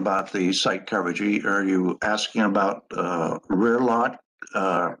question about the site coverage? Are you asking about rear lot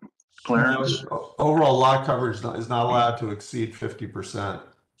clearance? Overall lot coverage is not allowed to exceed 50%.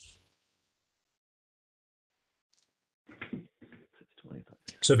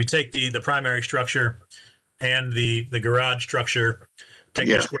 So if you take the primary structure and the garage structure, take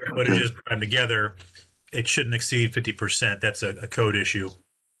your square footages, put them together, it shouldn't exceed 50%. That's a code issue.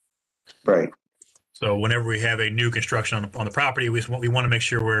 Right. So whenever we have a new construction on the property, we want to make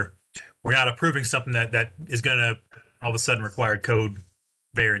sure we're not approving something that is going to all of a sudden require code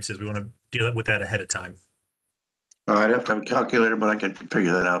variances. We want to deal with that ahead of time. I'd have to have a calculator, but I could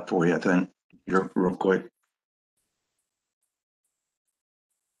figure that out for you, I think, real quick.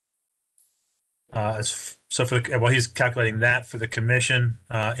 So while he's calculating that for the commission,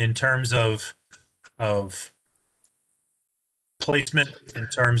 in terms of placement, in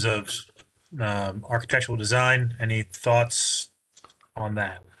terms of architectural design, any thoughts on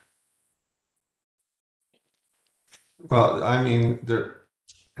that? Well, I mean,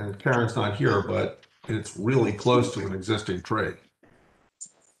 and Karen's not here, but it's really close to an existing tray.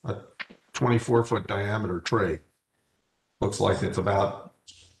 A 24-foot diameter tray. Looks like it's about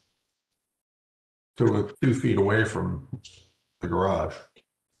 2 feet away from the garage.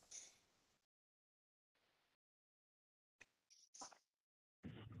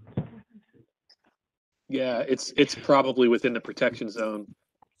 Yeah, it's probably within the protection zone,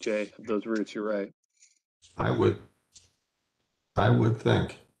 Jay, of those roots. You're right. I would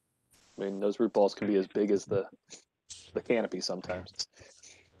think. I mean, those root balls can be as big as the canopy sometimes.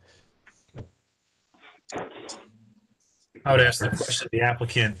 I would ask the question of the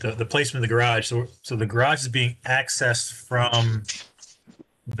applicant, the placement of the garage. So the garage is being accessed from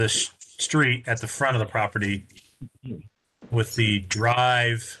the street at the front of the property with the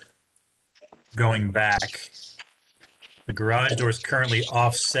drive going back. The garage door is currently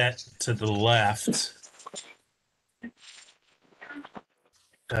offset to the left.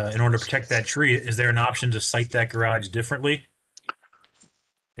 In order to protect that tree, is there an option to site that garage differently?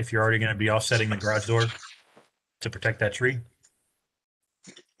 If you're already going to be offsetting the garage door to protect that tree?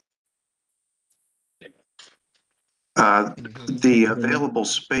 The available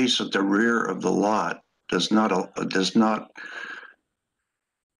space at the rear of the lot does not,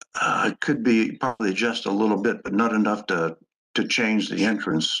 it could be probably just a little bit, but not enough to change the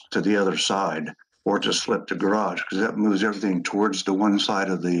entrance to the other side or to slip the garage, because that moves everything towards the one side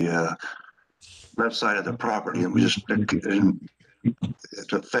of the left side of the property, and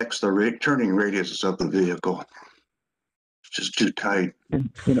it affects the turning radius of the vehicle. It's just too tight.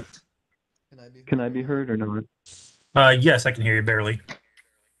 Can I be heard or not? Yes, I can hear you barely.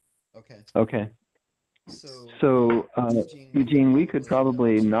 Okay. So, Eugene, we could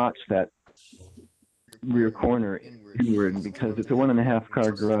probably notch that rear corner inward because it's a 1.5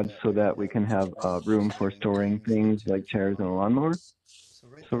 car garage so that we can have room for storing things like chairs and a lawnmower.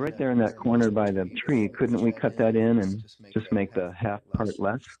 So right there in that corner by the tree, couldn't we cut that in and just make the half part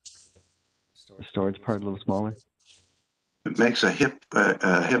less? The storage part a little smaller? It makes a hip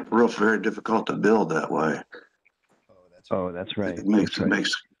roof very difficult to build that way. Oh, that's right. It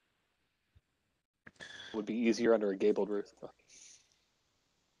makes Would be easier under a gabled roof.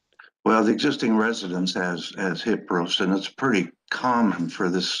 Well, the existing residence has hip roofs, and it's pretty common for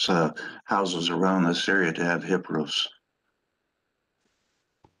this houses around this area to have hip roofs.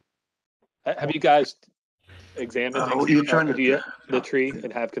 Have you guys examined the tree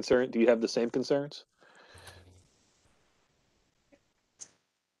and have concern? Do you have the same concerns?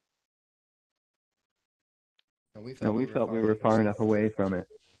 No, we felt we were far enough away from it.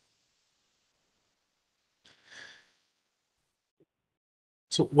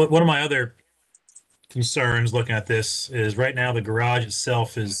 So one of my other concerns looking at this is right now the garage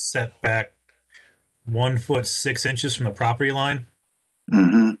itself is set back 1 foot 6 inches from the property line.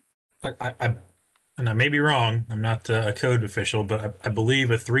 Mm-hmm. And I may be wrong. I'm not a code official, but I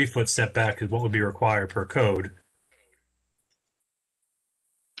believe a 3 foot setback is what would be required per code.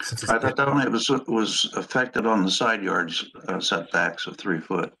 I thought that only was affected on the side yards setbacks of 3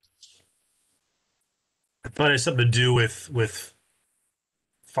 foot. I thought it had something to do with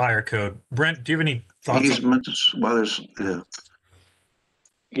fire code. Brent, do you have any thoughts? Easements, well, there's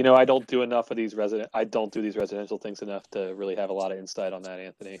You know, I don't do these residential things enough to really have a lot of insight on that,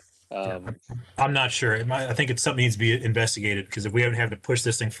 Anthony. I'm not sure. I think it's something that needs to be investigated because if we haven't had to push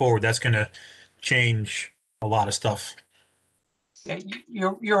this thing forward, that's going to change a lot of stuff. Yeah,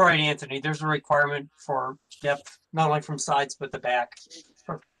 you're right, Anthony. There's a requirement for depth, not only from sides but the back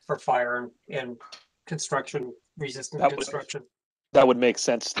for fire and construction resistant construction. That would make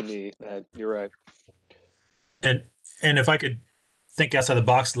sense to me. You're right. And if I could think outside the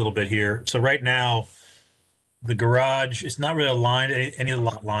box a little bit here. So right now, the garage is not really aligned to any of the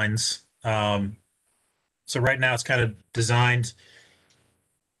lot lines. So right now it's kind of designed.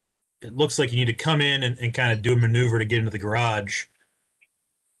 It looks like you need to come in and kind of do a maneuver to get into the garage.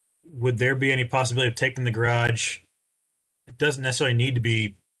 Would there be any possibility of taking the garage? It doesn't necessarily need to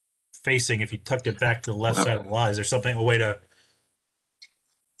be facing if you tucked it back to the left side of the lot. Is there something, a way to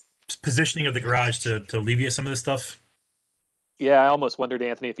positioning of the garage to alleviate some of this stuff? Yeah, I almost wondered,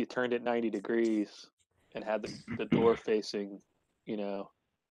 Anthony, if you turned it 90 degrees and had the door facing,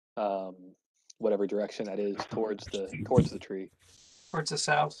 whatever direction that is towards the tree. Towards the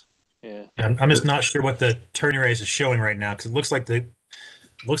south. Yeah. I'm just not sure what the turning radius is showing right now because it looks like you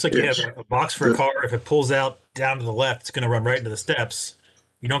have a box for a car. If it pulls out down to the left, it's going to run right into the steps.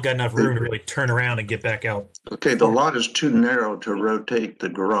 You don't got enough room to really turn around and get back out. Okay, the lot is too narrow to rotate the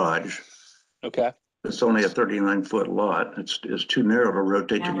garage. Okay. It's only a 39-foot lot. It's too narrow to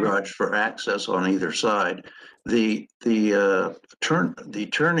rotate the garage for access on either side. The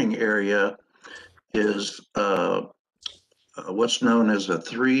turning area is what's known as a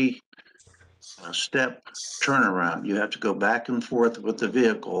three-step turnaround. You have to go back and forth with the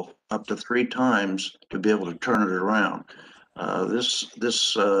vehicle up to 3 times to be able to turn it around. This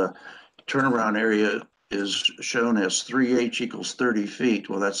turnaround area is shown as 3H equals 30 feet.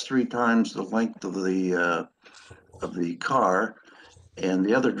 Well, that's 3 times the length of the car, and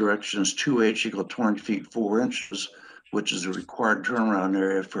the other direction is 2H equal 20 feet 4 inches, which is a required turnaround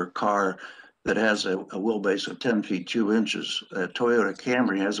area for a car that has a wheelbase of 10 feet 2 inches. A Toyota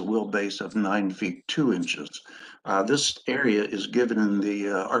Camry has a wheelbase of 9 feet 2 inches. This area is given in the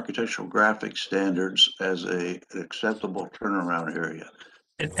architectural graphics standards as an acceptable turnaround area.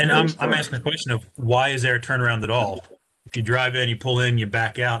 And I'm asking the question of why is there a turnaround at all? If you drive in, you pull in, you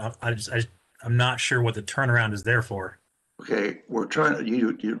back out. I'm not sure what the turnaround is there for. Okay, we're trying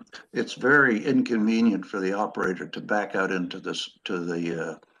to it's very inconvenient for the operator to back out into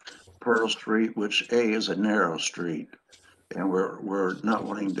the Pearl Street, which is a narrow street, and we're not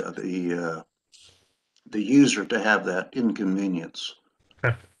wanting the user to have that inconvenience.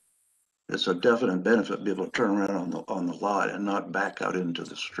 Okay. It's a definite benefit to be able to turn around on the lot and not back out into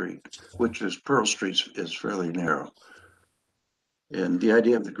the street, which is Pearl Street is fairly narrow. And the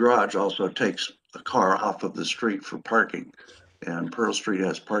idea of the garage also takes the car off of the street for parking. And Pearl Street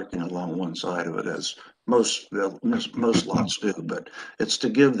has parking along one side of it, as most lots do, but it's to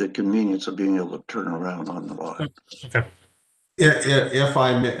give the convenience of being able to turn around on the lot. Okay. If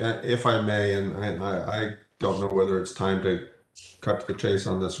I may, and I don't know whether it's time to cut to the chase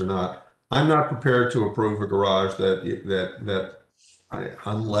on this or not. I'm not prepared to approve a garage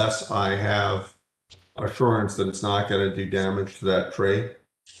unless I have assurance that it's not going to do damage to that tree.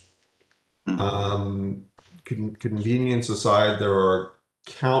 Convenience aside, there are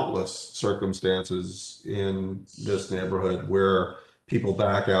countless circumstances in this neighborhood where people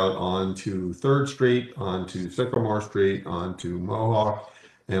back out onto 3rd Street, onto Sycamore Street, onto Mohawk,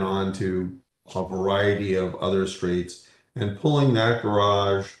 and onto a variety of other streets. And pulling that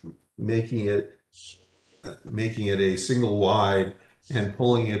garage, making it a single wide and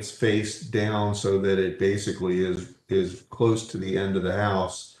pulling its face down so that it basically is close to the end of the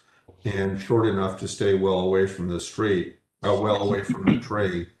house and short enough to stay well away from the street, well away from the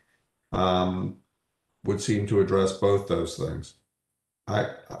tree, would seem to address both those things.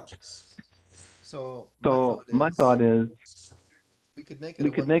 So my thought is we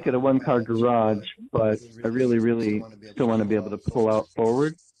could make it a one-car garage, but I really still want to be able to pull out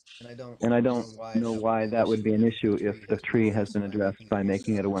forward. And I don't know why that would be an issue if the tree has been addressed by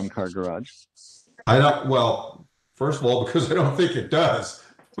making it a one-car garage. Well, first of all, because I don't think it does.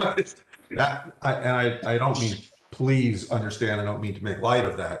 I don't mean, please understand, I don't mean to make light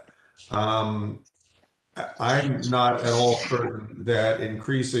of that. I'm not at all certain that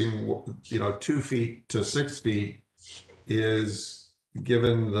increasing, 2 feet to 6 feet is,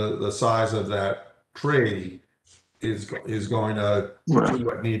 given the size of that tree, is going to do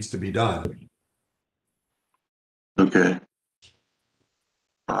what needs to be done. Okay.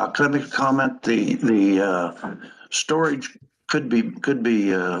 Can I make a comment? The storage could be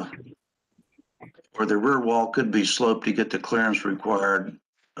or the rear wall could be sloped to get the clearance required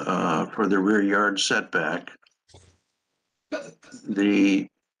for the rear yard setback. The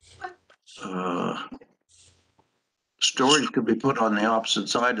storage could be put on the opposite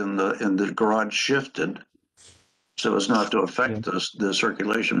side and the garage shifted so as not to affect the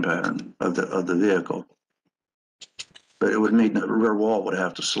circulation pattern of the vehicle. But it would mean the rear wall would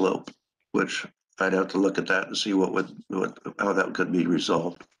have to slope, which I'd have to look at that and see how that could be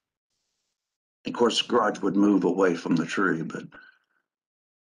resolved. Of course, the garage would move away from the tree, but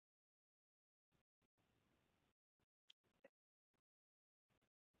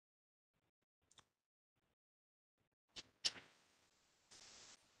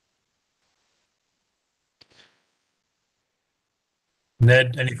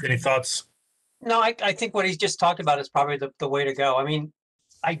Ned, any thoughts? No, I think what he's just talked about is probably the way to go. I mean,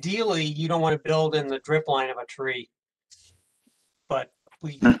 ideally, you don't want to build in the drip line of a tree, but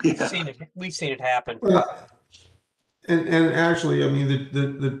we've seen it happen. Well, and actually, I mean,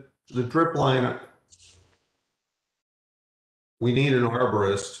 the drip line we need an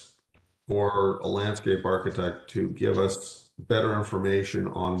arborist or a landscape architect to give us better information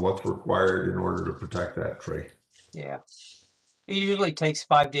on what's required in order to protect that tree. Yeah. It usually takes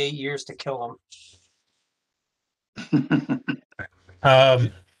 5 to 8 years to kill them.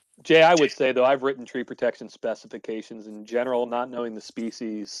 Jay, I would say though, I've written tree protection specifications in general, not knowing the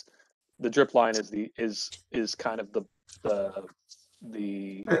species. The drip line is kind of the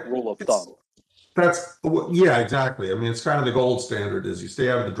rule of thumb. Yeah, exactly. I mean, it's kind of the gold standard is you stay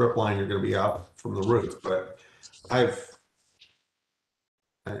out of the drip line, you're going to be out from the roots. But I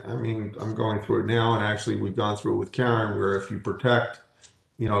mean, I'm going through it now, and actually we've gone through it with Karen, where if you protect,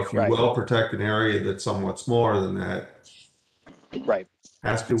 if you well protect an area that's somewhat smaller than that, right,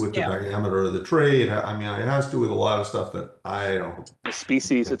 has to do with the diameter of the tree. I mean, it has to do with a lot of stuff that I don't. The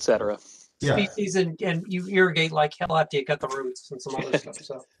species, etc. Yeah. Species and you irrigate like hell after you cut the roots and some other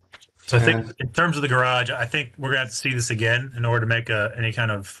stuff. So I think in terms of the garage, I think we're gonna have to see this again in order to make any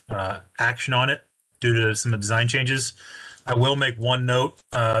kind of action on it due to some of the design changes. I will make one note,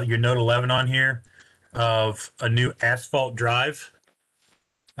 your note 11 on here, of a new asphalt drive.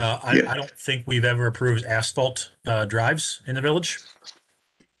 I don't think we've ever approved asphalt drives in the village.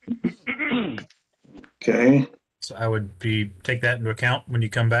 Okay. So I would take that into account when you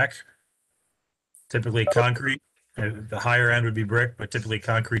come back. Typically concrete. The higher end would be brick, but typically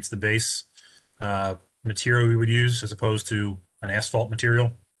concrete's the base material we would use as opposed to an asphalt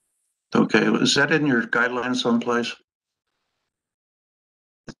material. Okay, is that in your guidelines someplace?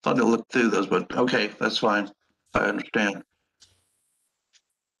 I thought I looked through those, but okay, that's fine. I understand.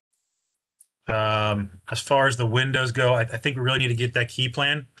 As far as the windows go, I think we really need to get that key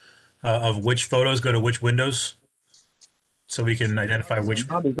plan of which photos go to which windows, so we can identify which.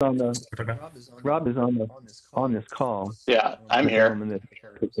 Rob is on this call. Yeah, I'm here. That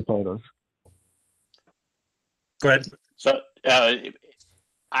took the photos. Go ahead. So I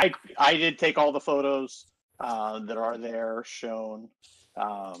did take all the photos that are there shown.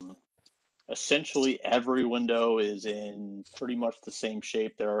 Essentially, every window is in pretty much the same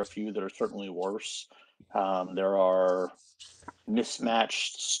shape. There are a few that are certainly worse. There are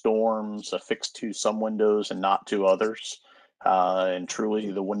mismatched storms affixed to some windows and not to others. And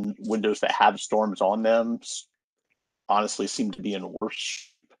truly, the windows that have storms on them honestly seem to be in worse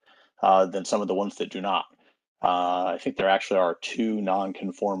shape than some of the ones that do not. I think there actually are 2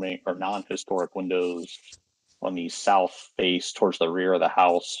 non-conforming or non-historic windows on the south face towards the rear of the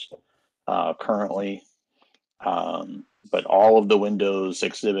house currently. But all of the windows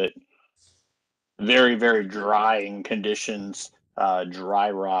exhibit very, very drying conditions, dry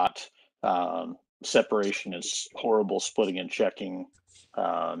rot. Separation is horrible, splitting and checking.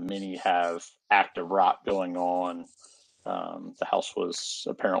 Many have active rot going on. The house was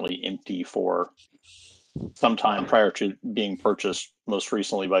apparently empty for some time prior to being purchased, most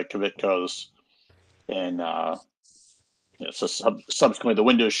recently by Kvitko's. And so subsequently, the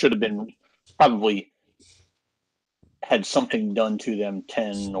windows should have been probably had something done to them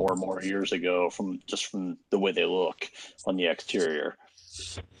 10 or more years ago from the way they look on the exterior.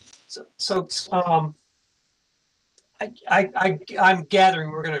 I'm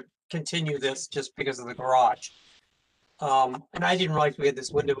gathering we're going to continue this just because of the garage. And I didn't realize we had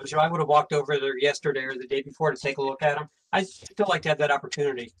this window issue. I would have walked over there yesterday or the day before to take a look at them. I still like to have that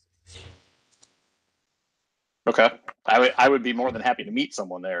opportunity. Okay, I would be more than happy to meet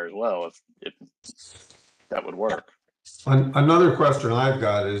someone there as well if that would work. Another question I've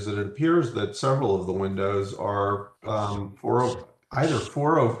got is that it appears that several of the windows are either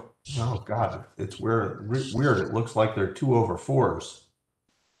 4. Oh God, it's weird. It looks like they're 2/4s.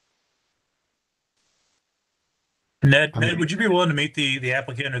 Ned, would you be willing to meet the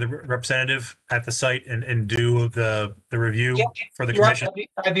applicant or the representative at the site and do the review for the commission?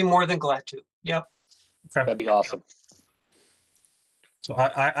 I'd be more than glad to. Yep. Okay. That'd be awesome. So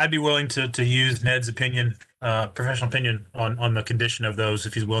I'd be willing to use Ned's opinion, professional opinion on the condition of those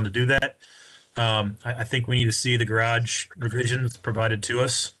if he's willing to do that. I think we need to see the garage revisions provided to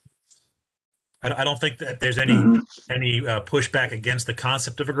us. I don't think that there's any pushback against the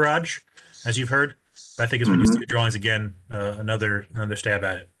concept of a garage, as you've heard. But I think as we see the drawings again, another stab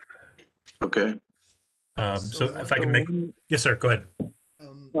at it. Okay. So if I can make, yes, sir. Go ahead.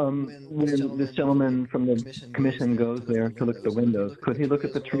 When this gentleman from the commission goes there to look at the windows, could he look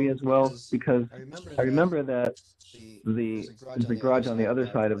at the tree as well? Because I remember that there's a garage on the other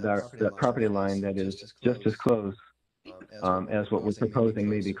side of that property line that is just as close as what we're proposing,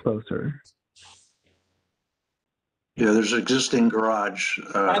 maybe closer. Yeah, there's an existing garage.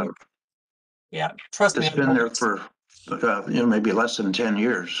 Yeah, trust me. It's been there for maybe less than 10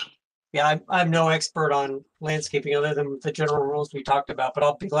 years. Yeah, I'm no expert on landscaping other than the general rules we talked about, but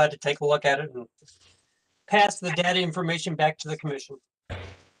I'll be glad to take a look at it and pass the data information back to the commission.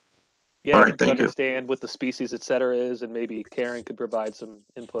 Yeah, you could understand what the species, et cetera, is, and maybe Karen could provide some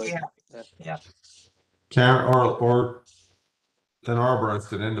input. Yeah. Karen or an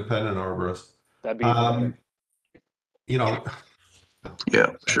arborist, an independent arborist. That'd be even better. You know.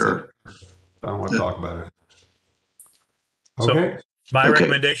 Yeah, sure. I don't want to talk about it. So Okay. my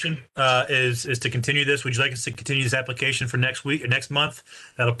recommendation is to continue this. Would you like us to continue this application for next week or next month?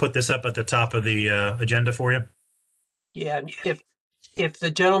 That'll put this up at the top of the agenda for you. Yeah, if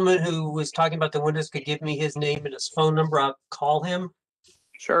the gentleman who was talking about the windows could give me his name and his phone number, I'll call him.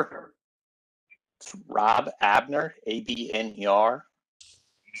 Sure. It's Rob Abner, ABNER,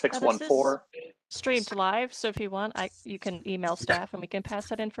 614. Streamed live, so if you want, you can email staff and we can pass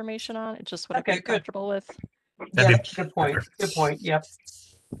that information on. It's just what I'd be comfortable with. Yeah, that's a good point. Good point. Yep.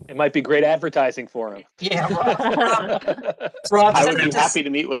 It might be great advertising for him. Yeah, Rob, I would be happy to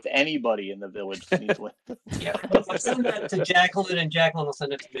meet with anybody in the village. Yeah, I'll send that to Jacqueline, and Jacqueline will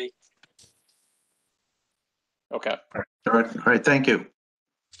send it to me. Okay. All right. Thank you.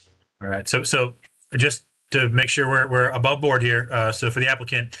 All right. So just to make sure we're above board here. So for the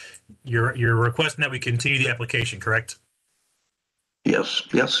applicant, you're requesting that we continue the application, correct? Yes.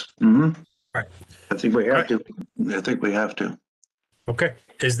 Mm-hmm. Right. I think we have to. I think we have to. Okay.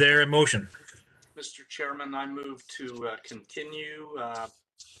 Is there a motion? Mr. Chairman, I move to continue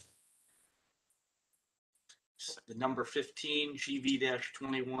the number 15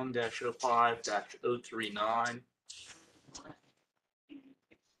 GV-21-05-039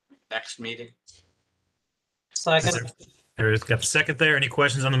 next meeting. Second. There's got a second there. Any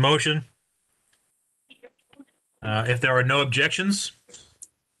questions on the motion? If there are no objections,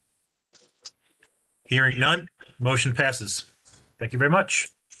 hearing none, motion passes. Thank you very much.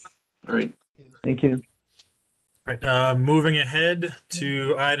 All right. Thank you. All right. Moving ahead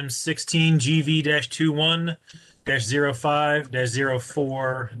to item 16,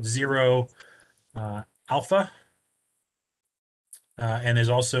 GV-21-05-040 Alpha. And there's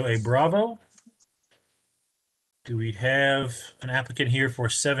also a Bravo. Do we have an applicant here for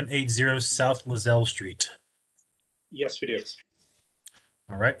 780 South Lozelle Street? Yes, we do.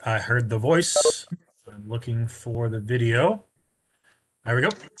 All right, I heard the voice. I'm looking for the video. There we go.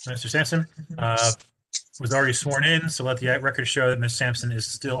 Mr. Sampson was already sworn in, so let the record show that Ms. Sampson is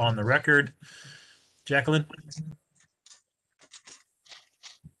still on the record. Jacqueline?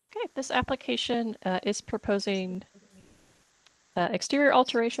 Okay, this application is proposing exterior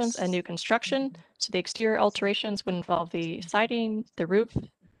alterations and new construction. So the exterior alterations would involve the siding, the roof,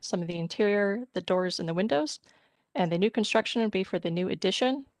 some of the interior, the doors and the windows. And the new construction would be for the new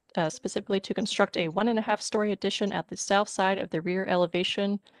addition, specifically to construct a 1.5-story addition at the south side of the rear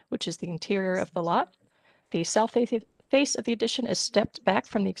elevation, which is the interior of the lot. The south face of the addition is stepped back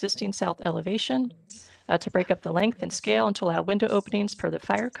from the existing south elevation to break up the length and scale and to allow window openings per the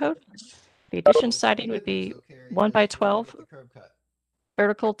fire code. The addition siding would be 1x12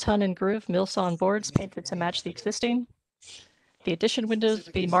 vertical ton and groove mill-sawn boards painted to match the existing. The addition windows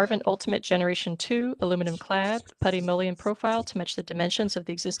would be Marvin Ultimate Generation 2 aluminum clad putty mullion profile to match the dimensions of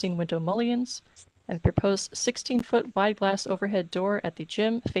the existing window mullions. And the proposed 16-foot wide glass overhead door at the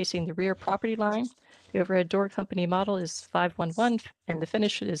gym facing the rear property line. The overhead door company model is 511 and the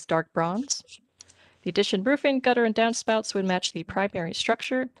finish is dark bronze. The addition roofing, gutter, and downspouts would match the primary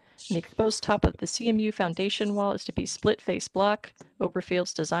structure. And the exposed top of the CMU foundation wall is to be split face block,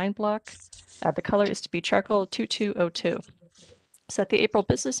 Oberfield's design block. The color is to be charcoal 2202. So at the April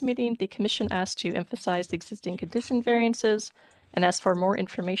business meeting, the commission asked to emphasize the existing condition variances and asked for more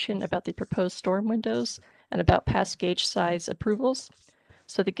information about the proposed storm windows and about past gauge size approvals.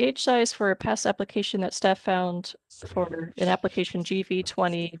 So the gauge size for a past application that staff found for an application GV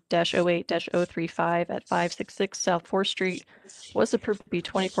 20-08-035 at 566 South 4th Street was approved to be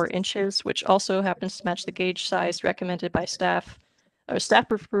 24 inches, which also happens to match the gauge size recommended by staff or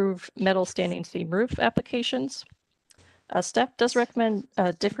staff-approved metal standing seam roof applications. Staff does recommend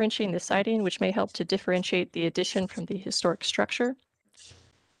differentiating the siding, which may help to differentiate the addition from the historic structure.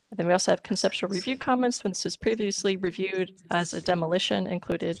 And then we also have conceptual review comments when this was previously reviewed as a demolition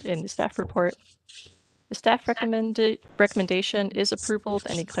included in the staff report. The staff recommendation is approval of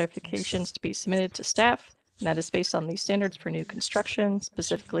any clarifications to be submitted to staff, and that is based on the standards for new construction,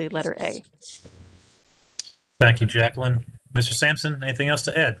 specifically letter A. Thank you, Jacqueline. Mr. Sampson, anything else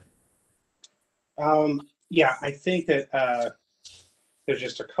to add? Yeah, I think that there's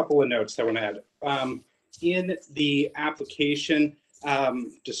just a couple of notes that I want to add. In the application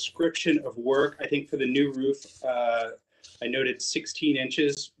description of work, I think for the new roof, I noted 16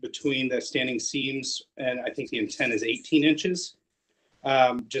 inches between the standing seams, and I think the intent is 18 inches,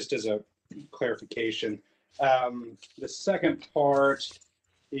 just as a clarification. The second part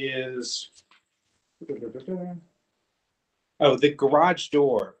is, oh, the garage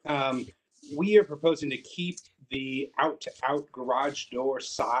door. We are proposing to keep the out-to-out garage door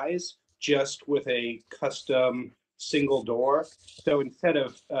size just with a custom single door. So instead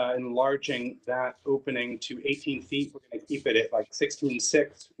of enlarging that opening to 18 feet, we're going to keep it at like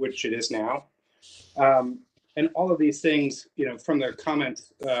 16.6, which it is now. And all of these things, you know, from the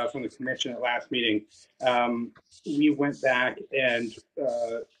comments from the commission at last meeting, we went back and,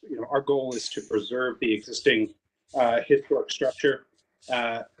 you know, our goal is to preserve the existing historic structure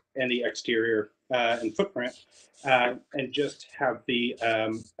and the exterior and footprint, and just have the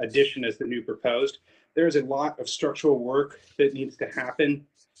addition as the new proposed. There's a lot of structural work that needs to happen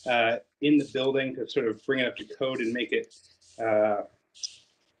in the building to sort of bring it up to code and make it, I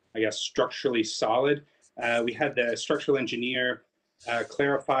guess, structurally solid. We had the structural engineer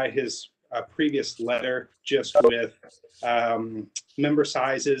clarify his previous letter just with member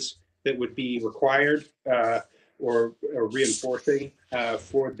sizes that would be required or reinforcing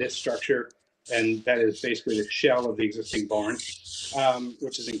for this structure. And that is basically the shell of the existing barn,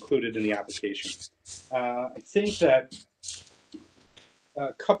 which is included in the application. I think that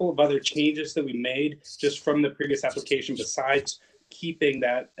a couple of other changes that we made just from the previous application, besides keeping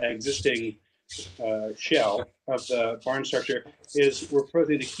that existing shell of the barn structure, is we're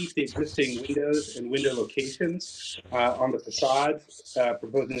proposing to keep the existing windows and window locations on the facades,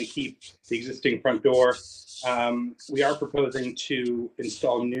 proposing to keep the existing front door. We are proposing to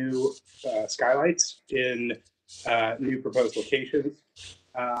install new skylights in new proposed locations.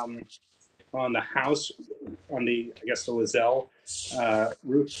 On the house, on the, I guess, the Lizelle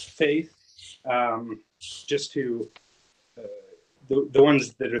roof face, just to, the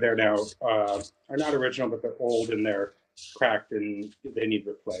ones that are there now are not original, but they're old and they're cracked and they need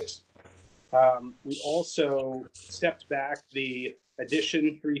replaced. We also stepped back the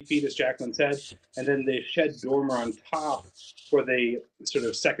addition 3 feet, as Jacqueline said, and then the shed dormer on top for the sort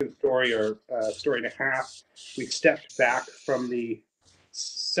of second story or story and a half. We stepped back from the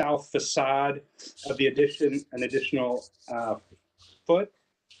south facade of the addition an additional foot,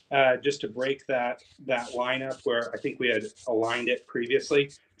 just to break that lineup where I think we had aligned it previously,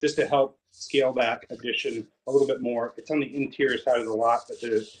 just to help scale that addition a little bit more. It's on the interior side of the lot, but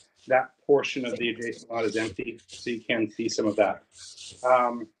that portion of the adjacent lot is empty, so you can see some of that.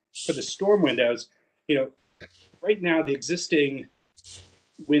 For the storm windows, you know, right now the existing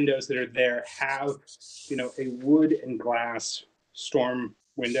windows that are there have, you know, a wood and glass storm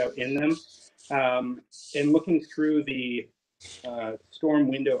window in them. And looking through the storm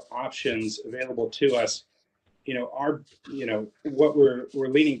window options available to us, you know, what we're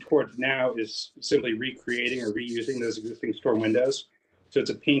leaning towards now is simply recreating or reusing those existing storm windows. So it's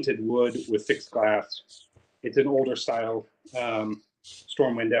a painted wood with fixed glass. It's an older style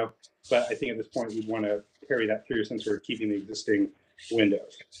storm window, but I think at this point we'd want to carry that through since we're keeping the existing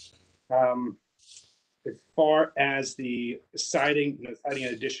windows. As far as the siding, siding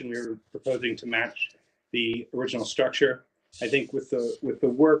in addition, we were proposing to match the original structure. I think with the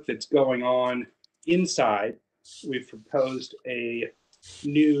work that's going on inside, we've proposed a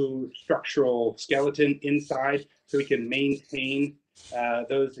new structural skeleton inside so we can maintain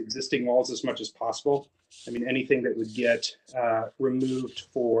those existing walls as much as possible. I mean, anything that would get removed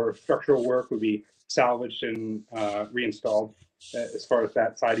for structural work would be salvaged and reinstalled as far as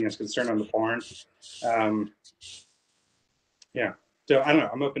that siding is concerned on the barn. Yeah, so I don't know,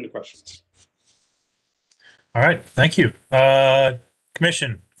 I'm open to questions. All right, thank you.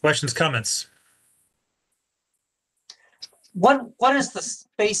 Commission, questions, comments? What is the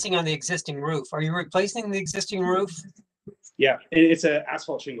spacing on the existing roof? Are you replacing the existing roof? Yeah, it's an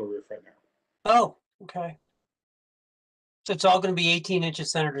asphalt shingle roof right now. Oh, okay. So it's all going to be 18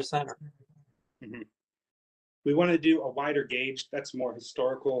 inches center to center. Mm-hmm. We want to do a wider gauge. That's more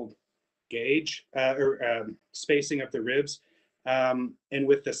historical gauge or spacing of the ribs. And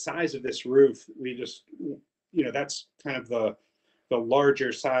with the size of this roof, we just, you know, that's kind of the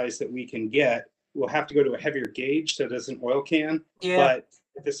larger size that we can get. We'll have to go to a heavier gauge so it doesn't oil can. Yeah. But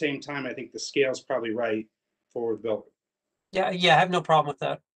at the same time, I think the scale's probably right for the building. Yeah, I have no problem with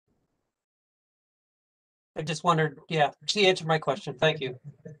that. I just wondered, yeah, she answered my question. Thank you.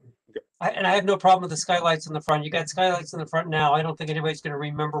 And I have no problem with the skylights in the front. You got skylights in the front now. I don't think anybody's going to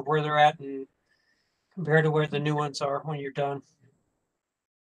remember where they're at and compared to where the new ones are when you're done.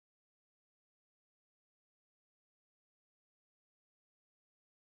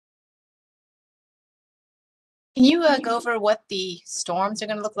 Can you go over what the storms are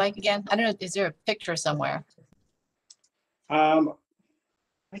going to look like again? I don't know. Is there a picture somewhere? I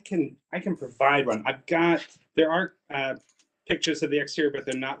can provide one. There are pictures of the exterior, but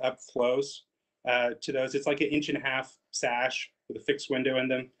they're not up close to those. It's like an 1.5-inch sash with a fixed window in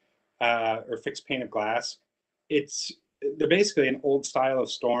them, or fixed pane of glass. They're basically an old style of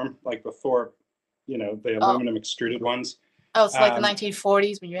storm, like before, the aluminum extruded ones. Oh, it's like the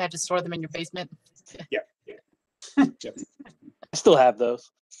 1940s when you had to store them in your basement. Yeah. Yep. I still have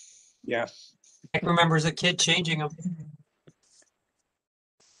those. Yeah. I can remember as a kid changing them.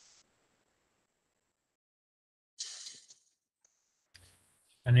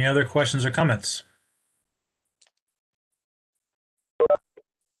 Any other questions or comments?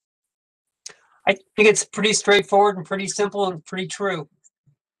 I think it's pretty straightforward and pretty simple and pretty true.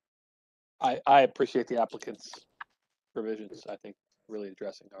 I appreciate the applicant's revisions. I think really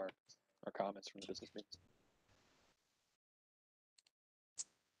addressing our comments from the business meetings.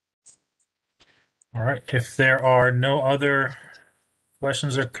 All right. If there are no other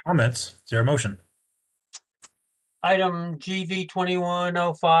questions or comments, is there a motion? Item GV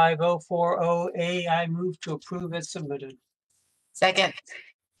 2105-040A, I move to approve as submitted. Second.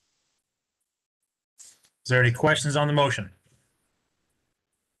 Is there any questions on the motion?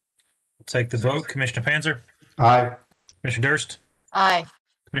 We'll take the vote. Commissioner Panzer? Aye. Commissioner Durst? Aye.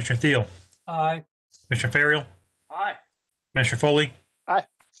 Commissioner Thiel? Aye. Commissioner Ferriel? Aye. Commissioner Foley? Aye.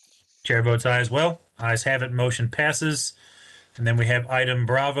 Chair votes aye as well. Ayes have it. Motion passes. And then we have item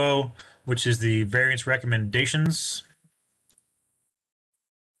Bravo, which is the variance recommendations.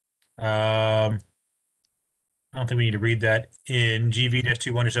 I don't think we need to read that. In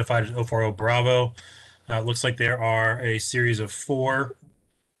GV-21-05-040 Bravo, it looks like there are a series of 4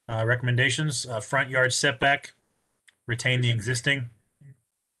 recommendations. Front yard setback, retain the existing.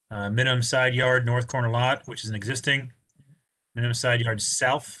 Minimum side yard north corner lot, which is an existing. Minimum side yard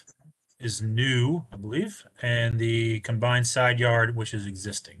south is new, I believe. And the combined side yard, which is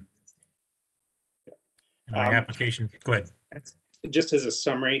existing. And my application, go ahead. Just as a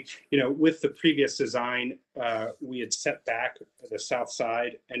summary, with the previous design, we had set back the south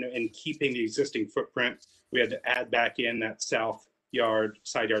side, and in keeping the existing footprint, we had to add back in that south yard,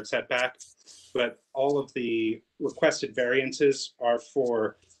 side yard setback. But all of the requested variances are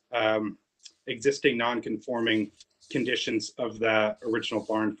for existing non-conforming conditions of the original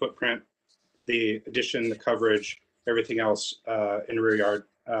barn footprint. The addition, the coverage, everything else in the rear yard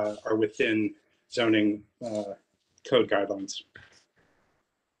are within zoning code guidelines.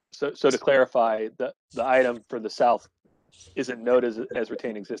 So to clarify, the item for the south isn't noted as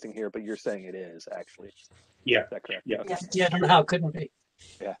retain existing here, but you're saying it is actually. Yeah. Is that correct? Yeah. Okay. Yeah, I don't know how it couldn't be.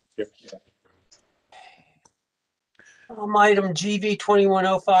 Yeah. Yep. Item GV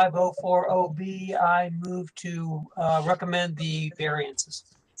 2105-040B, I move to recommend the variances.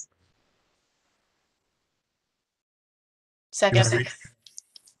 Second. Do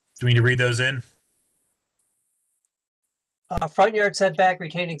we need to read those in? Front yard setback,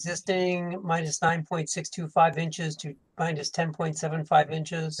 retain existing minus 9.625 inches to minus 10.75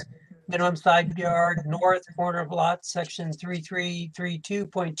 inches. Minimum side yard north corner of lot section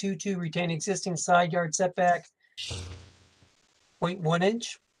 3332.22, retain existing side yard setback 0.1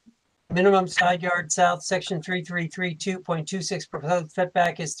 inch. Minimum side yard south section 3332.26, proposed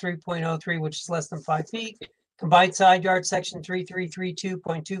setback is 3.03, which is less than 5 feet. Combined side yard section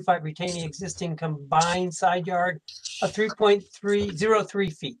 3332.25, retaining existing combined side yard of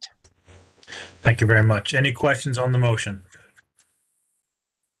 3.303 feet. Thank you very much. Any questions on the motion?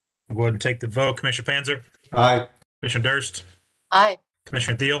 We'll go ahead and take the vote. Commissioner Panzer? Aye. Commissioner Durst? Aye.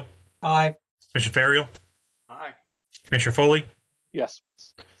 Commissioner Thiel? Aye. Commissioner Ferriel? Aye. Commissioner Foley? Yes.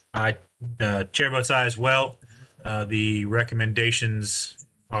 Aye. Chair votes aye as well. The recommendations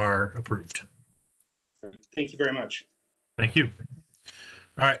are approved. Thank you very much. Thank you.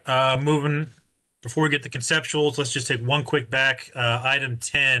 All right, moving, before we get to conceptuals, let's just take one quick back. Item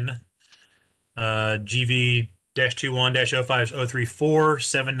 10, GV-21-05-034,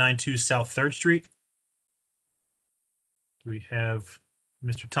 792 South 3rd Street. Do we have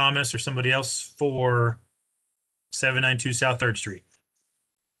Mr. Thomas or somebody else for 792 South 3rd Street?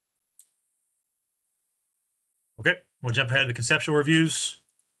 Okay, we'll jump ahead to the conceptual reviews.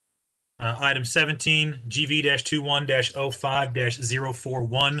 Item 17,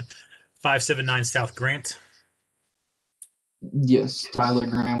 GV-21-05-041, 579 South Grant. Yes, Tyler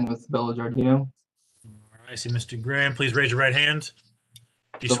Graham with Bella Giardino. All right, I see Mr. Graham. Please raise your right hand.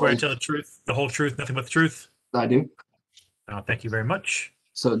 Do you swear to tell the truth, the whole truth, nothing but the truth? I do. Thank you very much.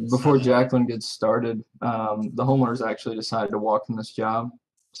 So before Jacqueline gets started, the homeowners actually decided to walk in this job.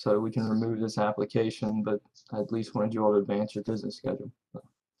 so we can remove this application, but I at least wanted you all to advance your business schedule.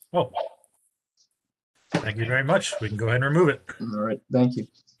 Oh, thank you very much. We can go ahead and remove it. All right, thank you.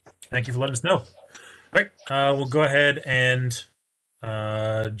 Thank you for letting us know. All right, we'll go ahead and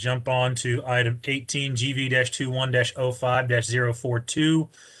jump on to item 18, GV-21-05-042,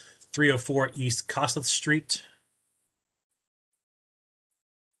 304 East Cossleth Street.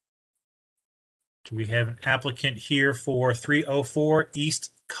 Do we have an applicant here for 304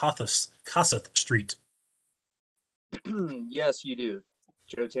 East Cossleth Street? Yes, you do.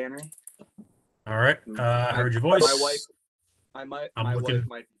 Joe Tanner. All right, I heard your voice. My wife might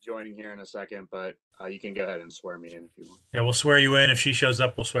be joining here in a second, but you can go ahead and swear me in if you want. Yeah, we'll swear you in. If she shows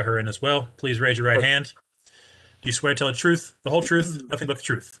up, we'll swear her in as well. Please raise your right hand. Do you swear to tell the truth, the whole truth, nothing but the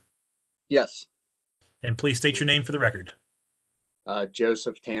truth? Yes. And please state your name for the record.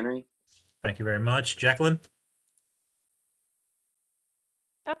 Joseph Tannery. Thank you very much. Jacqueline?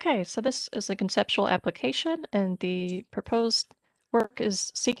 Okay, so this is a conceptual application, and the proposed work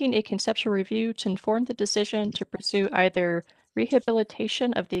is seeking a conceptual review to inform the decision to pursue either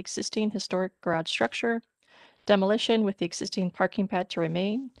rehabilitation of the existing historic garage structure, demolition with the existing parking pad to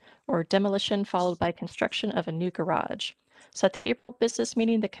remain, or demolition followed by construction of a new garage. So at the April business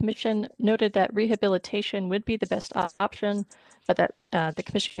meeting, the commission noted that rehabilitation would be the best option, but that the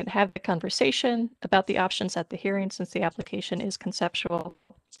commission can have the conversation about the options at the hearing since the application is conceptual.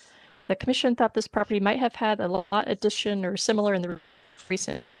 The commission thought this property might have had a lot addition or similar in the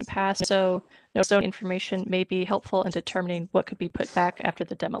recent past, so no zone information may be helpful in determining what could be put back after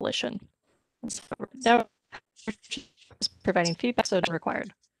the demolition. So now providing feedback, so not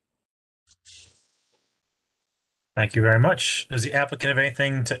required. Thank you very much. Does the applicant have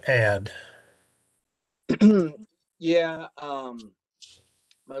anything to add? Yeah,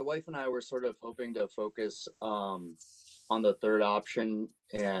 my wife and I were sort of hoping to focus on the third option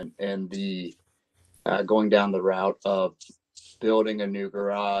and the going down the route of building a new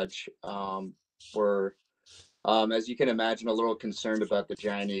garage. We're, as you can imagine, a little concerned about the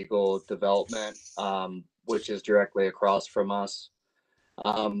Giant Eagle development, which is directly across from us.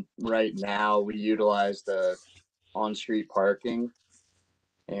 Right now, we utilize the on-street parking,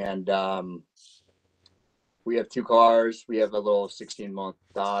 and we have 2 cars. We have a little 16-month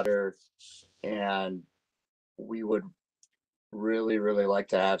daughter, and we would really like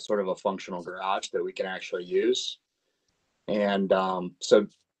to have sort of a functional garage that we can actually use. And so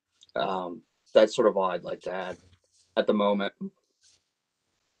that's sort of all I'd like to add at the moment.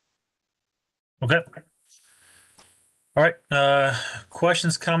 Okay. All right.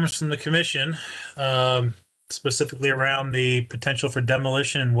 Questions, comments from the commission, specifically around the potential for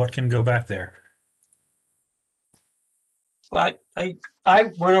demolition and what can go back there? Well, I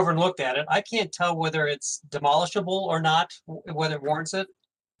went over and looked at it. I can't tell whether it's demolishable or not, whether it warrants it.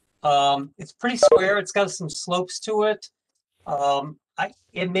 It's pretty square. It's got some slopes to it.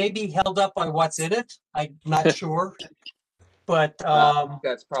 It may be held up by what's in it. I'm not sure, but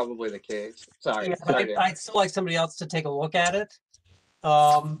that's probably the case. Sorry. Yeah, I'd still like somebody else to take a look at it.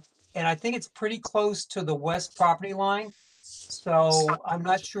 And I think it's pretty close to the west property line. So I'm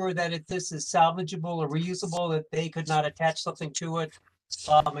not sure that if this is salvageable or reusable, that they could not attach something to it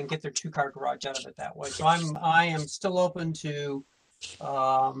and get their 2-car garage out of it that way. So I am still open to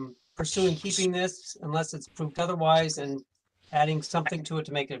pursuing keeping this unless it's proved otherwise and adding something to it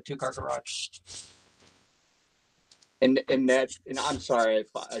to make it a 2-car garage. And I'm sorry if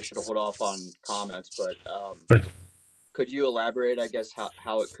I should hold off on comments, but could you elaborate, I guess,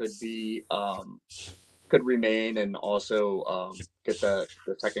 how it could be could remain and also get the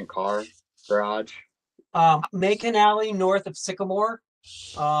second car garage? Macon Alley north of Sycamore,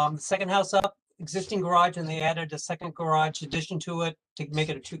 second house up, existing garage, and they added a second garage addition to it to make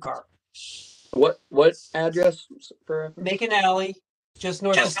it a 2-car. What address for Macon Alley, just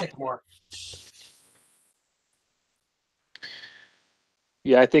north of Sycamore.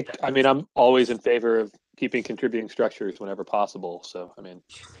 Yeah, I mean, I'm always in favor of keeping contributing structures whenever possible. So, I mean,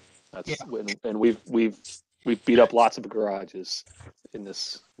 that's and we've beat up lots of garages in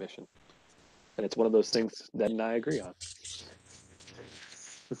this mission, and it's one of those things Ned and I agree on.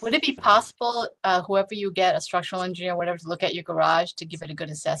 Would it be possible, whoever you get, a structural engineer, whatever, to look at your garage to give it a good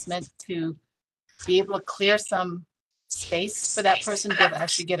assessment, to be able to clear some space for that person to be able to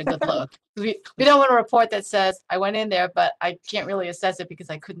actually get a good look? We don't want a report that says, I went in there, but I can't really assess it because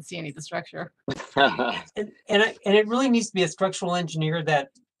I couldn't see any of the structure. and it really needs to be a structural engineer that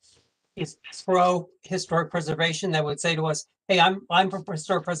is pro historic preservation that would say to us, hey, I'm for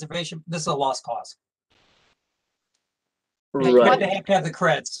historic preservation. This is a lost cause. Right. They have to have the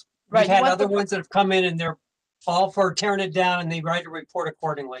creds. Right. We've had other ones that have come in and they're all for tearing it down, and they write a report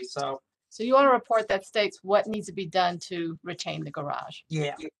accordingly. So you want a report that states what needs to be done to retain the garage.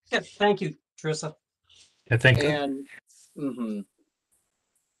 yeah. Thank you, Trissa. I think. And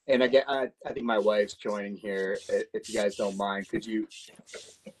and again, I think my wife's joining here. If you guys don't mind, could you?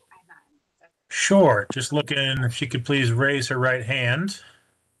 Sure. Just looking if she could please raise her right hand.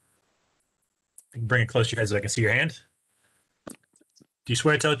 You can bring it close to your head so I can see your hand. Do you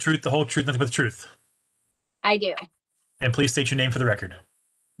swear to tell the truth, the whole truth, nothing but the truth? I do. And please state your name for the record.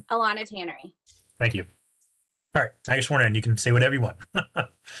 Alana Tannery. Thank you. All right. Now you're sworn in. You can say whatever you want.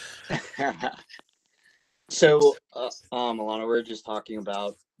 So, Alana, we're just talking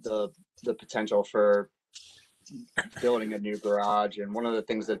about the potential for building a new garage, and one of the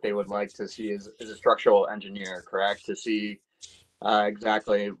things that they would like to see is a structural engineer, correct? To see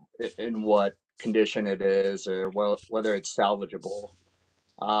exactly in what condition it is, or whether it's salvageable.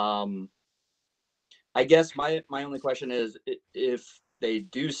 I guess my only question is, if they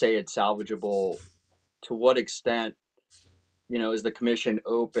do say it's salvageable, to what extent, is the commission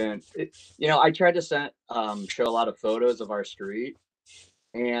open? I tried to show a lot of photos of our street,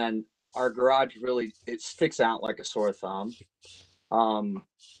 and our garage really, it sticks out like a sore thumb.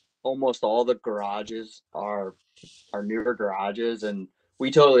 Almost all the garages are newer garages, and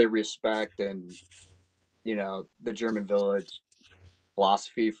we totally respect and the German Village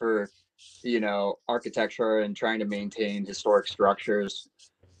philosophy for architecture and trying to maintain historic structures.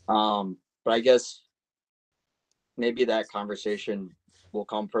 But I guess maybe that conversation will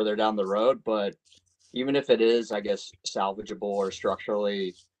come further down the road. But even if it is, I guess, salvageable or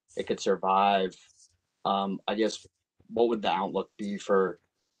structurally it could survive, I guess what would the outlook be for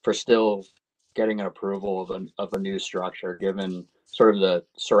still getting an approval of a new structure, given sort of the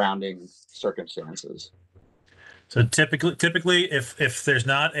surrounding circumstances? So typically, if there's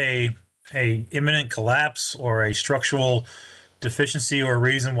not a imminent collapse or a structural deficiency or a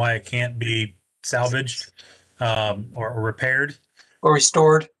reason why it can't be salvaged or repaired or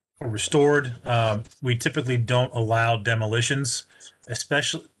restored, we typically don't allow demolitions,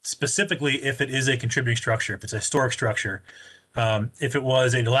 specifically if it is a contributing structure, if it's a historic structure. If it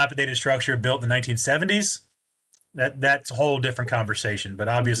was a dilapidated structure built in the 1970s, that's a whole different conversation. But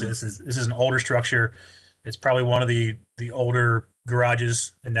obviously, this is an older structure. It's probably one of the older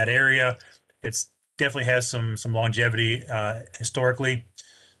garages in that area. It's definitely has some longevity historically.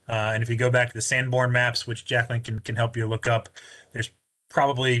 And if you go back to the Sanborn maps, which Jacqueline can help you look up, there's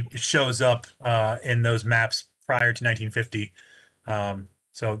probably it shows up in those maps prior to 1950.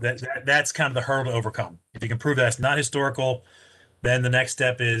 So that's kind of the hurdle to overcome. If you can prove that's not historical, then the next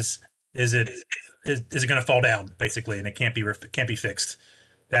step is it going to fall down basically, and it can't be fixed.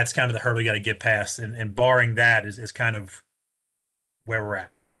 That's kind of the hurdle you got to get past, and barring that is kind of where we're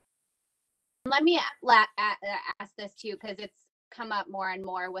at. Let me ask this too, because it's come up more and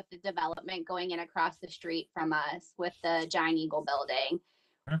more with the development going in across the street from us with the Giant Eagle building.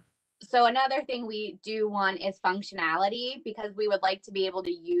 So another thing we do want is functionality, because we would like to be able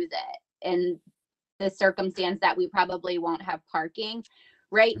to use it in the circumstance that we probably won't have parking.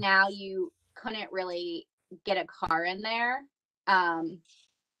 Right now, you couldn't really get a car in there.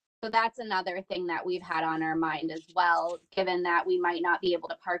 So that's another thing that we've had on our mind as well, given that we might not be able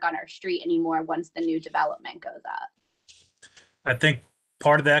to park on our street anymore once the new development goes up. I think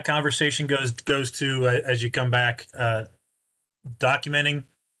part of that conversation goes to as you come back, documenting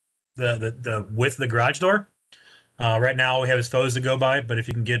the width of the garage door. Right now all we have is photos to go by, but if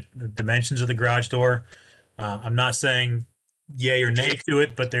you can get the dimensions of the garage door, I'm not saying yay or nay to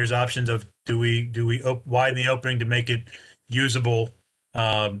it, but there's options of do we widen the opening to make it usable.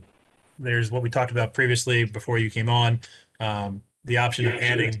 There's what we talked about previously before you came on, the option of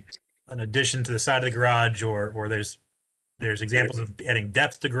adding an addition to the side of the garage, or there's examples of adding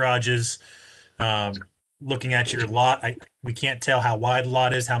depth to garages. Looking at your lot, we can't tell how wide the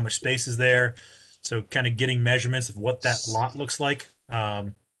lot is, how much space is there. So kind of getting measurements of what that lot looks like.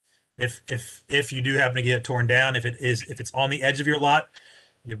 If you do happen to get it torn down, if it's on the edge of your lot,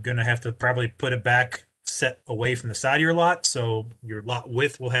 you're going to have to probably put it back set away from the side of your lot. So your lot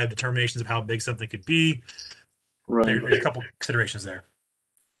width will have determinations of how big something could be. Right. There's a couple considerations there.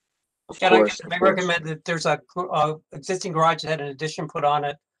 And I recommend that there's a existing garage that had an addition put on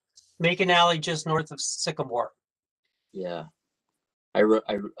it. Macon Alley, just north of Sycamore. Yeah, I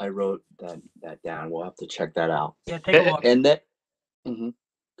wrote that down. We'll have to check that out. Yeah, take a look. And that,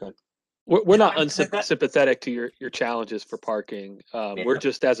 good. We're not unsympathetic to your challenges for parking. We're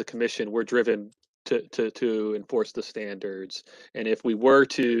just, as a commission, we're driven to enforce the standards. And if we were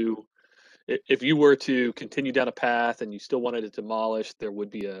to if you were to continue down a path and you still wanted it demolished, there would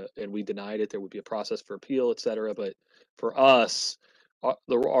be and we denied it, there would be a process for appeal, et cetera. But for us,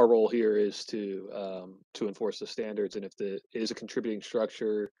 our role here is to enforce the standards. And if it is a contributing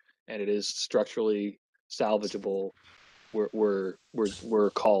structure and it is structurally salvageable, we're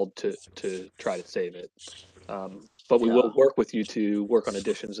called to try to save it. But we will work with you to work on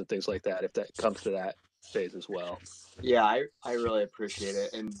additions and things like that if that comes to that phase as well. Yeah, I really appreciate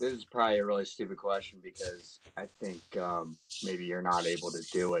it. And this is probably a really stupid question because I think maybe you're not able to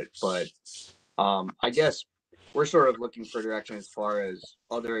do it. But I guess we're sort of looking for direction as far as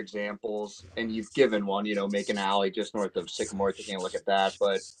other examples. And you've given one, make an alley just north of Sycamore, taking a look at that.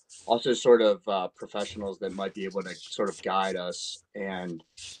 But also sort of professionals that might be able to sort of guide us. And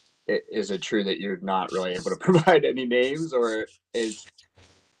is it true that you're not really able to provide any names, or is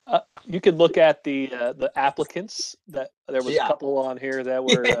you could look at the applicants that there was a Yeah. couple on here that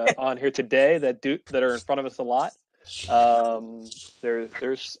were on here today that are in front of us a lot.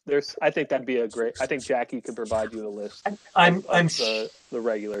 There's I think that'd be I think Jackie could provide you a list of the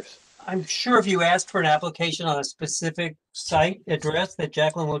regulars. I'm sure if you asked for an application on a specific site address that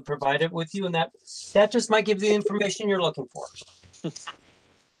Jacqueline would provide it with you, and that just might give you the information you're looking for.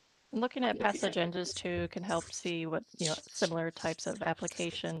 Looking at past agendas too can help see what, similar types of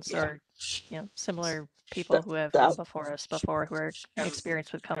applications or, similar people who have come before us before who are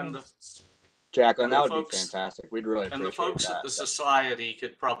experienced with coming. Jacqueline, And that the would be fantastic. We'd really And the appreciate folks at that. the society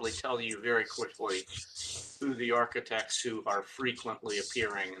could probably tell you very quickly who the architects who are frequently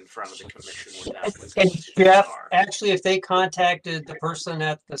appearing in front of the commission with And applications Jeff, are. actually, if they contacted the person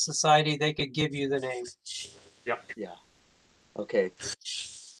at the society, they could give you the name. Yep. Yeah. Okay.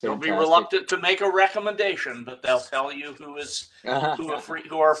 They'll be Fantastic. reluctant to make a recommendation, but they'll tell you who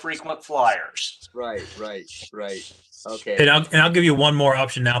are frequent flyers. Right. Okay. And I'll give you one more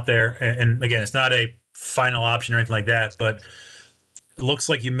option out there. And again, it's not a final option or anything like that, but it looks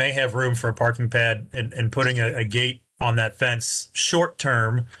like you may have room for a parking pad and putting a gate on that fence short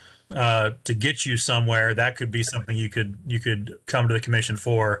term to get you somewhere. That could be something you could come to the commission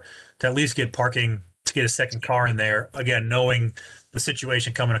for, to at least get parking, to get a second car in there. Again, knowing the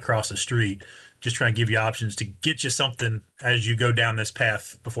situation coming across the street, just trying to give you options to get you something as you go down this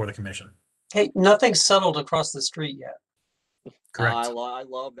path before the commission. Hey, nothing's settled across the street yet. Correct. I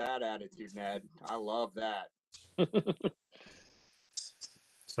love that attitude, Ned. I love that.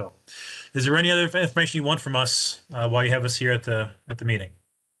 So, is there any other information you want from us while you have us here at the meeting?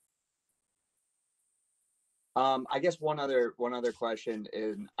 I guess one other question,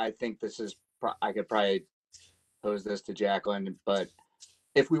 and I think this is I could probably pose this to Jacqueline, but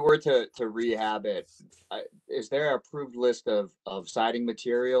if we were to rehab it, is there an approved list of siding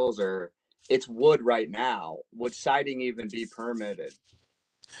materials, or it's wood right now? Would siding even be permitted?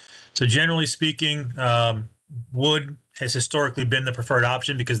 So generally speaking, wood has historically been the preferred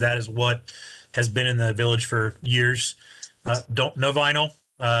option because that is what has been in the village for years. No vinyl,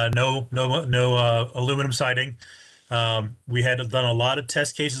 no aluminum siding. We had done a lot of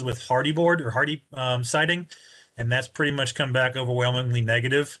test cases with hardy board or hardy siding, and that's pretty much come back overwhelmingly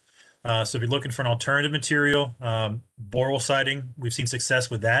negative. So if you're looking for an alternative material, boral siding, we've seen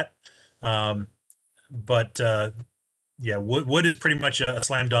success with that. Yeah, wood is pretty much a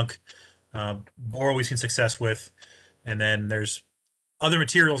slam dunk. Boral we've seen success with, and then there's other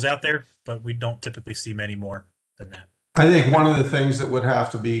materials out there, but we don't typically see many more than that. I think one of the things that would have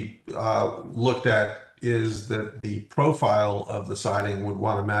to be looked at is that the profile of the siding would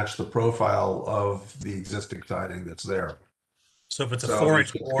want to match the profile of the existing siding that's there. So if it's a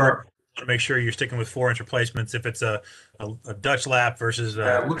 4-inch board, to make sure you're sticking with 4-inch replacements. If it's a Dutch lap versus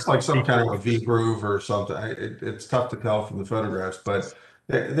it looks like some kind of a V groove or something. It's tough to tell from the photographs, but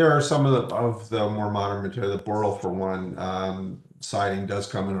there are some of the more modern material. The boral, for one, siding does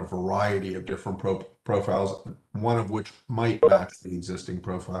come in a variety of different profiles, one of which might match the existing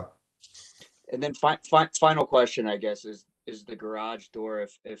profile. And then final question, I guess, is the garage door.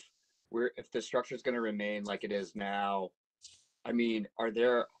 If the structure is going to remain like it is now, I mean, are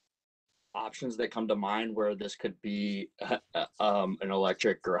there options that come to mind where this could be an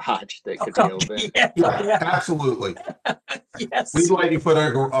electric garage that could be open? Yeah, absolutely. Yes. We'd like to put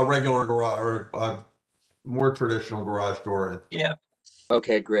a regular garage or a more traditional garage door in. Yeah.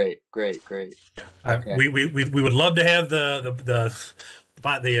 Okay, great. Okay. We would love to have the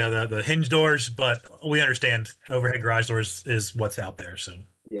hinge doors, but we understand overhead garage doors is what's out there. So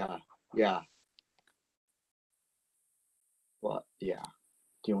yeah. Well, yeah.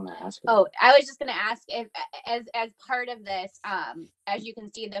 Do you want to ask? Oh, I was just going to ask if, as part of this, as you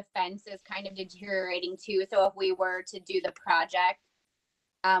can see, the fence is kind of deteriorating too. So if we were to do the project,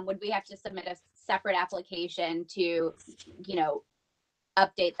 would we have to submit a separate application to, you know,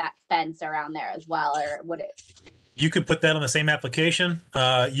 update that fence around there as well, or would it? You could put that on the same application.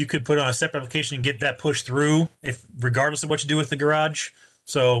 You could put it on a separate application and get that pushed through, if regardless of what you do with the garage.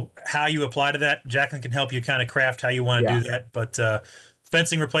 So how you apply to that, Jacqueline can help you kind of craft how you want to do that. But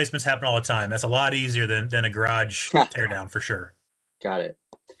fencing replacements happen all the time. That's a lot easier than a garage tear down for sure. Got it.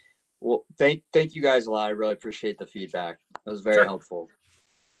 Well, thank you guys a lot. I really appreciate the feedback. That was very helpful.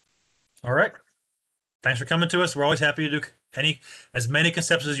 All right. Thanks for coming to us. We're always happy to do as many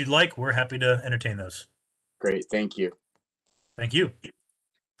concepts as you'd like. We're happy to entertain those. Great. Thank you. Thank you.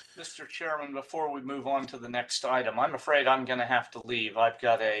 Mr. Chairman, before we move on to the next item, I'm afraid I'm going to have to leave. I've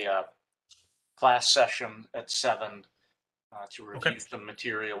got a class session at 7 to review some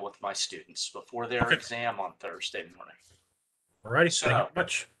material with my students before their exam on Thursday morning. All righty. So, thank you very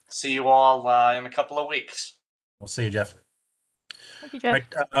much. See you all in a couple of weeks. We'll see you, Jeff. Thank you, Jeff.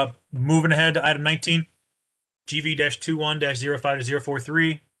 All right, moving ahead to item 19,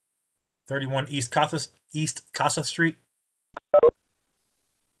 GV-21-05-043, 31 East Casa Street.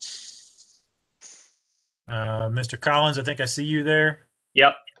 Mr. Collins, I think I see you there.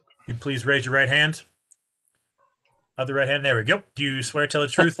 Yep. Can you please raise your right hand? Other right hand. There we go. Do you swear to tell the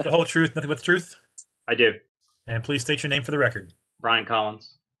truth, the whole truth, nothing but the truth? I do. And please state your name for the record. Brian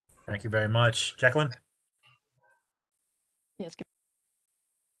Collins. Thank you very much. Jacqueline? Yes.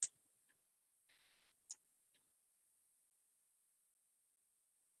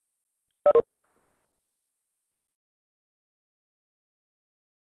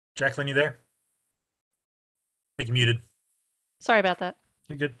 Jacqueline, you there? I think you're muted. Sorry about that.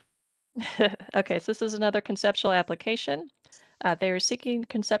 You're good. Okay, so this is another conceptual application. They are seeking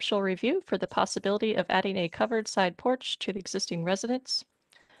conceptual review for the possibility of adding a covered side porch to the existing residence.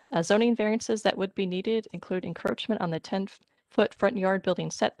 Zoning variances that would be needed include encroachment on the 10-foot front yard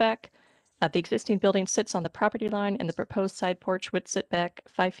building setback. The existing building sits on the property line and the proposed side porch would sit back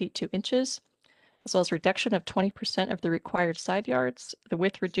 5 feet 2 inches, as well as reduction of 20% of the required side yards. The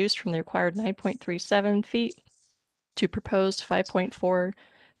width reduced from the required 9.37 feet to proposed 5.4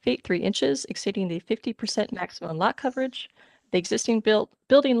 feet 3 inches, exceeding the 50% maximum lot coverage. The existing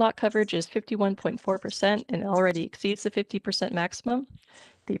building lot coverage is 51.4% and already exceeds the 50% maximum.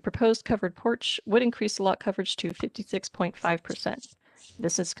 The proposed covered porch would increase the lot coverage to 56.5%.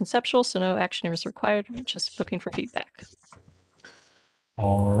 This is conceptual, so no action is required. I'm just looking for feedback.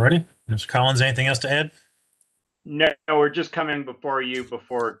 Alrighty. Mr. Collins, anything else to add? No, we're just coming before you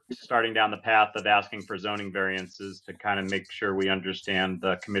before starting down the path of asking for zoning variances to kind of make sure we understand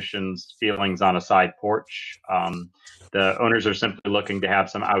the commission's feelings on a side porch. The owners are simply looking to have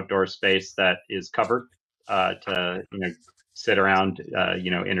some outdoor space that is covered to, sit around,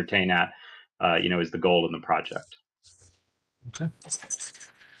 entertain at, is the goal in the project. Okay.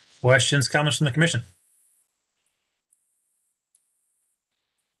 Questions, comments from the commission?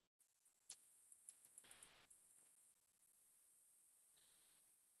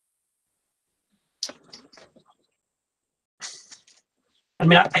 I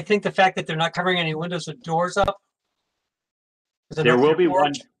mean, I think the fact that they're not covering any windows with doors up. There will be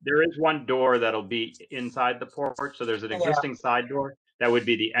one. There is one door that'll be inside the porch. So there's an existing side door that would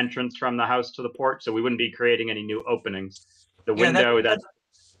be the entrance from the house to the porch. So we wouldn't be creating any new openings. The window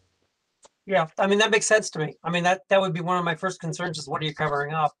Yeah, I mean, that makes sense to me. I mean, that would be one of my first concerns is what are you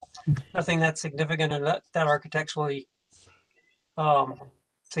covering up? Nothing that's significant and that architecturally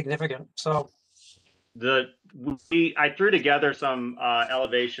significant. So I threw together some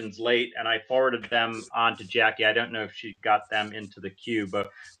elevations late and I forwarded them on to Jackie. I don't know if she got them into the queue, but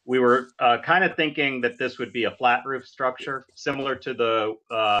we were kind of thinking that this would be a flat roof structure similar to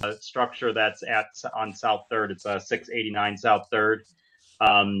the structure that's on South 3rd. It's a 689 South 3rd.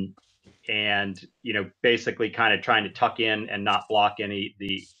 And, basically kind of trying to tuck in and not block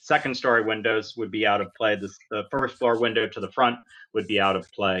the second story windows would be out of play. The first floor window to the front would be out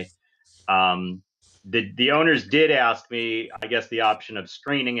of play. The owners did ask me, I guess the option of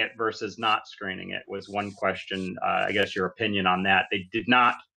screening it versus not screening it was one question. I guess your opinion on that. They did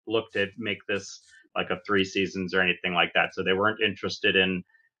not look to make this like a 3 seasons or anything like that. So they weren't interested in,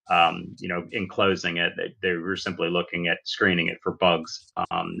 enclosing it. They were simply looking at screening it for bugs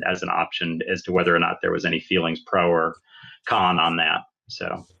as an option as to whether or not there was any feelings pro or con on that.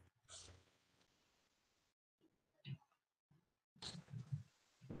 So.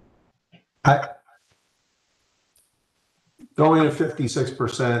 Going to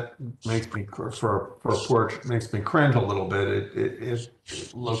 56% makes me for a porch makes me cringe a little bit. It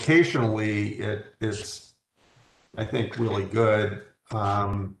locationally it's I think really good.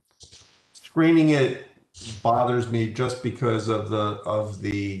 Screening it bothers me just because of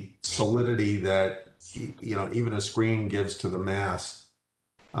the solidity that even a screen gives to the mass.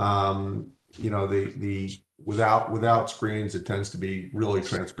 The without screens, it tends to be really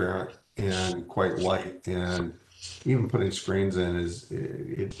transparent and quite light, and even putting screens in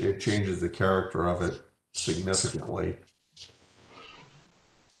it changes the character of it significantly.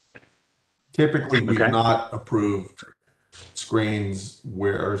 Typically, we've not approved screens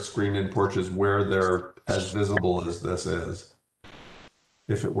or screen-in porches where they're as visible as this is.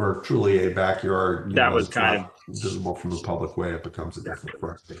 If it were truly a backyard, that was it's kind not visible from the public way, it becomes a different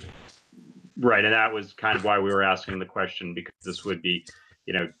question. Right, and that was kind of why we were asking the question, because this would be,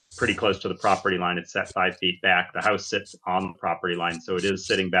 pretty close to the property line. It's set 5 feet back. The house sits on the property line, so it is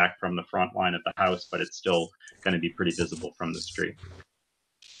sitting back from the front line of the house, but it's still going to be pretty visible from the street.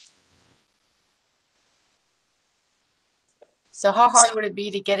 So how hard would it be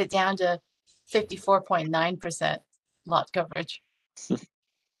to get it down to 54.9% lot coverage? I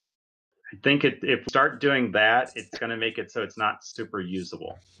think if we start doing that, it's going to make it so it's not super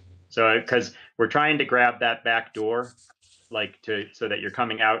usable. So because we're trying to grab that back door, so that you're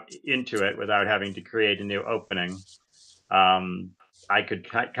coming out into it without having to create a new opening. I could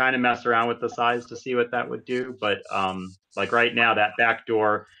kind of mess around with the size to see what that would do, but like right now, that back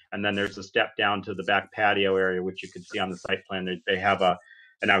door, and then there's a step down to the back patio area, which you can see on the site plan. They have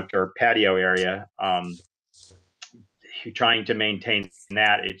an outdoor patio area. You're trying to maintain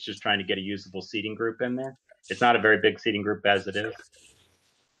that. It's just trying to get a usable seating group in there. It's not a very big seating group as it is.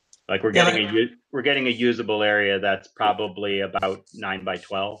 Like we're getting a usable area that's probably about 9 by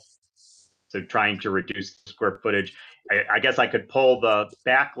 12. So trying to reduce the square footage. I guess I could pull the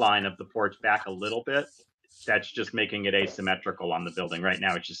back line of the porch back a little bit. That's just making it asymmetrical on the building. Right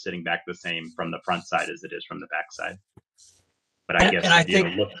now, it's just sitting back the same from the front side as it is from the back side. But I guess I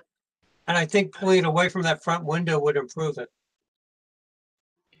think pulling it away from that front window would improve it.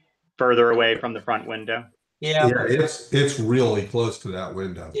 Further away from the front window. Yeah, it's really close to that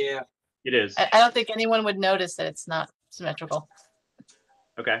window. Yeah, it is. I don't think anyone would notice that it's not symmetrical.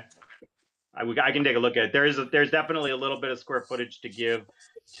 Okay, I can take a look at it. There's definitely a little bit of square footage to give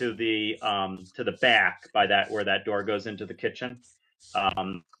to the back by that where that door goes into the kitchen.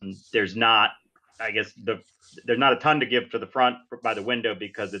 There's not, I guess there's not a ton to give to the front by the window,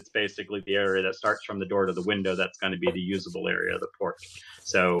 because it's basically the area that starts from the door to the window that's going to be the usable area of the porch.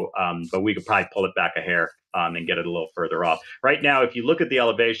 So, but we could probably pull it back a hair and get it a little further off. Right now, if you look at the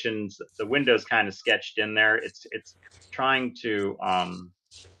elevations, the window's kind of sketched in there. It's trying to,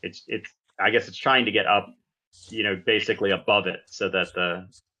 I guess it's trying to get up, basically above it, so that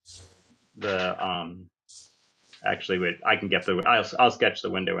actually, wait, I can get I'll sketch the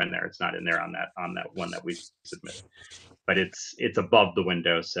window in there. It's not in there on that one that we submitted, but it's above the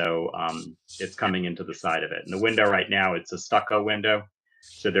window, so it's coming into the side of it. And the window right now, it's a stucco window,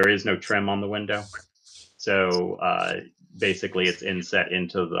 so there is no trim on the window. So basically, it's inset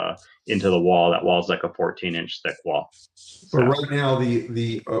into the wall. That wall's like a 14-inch thick wall. But right now,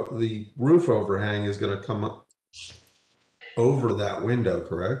 the roof overhang is going to come up over that window,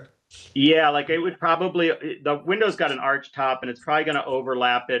 correct? Yeah, like it would probably, the window's got an arch top, and it's probably going to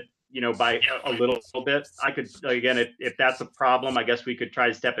overlap it, by a little bit. I could, again, if that's a problem, I guess we could try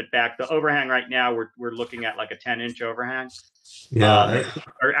to step it back. The overhang right now, we're looking at like a 10-inch overhang. Yeah.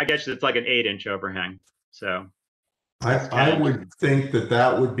 Or I guess it's like an 8-inch overhang. So I would think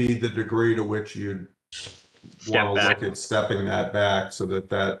that would be the degree to which you'd want to look at stepping that back, so that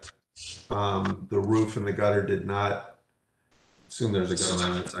the roof and the gutter did not, assume there's a gutter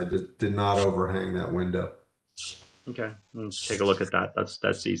on it, I did not overhang that window. Okay, let's take a look at that.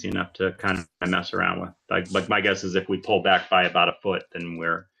 That's easy enough to kind of mess around with. Like my guess is if we pull back by about a foot, then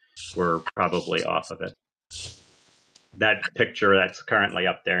we're probably off of it. That picture that's currently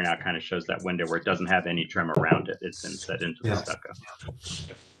up there now kind of shows that window where it doesn't have any trim around it. It's inset into the stucco.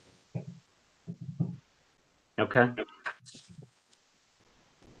 Okay.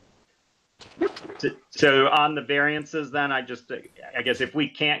 So on the variances, then I guess if we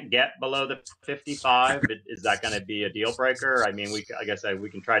can't get below the 55, is that going to be a deal breaker? I mean, I guess we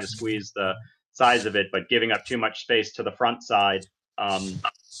can try to squeeze the size of it, but giving up too much space to the front side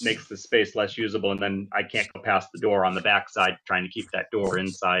makes the space less usable, and then I can't go past the door on the back side trying to keep that door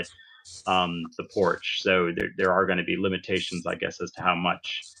inside the porch. So there are going to be limitations, I guess, as to how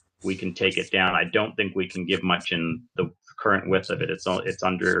much we can take it down. I don't think we can give much in the current width of it. It's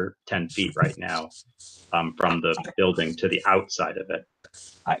under 10 feet right now from the building to the outside of it.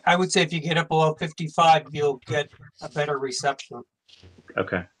 I would say if you get up below 55, you'll get a better reception.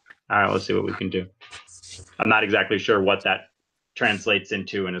 Okay. All right, let's see what we can do. I'm not exactly sure what that translates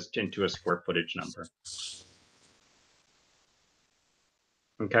into a square footage number.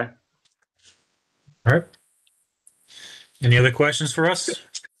 Okay. All right. Any other questions for us?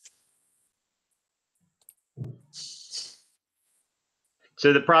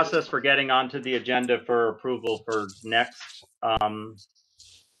 So the process for getting onto the agenda for approval for next, the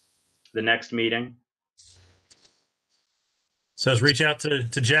next meeting. So let's reach out to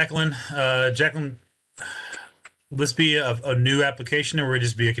Jacqueline. Jacqueline, will this be a new application, or will it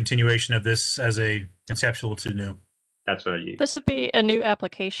just be a continuation of this as a conceptual to new? That's what you. This would be a new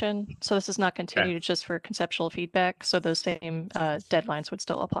application, so this is not continued just for conceptual feedback. So those same deadlines would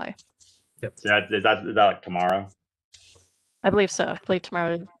still apply. Yep. So is that like tomorrow? I believe so. I believe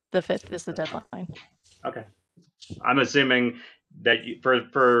tomorrow the 5th is the deadline. Okay. I'm assuming that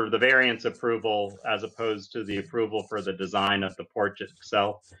for the variance approval, as opposed to the approval for the design of the porch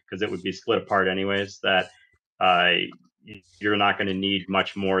itself, because it would be split apart anyways, that you're not going to need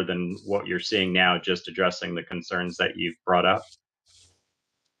much more than what you're seeing now, just addressing the concerns that you've brought up.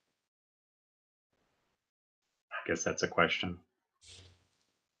 I guess that's a question.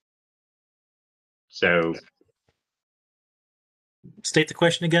 So state the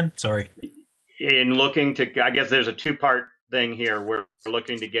question again. Sorry. In looking to, I guess there's a two-part thing here. We're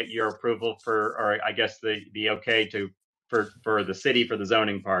looking to get your approval for, or I guess the okay to for the city for the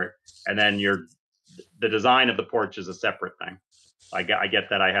zoning part, and then the design of the porch is a separate thing. I get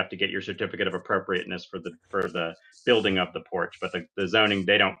that I have to get your certificate of appropriateness for the building of the porch, but the zoning,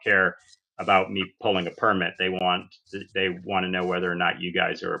 they don't care about me pulling a permit. They want to know whether or not you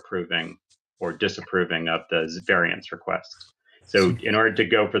guys are approving or disapproving of the variance request. So in order to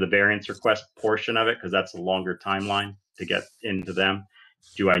go for the variance request portion of it, because that's a longer timeline to get into them,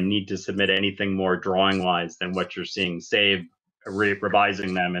 do I need to submit anything more drawing wise than what you're seeing, save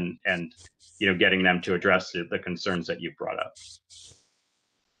revising them and getting them to address the concerns that you brought up?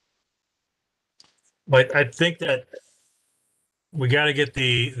 But I think that we got to get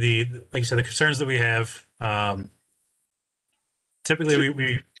the like you said, the concerns that we have. Typically,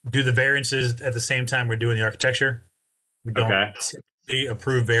 we do the variances at the same time we're doing the architecture. We don't typically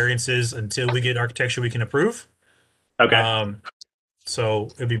approve variances until we get architecture we can approve. Okay. So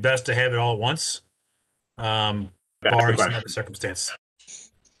it'd be best to have it all at once, barring some other circumstance.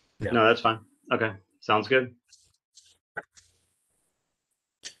 Yeah. No, that's fine. Okay, sounds good.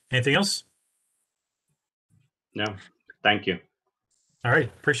 Anything else? No, thank you. All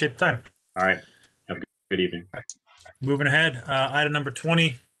right, appreciate the time. All right, have a good evening. Moving ahead, item number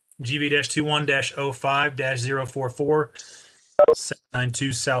 20, GV-21-05-044,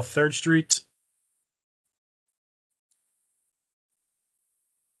 792 South 3rd Street.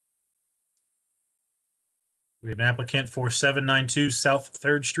 We have an applicant for 792 South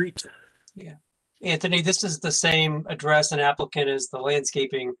 3rd Street. Yeah. Anthony, this is the same address and applicant as the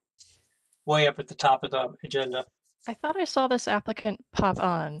landscaping way up at the top of the agenda. I thought I saw this applicant pop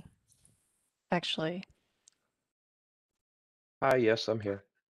on, actually. Hi, yes, I'm here.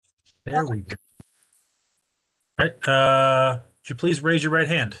 There we go. All right, would you please raise your right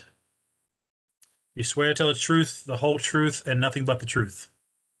hand? You swear to tell the truth, the whole truth, and nothing but the truth.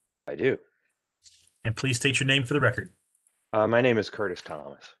 I do. And please state your name for the record. My name is Curtis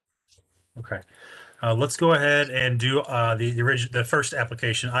Thomas. Okay. Let's go ahead and do the first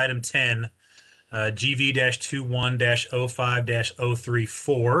application, item 10,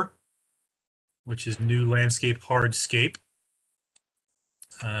 GV-21-05-034, which is new landscape hardscape.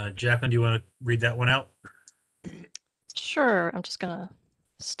 Jacqueline, do you want to read that one out? Sure. I'm just going to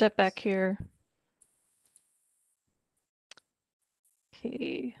step back here.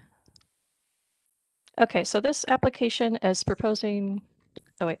 Okay, so this application is proposing,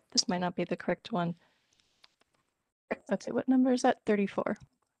 oh wait, this might not be the correct one. Okay, what number is that? 34.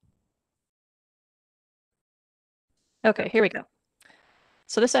 Okay, here we go.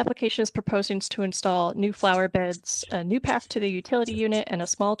 So this application is proposing to install new flower beds, a new path to the utility unit, and a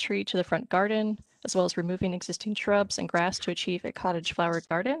small tree to the front garden, as well as removing existing shrubs and grass to achieve a cottage flower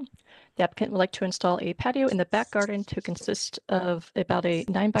garden. The applicant would like to install a patio in the back garden to consist of about a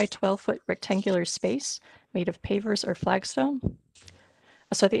 9 by 12 foot rectangular space made of pavers or flagstone.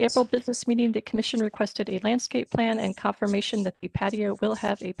 So at the April business meeting, the commission requested a landscape plan and confirmation that the patio will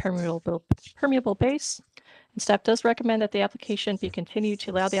have a permeable base. And staff does recommend that the application be continued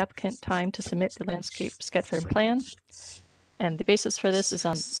to allow the applicant time to submit the landscape sketch and plan. And the basis for this is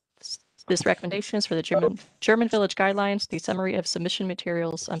on this recommendation is for the German Village Guidelines, the summary of submission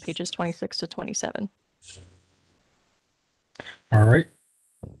materials on pages 26 to 27. All right.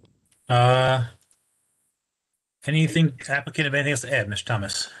 Anything, applicant, have anything else to add, Mr.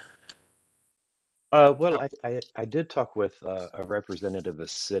 Thomas? Well, I did talk with a representative of the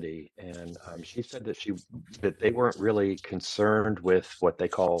city, and she said that they weren't really concerned with what they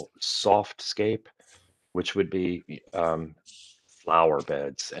call softscape, which would be flower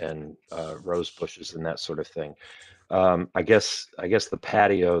beds and rose bushes and that sort of thing. I guess the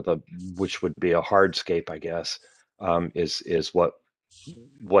patio, which would be a hardscape, I guess, is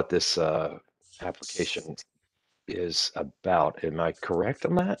what this application is about. Am I correct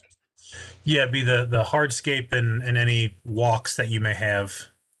on that? Yeah, it'd be the hardscape and any walks that you may have.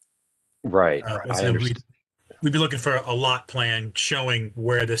 Right. I So understand. we'd be looking for a lot plan showing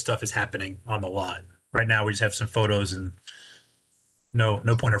where this stuff is happening on the lot. Right now, we just have some photos and no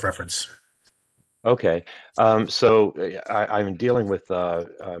point of reference. Okay. So I'm dealing with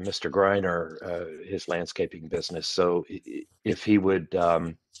Mr. Greiner, his landscaping business. So if he would,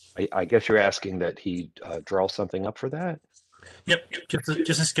 I guess you're asking that he draw something up for that? Yep,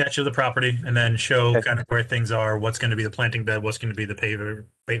 just a sketch of the property, and then show Okay. kind of where things are, what's going to be the planting bed, what's going to be the paving,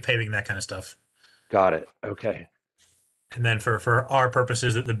 that kind of stuff. Got it. Okay. And then for our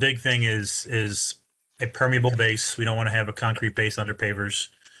purposes, the big thing is a permeable base. We don't want to have a concrete base under pavers,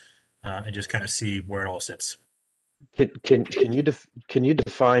 and just kind of see where it all sits. Can you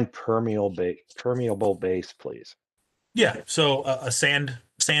define permeable base, please? Yeah, so a sand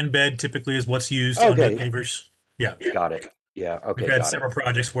bed typically is what's used under Okay. pavers. Yeah. Got it. Yeah. We've Okay. had Got it. several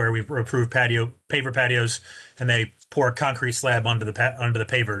projects where we've approved paver patios, and they pour a concrete slab onto the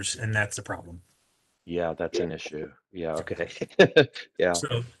pavers, and that's the problem. Yeah, that's an issue. Yeah. Okay. Yeah.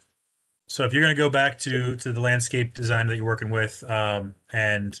 So if you're going to go back to the landscape design that you're working with,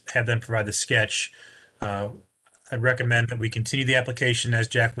 and have them provide the sketch, I'd recommend that we continue the application as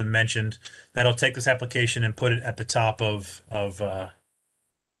Jacqueline mentioned. That'll take this application and put it at the top of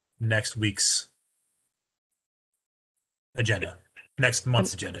next week's agenda, next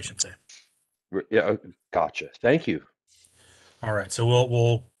month's agenda, I should say. Yeah. Gotcha. Thank you. All right, so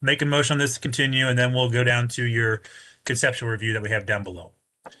we'll make a motion on this to continue, and then we'll go down to your conceptual review that we have down below.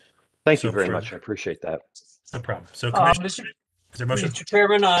 Thank you very much. I appreciate that. No problem. So, Commissioner, is there a motion? Mr.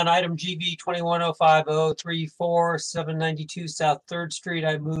 Chairman, on item GB 2105034 792 South 3rd Street,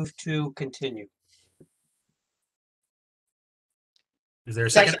 I move to continue. Is there a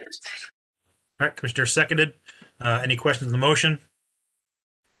second? All right, Commissioner seconded. Any questions on the motion?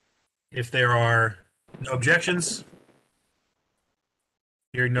 If there are no objections,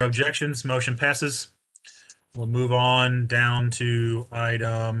 hearing no objections, motion passes. We'll move on down to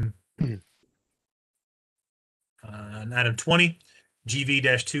item 20,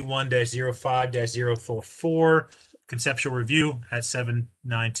 GV-21-05-044, conceptual review at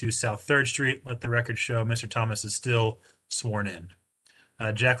 792 South 3rd Street. Let the record show Mr. Thomas is still sworn in.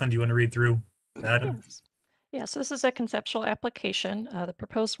 Jacqueline, do you want to read through that? Yes, so this is a conceptual application. The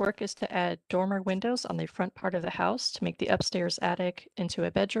proposed work is to add dormer windows on the front part of the house to make the upstairs attic into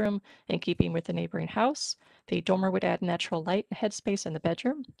a bedroom in keeping with the neighboring house. The dormer would add natural light and headspace in the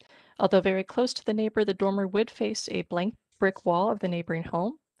bedroom. Although very close to the neighbor, the dormer would face a blank brick wall of the neighboring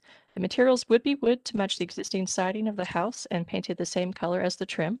home. The materials would be wood to match the existing siding of the house and painted the same color as the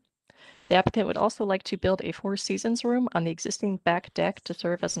trim. The applicant would also like to build a Four Seasons room on the existing back deck to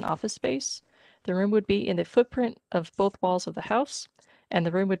serve as an office space. The room would be in the footprint of both walls of the house, and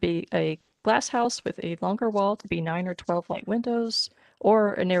the room would be a glass house with a longer wall to be 9 or 12 light windows,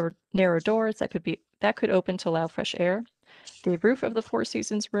 or a narrow doors that could open to allow fresh air. The roof of the Four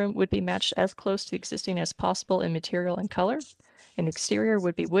Seasons room would be matched as close to existing as possible in material and color. An exterior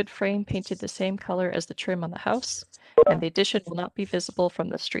would be wood frame painted the same color as the trim on the house, and the addition will not be visible from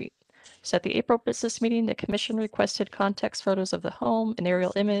the street. So at the April business meeting, the commission requested context photos of the home, an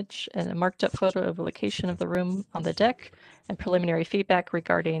aerial image, and a marked up photo of the location of the room on the deck, and preliminary feedback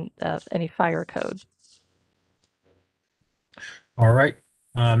regarding any fire code. All right.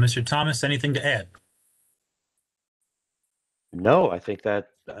 Mr. Thomas, anything to add? No, I think that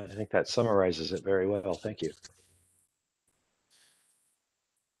summarizes it very well. Thank you.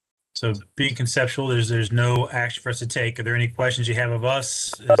 So being conceptual, there's no action for us to take. Are there any questions you have of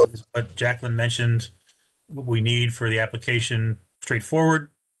us? Is what Jacqueline mentioned what we need for the application straightforward?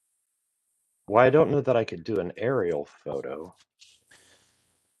 Well, I don't know that I could do an aerial photo.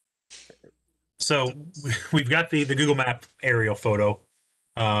 So we've got the Google Map aerial photo.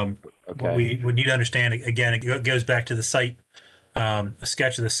 Okay. What we would need to understand, again, it goes back to the site, a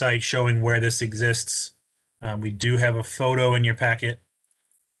sketch of the site showing where this exists. We do have a photo in your packet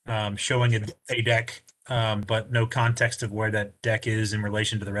showing a deck, but no context of where that deck is in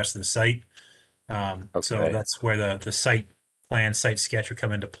relation to the rest of the site. So that's where the site plan, site sketch would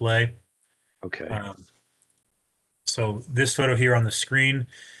come into play. Okay. So this photo here on the screen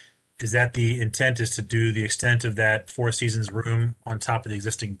Is that the intent, is to do the extent of that Four Seasons room on top of the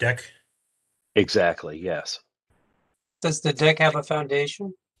existing deck? Exactly, yes. Does the deck have a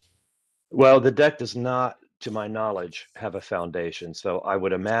foundation? Well, the deck does not, to my knowledge, have a foundation. So I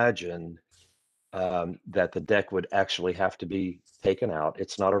would imagine that the deck would actually have to be taken out.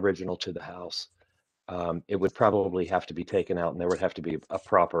 It's not original to the house. It would probably have to be taken out, and there would have to be a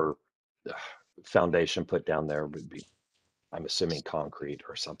proper foundation put down there. Would be, I'm assuming, concrete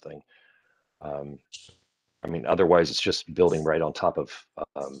or something. I mean, otherwise it's just building right on top of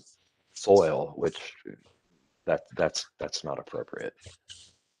soil, which that's not appropriate.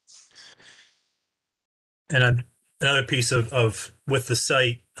 And another piece of with the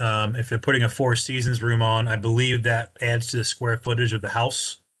site, if they're putting a Four Seasons room on, I believe that adds to the square footage of the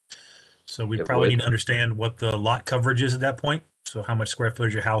house. So we probably need to understand what the lot coverage is at that point. So how much square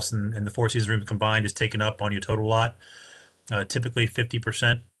footage your house and the Four Seasons room combined is taken up on your total lot. Typically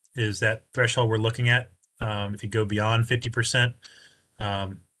 50% is that threshold we're looking at. If you go beyond 50%, I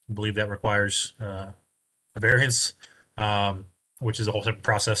believe that requires a variance, which is a whole separate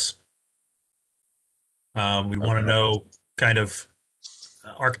process. We want to know kind of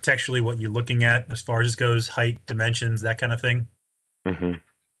architecturally what you're looking at as far as this goes, height, dimensions, that kind of thing.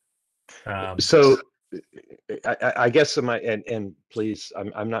 Mm-hmm. So I guess and please,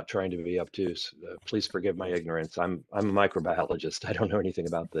 I'm not trying to be obtuse. Please forgive my ignorance. I'm a microbiologist. I don't know anything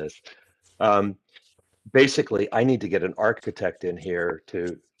about this. Basically, I need to get an architect in here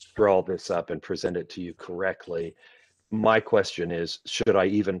to draw this up and present it to you correctly. My question is, should I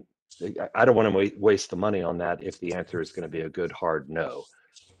even? I don't want to waste the money on that if the answer is going to be a good hard no.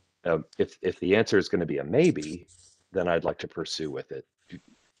 If the answer is going to be a maybe, then I'd like to pursue with it. You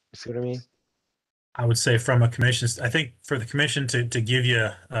see what I mean? I would say from a commission, I think for the commission to give you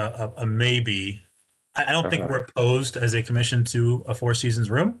a maybe, I don't think we're opposed as a commission to a Four Seasons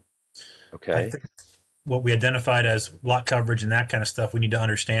room. Okay. I think what we identified as lot coverage and that kind of stuff, we need to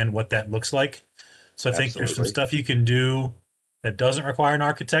understand what that looks like. So I think there's some stuff you can do that doesn't require an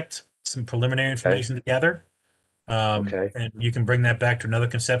architect, some preliminary information to gather. And you can bring that back to another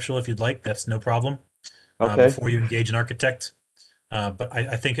conceptual if you'd like. That's no problem. Before you engage an architect. But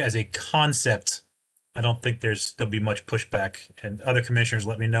I think as a concept, I don't think there'll be much pushback. And other commissioners,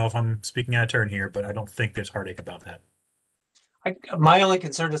 let me know if I'm speaking out of turn here, but I don't think there's heartache about that. My only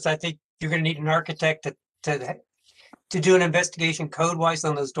concern is I think you're going to need an architect to do an investigation code-wise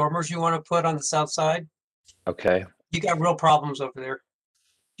on those dormers you want to put on the south side. Okay. You got real problems over there.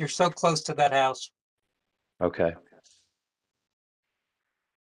 You're so close to that house. Okay.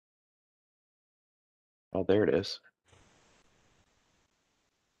 Oh, there it is.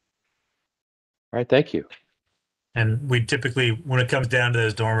 All right, thank you. And we typically, when it comes down to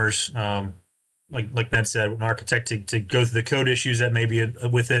those dormers, like Ned said, an architect to go through the code issues that may be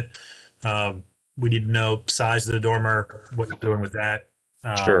with it. We need to know size of the dormer, what you're doing with that.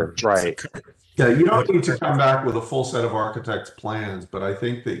 Sure, right. Yeah, you don't need to come back with a full set of architect's plans, but I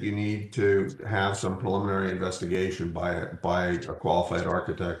think that you need to have some preliminary investigation by a qualified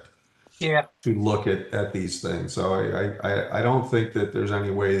architect. Yeah. To look at these things. So I don't think that there's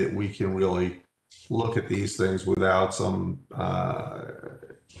any way that we can really look at these things without some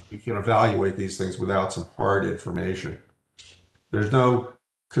we can evaluate these things without some hard information. There's no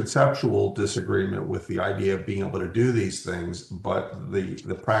conceptual disagreement with the idea of being able to do these things, but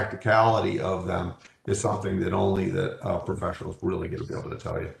the practicality of them is something that only the professionals really going to be able to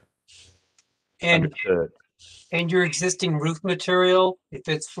tell you. And your existing roof material, if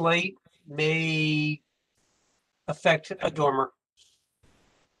it's slate, may affect a dormer.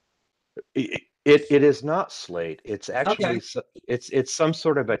 It is not slate. It's actually it's some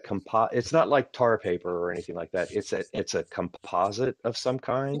sort of a composite. It's not like tar paper or anything like that. It's a composite of some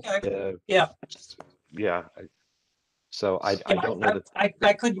kind. Yeah. Yeah. So I don't know that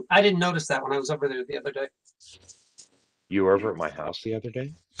I didn't notice that when I was over there the other day. you were over at my house the other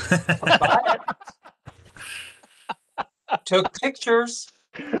day. Took pictures.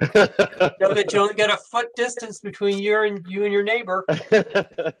 Know that you only got a foot distance between you and your neighbor.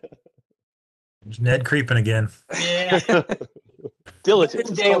 Ned creeping again. Yeah. Diligence. In It's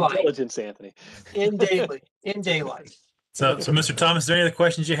called daylight. diligence, Anthony. In daylight. In daylight. So Mr. Thomas, is there any other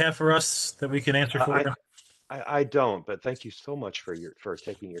questions you have for us that we can answer for you? I don't, but thank you so much for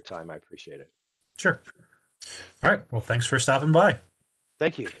taking your time. I appreciate it. Sure. All right. Well, thanks for stopping by.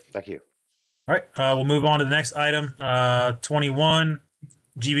 Thank you. Thank you. All right. We'll move on to the next item. 21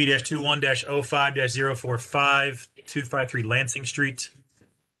 GB-21-05-045 253 Lansing Street.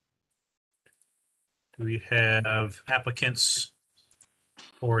 Do we have applicants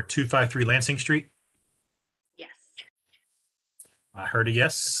for 253 Lansing Street? Yes. I heard a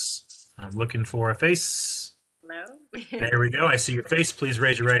yes. I'm looking for a face. Hello? There we go. I see your face. Please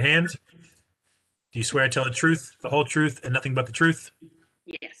raise your right hand. Do you swear to tell the truth, the whole truth, and nothing but the truth?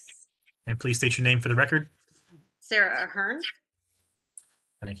 Yes. And please state your name for the record. Sarah Ahern?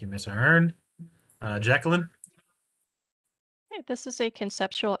 Thank you, Ms. Ahern. Jacqueline? Okay, this is a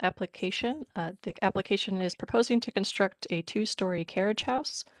conceptual application. The application is proposing to construct a two-story carriage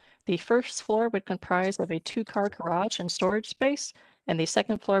house. The first floor would comprise of a two-car garage and storage space, and the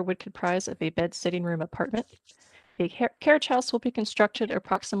second floor would comprise of a bed sitting room apartment. The carriage house will be constructed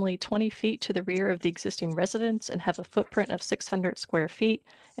approximately 20 feet to the rear of the existing residence and have a footprint of 600 square feet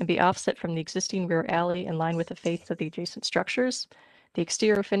and be offset from the existing rear alley in line with the face of the adjacent structures. The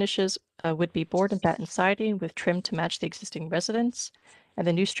exterior finishes would be board and batten siding with trim to match the existing residence, and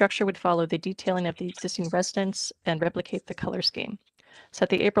the new structure would follow the detailing of the existing residence and replicate the color scheme. So at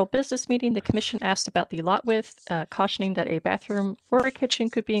the April business meeting, the commission asked about the lot width, cautioning that a bathroom or a kitchen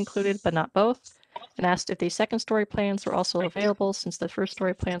could be included, but not both, and asked if the second story plans were also available since the first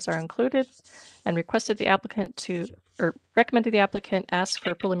story plans are included, and requested the applicant to, or recommended the applicant ask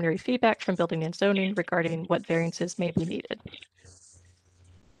for preliminary feedback from building and zoning regarding what variances may be needed.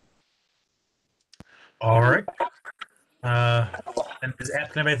 All right. And does the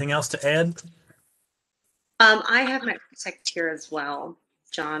applicant have anything else to add? I have my architect here as well.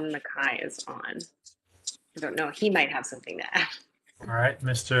 John Mackay is on. I don't know. He might have something to add. All right,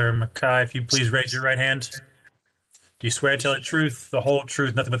 Mr. Mackay, if you please raise your right hand. Do you swear to tell the truth, the whole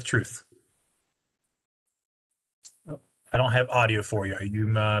truth, nothing but the truth? Oh, I don't have audio for you. Are you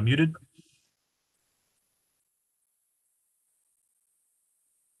muted?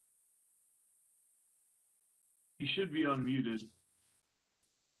 He should be unmuted.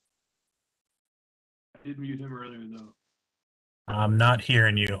 I did mute him earlier, though. I'm not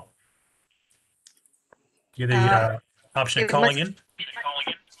hearing you. You have the option of calling in?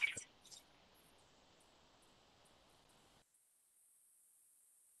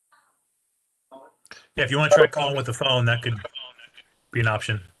 Yeah, if you want to try calling with the phone, that could be an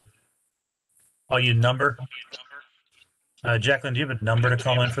option. Oh, you number? Jacqueline, do you have a number to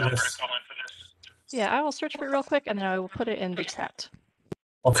call in for this? Yeah, I will search for it real quick and then I will put it in the chat.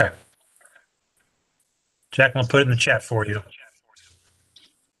 Okay. Jacqueline will put it in the chat for you.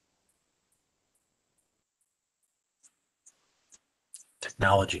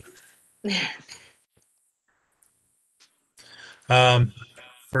 Technology.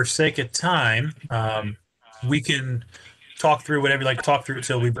 For sake of time, we can talk through whatever you'd like to talk through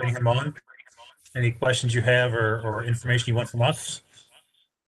until we bring him on. Any questions you have or information you want from us?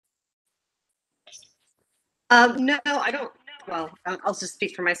 No, I don't. Well, I'll just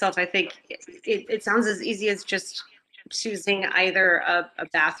speak for myself. I think it sounds as easy as just choosing either a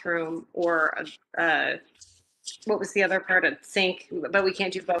bathroom or what was the other part? A sink, but we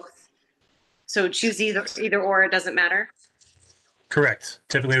can't do both. So choose either or. It doesn't matter. Correct.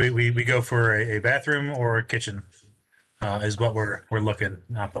 Typically, we go for a bathroom or a kitchen is what we're looking,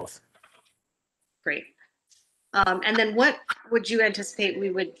 not both. Great. And then what would you anticipate we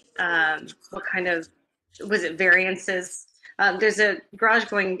would, what kind of, was it variances? There's a garage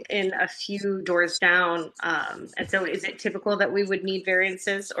going in a few doors down. And so is it typical that we would need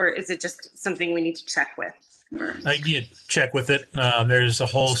variances or is it just something we need to check with? You check with it. There's a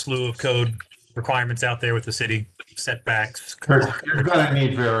whole slew of code requirements out there with the city setbacks. You're going to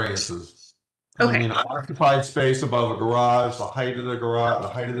need variances. Okay. I mean, occupied space above a garage, the height of the garage, the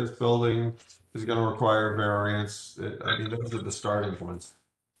height of this building is going to require variance. I mean, those are the starting points.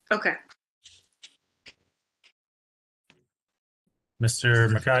 Okay. Mr.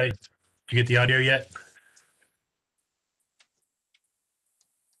 Mackay, did you get the audio yet?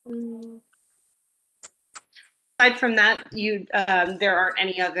 Aside from that, there aren't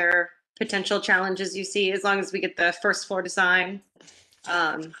any other potential challenges you see as long as we get the first floor design,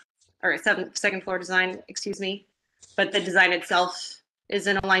 or second floor design, excuse me. But the design itself is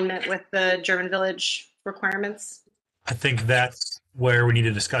in alignment with the German Village requirements. I think that's where we need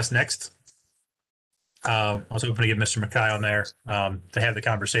to discuss next. I was hoping to get Mr. Mackay on there to have the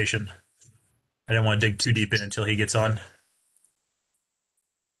conversation. I didn't want to dig too deep in until he gets on.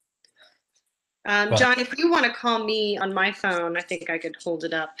 John, if you want to call me on my phone, I think I could hold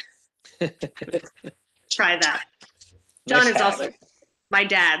it up. Try that. John is also my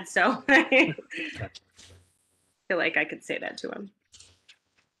dad, so I feel like I could say that to him.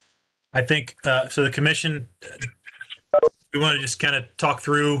 I think so. The commission, we want to just kind of talk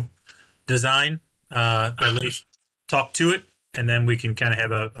through design, at least talk to it, and then we can kind of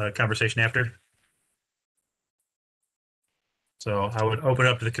have a conversation after. So I would open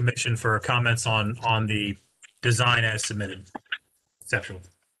up to the commission for comments on the design as submitted. Conceptual.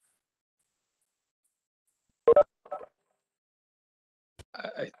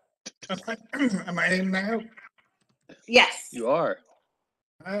 Am I in now? Yes. You are.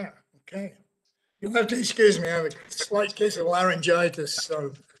 Ah, okay. You'll have to excuse me. I have a slight case of laryngitis,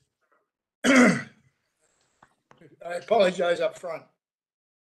 so I apologize up front.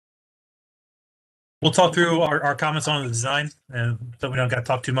 We'll talk through our comments on the design, and so we don't got to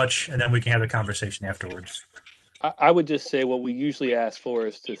talk too much, and then we can have a conversation afterwards. I would just say what we usually ask for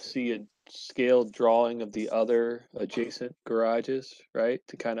is to see a scaled drawing of the other adjacent garages, right?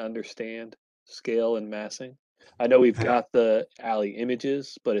 To kind of understand scale and massing. I know we've got the alley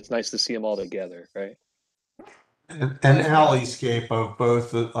images, but it's nice to see them all together, right? An alleyscape of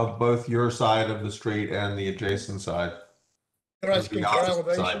both your side of the street and the adjacent side. You're asking for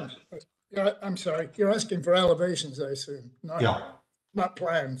elevations. I'm sorry. You're asking for elevations, I assume, not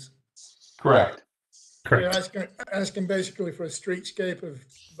plans. Correct. You're asking basically for a streetscape of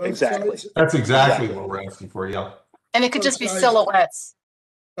both sides. That's exactly what we're asking for. Yeah. And it could just be silhouettes.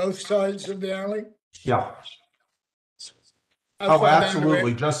 Both sides of the alley. Yeah. How Oh, far down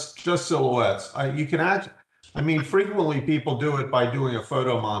absolutely. Just silhouettes. You can act. I mean, frequently people do it by doing a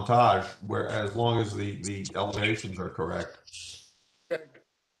photo montage, where as long as the elevations are correct. Okay.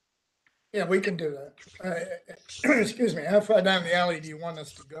 Yeah, we can do that. Excuse me. How far down the alley do you want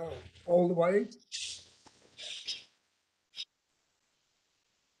us to go? All the way?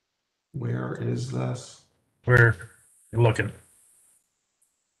 Where is this? We're looking.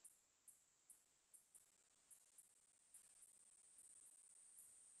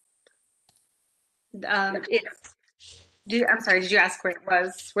 I'm sorry, did you ask where it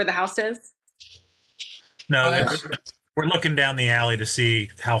was, where the house is? No, we're looking down the alley to see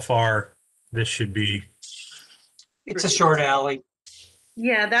how far this should be. It's a short alley.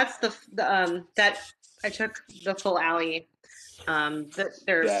 Yeah, that's that I took the full alley.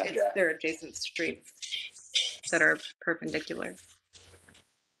 They're adjacent streets that are perpendicular.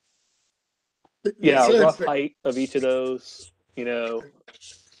 Yeah, a rough height of each of those,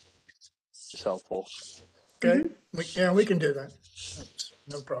 is helpful. Okay. Yeah, we can do that. That's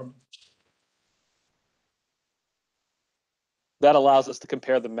no problem. That allows us to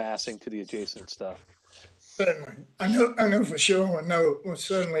compare the massing to the adjacent stuff. Certainly. I know for sure. We're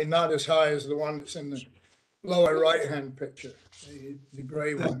certainly not as high as the one that's in the lower right-hand picture, the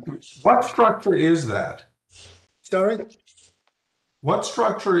gray one. What structure is that? Sorry? What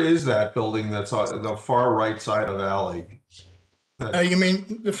structure is that building that's on the far right side of the alley? You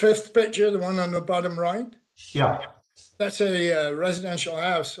mean the fifth picture, the one on the bottom right? Yeah. That's a residential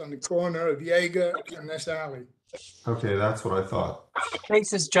house on the corner of Jaeger and this alley. Okay, that's what I thought.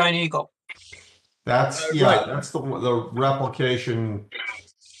 Faces Giant Eagle. That's right. That's the replication.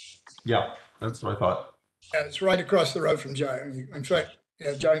 Yeah, that's what I thought. Yeah, it's right across the road from Giant. In fact,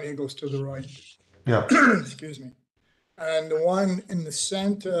 yeah, Giant Eagle's to the right. Yeah. Excuse me. And the one in the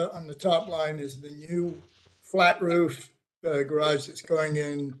center on the top line is the new flat roof garage that's going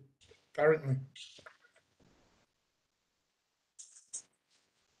in currently.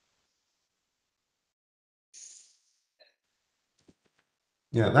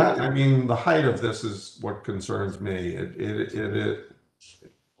 Yeah, I mean, the height of this is what concerns me.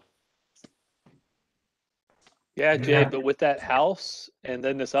 Yeah, Jay, but with that house and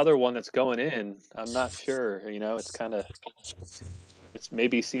then this other one that's going in, I'm not sure. It's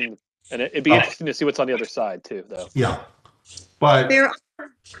maybe seen, and it'd be interesting to see what's on the other side too, though. Yeah, but there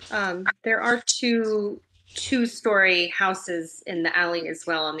are two-story houses in the alley as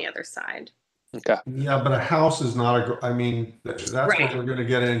well on the other side. Okay. Yeah, but a house is not I mean, that's what we're going to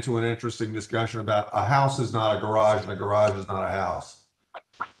get into an interesting discussion about. A house is not a garage, and a garage is not a house.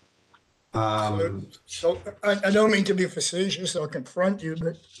 So I don't mean to be facetious or confront you,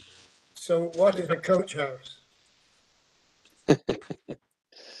 but so what is a coach house?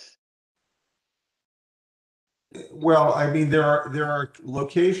 Well, I mean, there are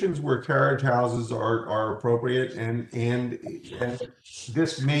locations where carriage houses are appropriate, and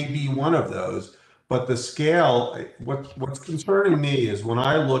this may be one of those. But the scale, what's concerning me is when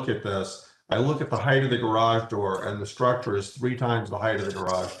I look at this, I look at the height of the garage door, and the structure is 3 times the height of the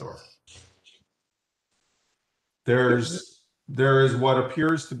garage door. There is what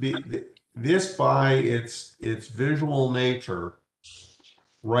appears to be this, by its visual nature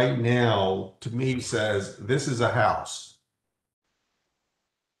right now, to me, says this is a house.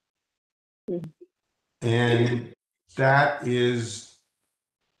 And that is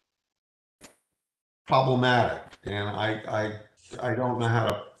problematic. And I don't know how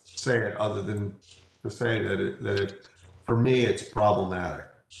to say it other than to say that it for me, it's problematic.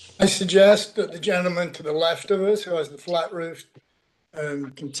 I suggest that the gentleman to the left of us, who has the flat roof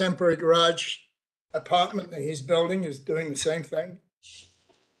contemporary garage apartment that he's building, is doing the same thing.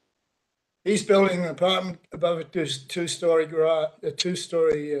 He's building an apartment above a two-story garage, a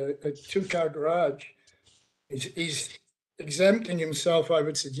two-car garage. He's exempting himself, I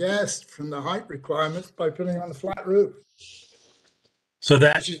would suggest, from the height requirements by putting on a flat roof. So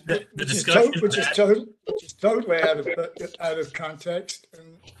Which is totally out of context.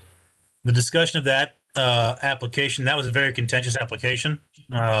 And the discussion of that application, that was a very contentious application.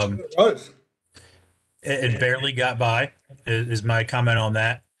 it was. It barely got by, is my comment on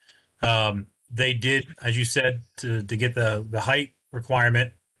that. They did, as you said, to get the height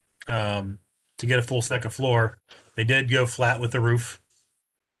requirement, to get a full second floor, they did go flat with the roof.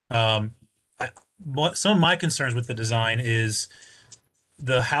 Some of my concerns with the design is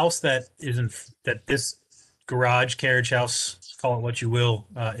the house that this garage, carriage house, call it what you will,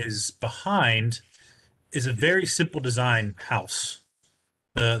 is behind, is a very simple design house.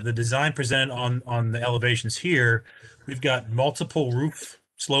 The design presented on the elevations here, we've got multiple roof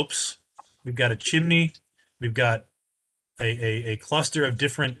slopes, we've got a chimney, we've got a cluster of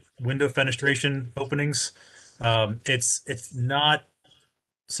different window fenestration openings. It's not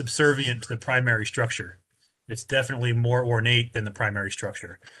subservient to the primary structure. It's definitely more ornate than the primary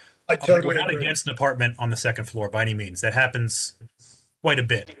structure. I totally We're not agree. against an apartment on the second floor by any means. That happens quite a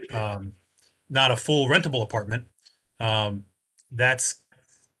bit. Not a full rentable apartment. That's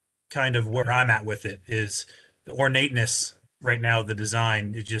kind of where I'm at with it, is the ornateness right now, the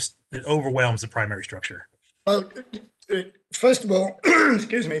design, it overwhelms the primary structure. Well, first of all,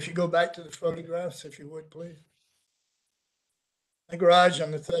 excuse me, if you go back to the photographs, if you would, please. The garage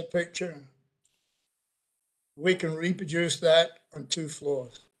on the third picture, we can reproduce that on 2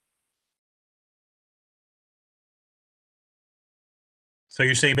 floors. So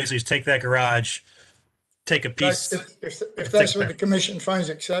you're saying basically just take that garage, take a piece. If that's what the commission finds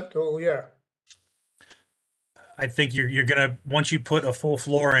acceptable, yeah. I think you're gonna, once you put a full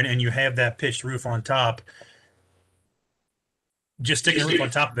floor in and you have that pitched roof on top, just sticking a roof on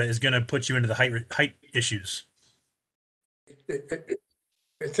top of it is gonna put you into the height issues. The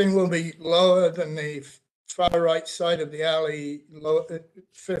thing will be lower than the far right side of the alley,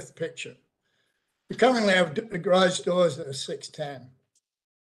 fifth picture. We currently have the garage doors that are 6'10".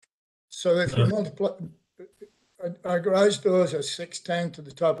 So if you multiply, our garage doors are 6'10" to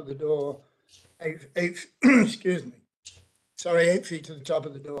the top of the door, excuse me, sorry, 8 feet to the top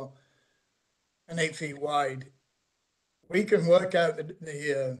of the door, and 8 feet wide. We can work out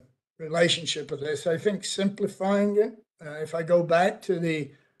the relationship of this. I think simplifying it, if I go back to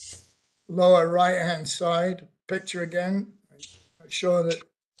the lower right-hand side picture again, I show that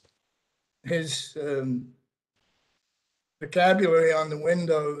his vocabulary on the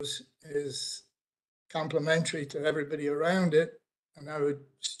windows is complementary to everybody around it. And I would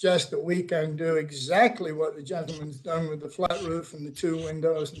suggest that we can do exactly what the gentleman's done with the flat roof and the 2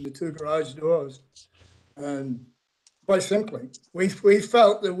 windows and the 2 garage doors. And quite simply, we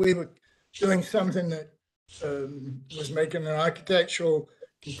felt that we were doing something that was making an architectural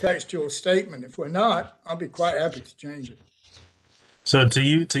contextual statement. If we're not, I'll be quite happy to change it. So to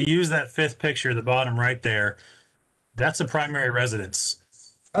use that fifth picture, the bottom right there, that's a primary residence.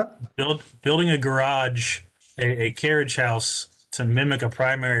 Building a garage, a carriage house to mimic a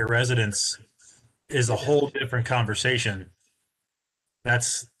primary residence is a whole different conversation.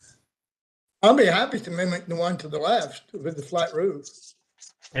 I'll be happy to mimic the one to the left with the flat roof.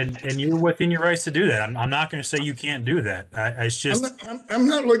 And you're within your rights to do that. I'm not going to say you can't do that. It's just I'm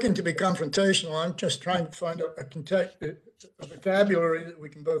not looking to be confrontational. I'm just trying to find a vocabulary that we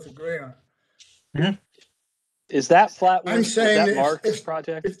can both agree on. Mm-hmm. Is that flat roof? I'm saying that Mark's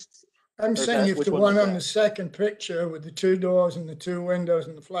project? I'm saying if the one on the second picture with the 2 doors and the 2 windows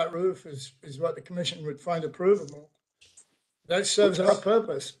and the flat roof is what the commission would find approvable, that serves our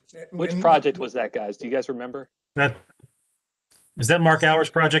purpose. Which project was that, guys? Do you guys remember? Is that Mark Hour's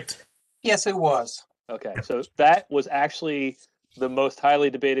project? Yes, it was. Okay, so that was actually the most highly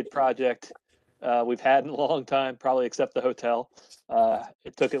debated project we've had in a long time, probably except the hotel.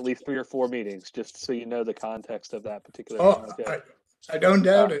 It took at least 3 or 4 meetings, just so you know the context of that particular project. I don't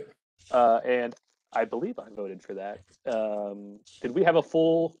doubt it. And I believe I voted for that. Did we have a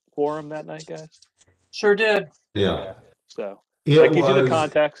full quorum that night, guys? Sure did. Yeah. So that gives you the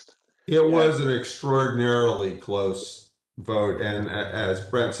context. It was an extraordinarily close vote, and as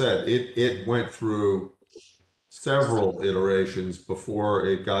Brent said, it went through several iterations before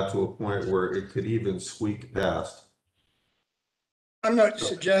it got to a point where it could even squeak past. I'm not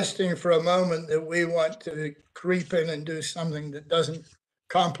suggesting for a moment that we want to creep in and do something that doesn't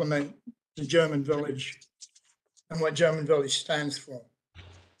complement the German Village and what German Village stands for.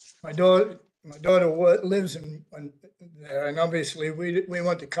 My my daughter lives in there, and obviously we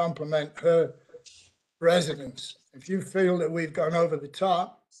want to complement her residence. If you feel that we've gone over the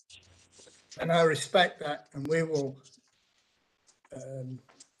top, and I respect that, and we will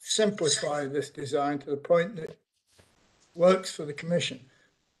simplify this design to the point that works for the commission.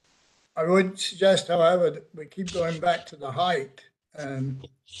 I would suggest, however, that we keep going back to the height.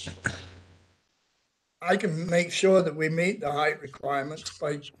 I can make sure that we meet the height requirements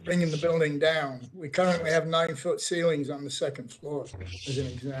by bringing the building down. We currently have 9-foot ceilings on the second floor, as an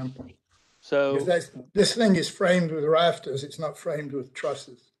example. So this thing is framed with rafters, it's not framed with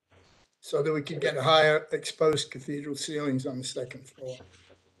trusses, so that we could get higher exposed cathedral ceilings on the second floor.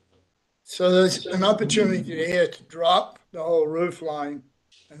 So there's an opportunity here to drop the whole roof line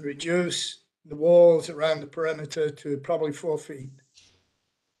and reduce the walls around the perimeter to probably 4 feet.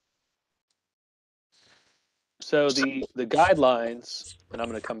 So the guidelines, and I'm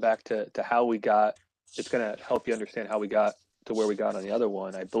going to come back to how we got, it's going to help you understand how we got to where we got on the other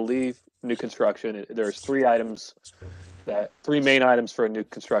one. I believe new construction, there's three main items for a new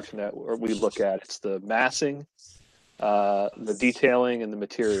construction that we look at. It's the massing, the detailing, and the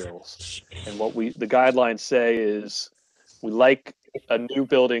materials. And what the guidelines say is we like a new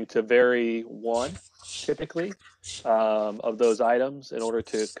building to vary one, typically, of those items in order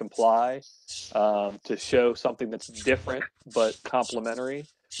to comply, to show something that's different but complementary.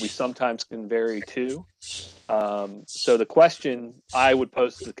 We sometimes can vary two. So the question I would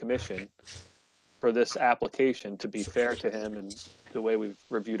pose to the commission for this application, to be fair to him and the way we've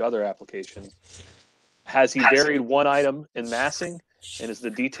reviewed other applications, has he varied one item in massing, and is the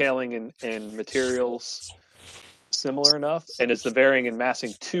detailing and materials similar enough, and is the varying in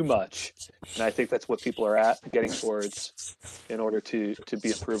massing too much? And I think that's what people are getting towards in order to be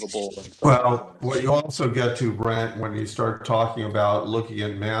approvable. Well, what you also get to, Brent, when you start talking about looking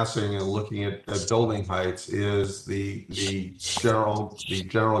at massing and looking at building heights, is the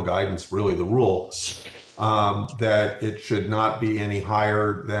general guidance, really the rule, that it should not be any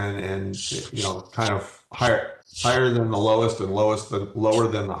higher than, and kind of higher than the lowest and lower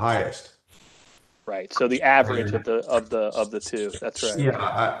than the highest. Right. So the average of the two. That's right.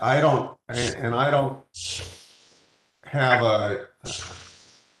 Yeah, I don't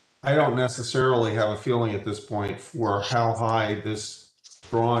I don't necessarily have a feeling at this point for how high this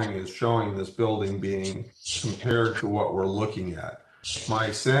drawing is showing this building being compared to what we're looking at.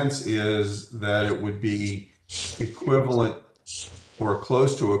 My sense is that it would be equivalent or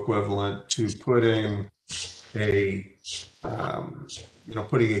close to equivalent to putting a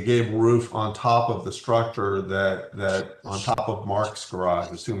putting a gable roof on top of the structure that on top of Mark's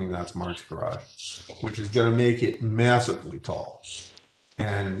garage, assuming that's Mark's garage, which is going to make it massively tall.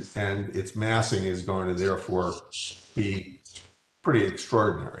 And its massing is going to therefore be pretty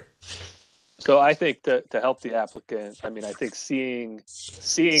extraordinary. So I think to help the applicant, I mean, I think seeing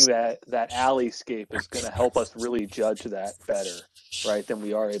that alleyscape is going to help us really judge that better, right, than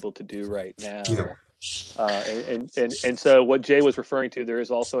we are able to do right now. Yeah. And so what Jay was referring to, there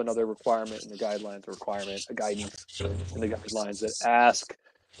is also another requirement in the guidelines, a guidance in the guidelines that ask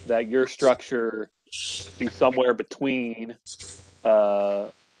that your structure be somewhere between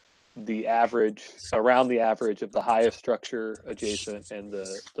the average, around the average of the highest structure adjacent and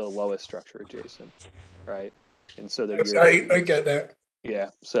the lowest structure adjacent, right? And so that I get that.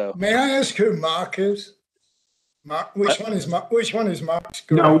 Yeah. So may I ask who Mark is? Mark, which one is Mark's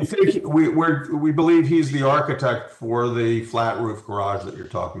garage? No, we think we believe he's the architect for the flat roof garage that you're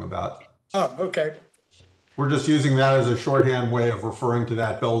talking about. Oh, okay. We're just using that as a shorthand way of referring to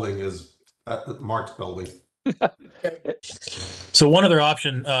that building as Mark's building. So one other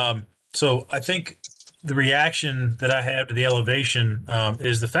option. So I think the reaction that I have to the elevation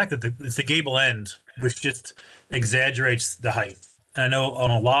is the fact that it's the gable end, which just exaggerates the height. And I know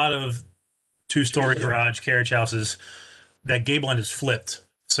on a lot of two-story garage carriage houses, that gable end is flipped,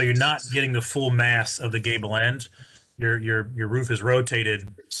 so you're not getting the full mass of the gable end. Your roof is rotated,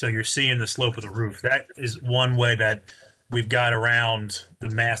 so you're seeing the slope of the roof. That is one way that we've got around the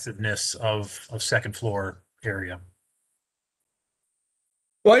massiveness of second floor area.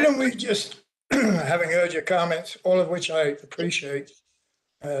 Why don't we just, having heard your comments, all of which I appreciate,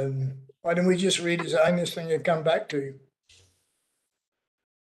 why don't we just redesign this thing and come back to you?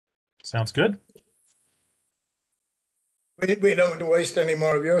 Sounds good. We don't want to waste any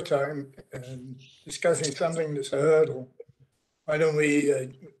more of your time discussing something that's a hurdle. Why don't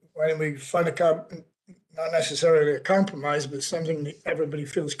we find not necessarily a compromise, but something that everybody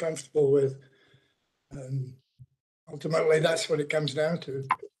feels comfortable with? Ultimately, that's what it comes down to.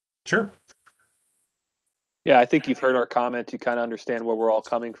 Sure. Yeah, I think you've heard our comment. You kind of understand where we're all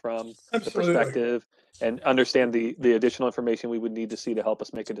coming from, the perspective, and understand the additional information we would need to see to help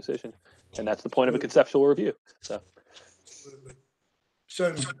us make a decision. And that's the point of a conceptual review. So,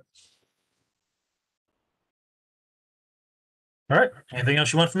 certainly. All right. Anything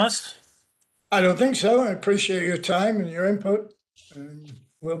else you want from us? I don't think so. I appreciate your time and your input, and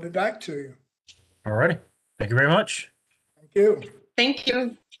we'll be back to you. All righty. Thank you very much. Thank you. Thank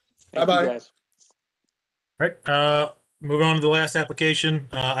you. Bye-bye. guys. All right. Moving on to the last application,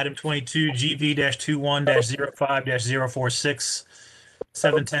 item 22, GV-21-05-046,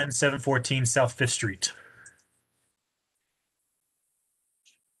 710, 714 South Fifth Street.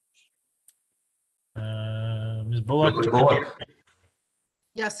 Ms. Bullock.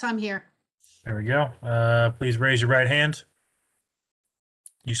 Yes, I'm here. There we go. Please raise your right hand.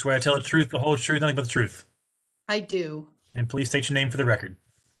 You swear to tell the truth, the whole truth, nothing but the truth. I do. And please state your name for the record.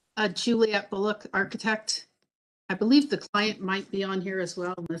 Juliet Bullock, architect. I believe the client might be on here as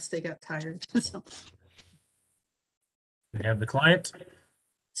well, unless they got tired. So, We have the client.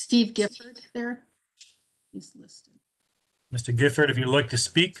 Steve Gifford there. He's listed. Mr. Gifford, if you'd like to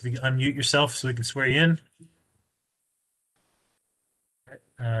speak, if you can unmute yourself so we can swear you in.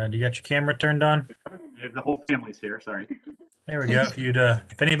 Do you got your camera turned on? The whole family's here. Sorry. There we go.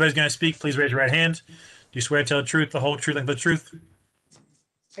 If anybody's going to speak, please raise your right hand. Do you swear to tell the truth, the whole truth, and the truth?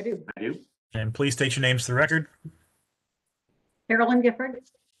 I do. I do. And please state your names for the record. Carolyn Gifford.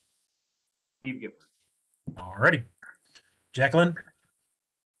 Steve Gifford. All righty. Jacqueline?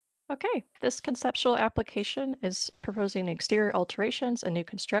 Okay, this conceptual application is proposing exterior alterations and new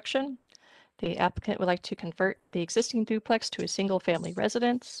construction. The applicant would like to convert the existing duplex to a single-family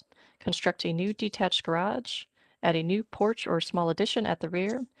residence, construct a new detached garage, add a new porch or small addition at the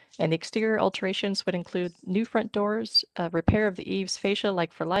rear, and the exterior alterations would include new front doors, repair of the eaves fascia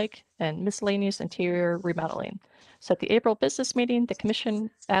like for like, and miscellaneous interior remodeling. So at the April business meeting, the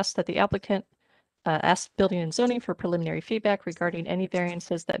commission asked that the applicant ask Building and Zoning for preliminary feedback regarding any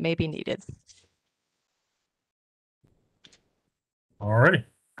variances that may be needed. All righty.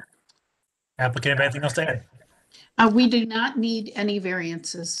 Applicant, have anything else to add? We do not need any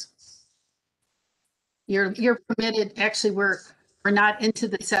variances. You're permitted, actually, we're not into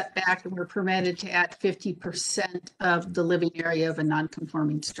the setback, and we're permitted to add 50% of the living area of a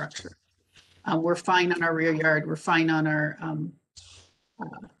non-conforming structure. We're fine on our rear yard, we're fine on our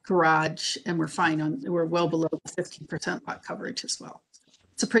garage, and we're well below 50% lot coverage as well.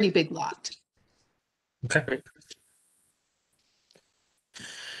 It's a pretty big lot. Okay.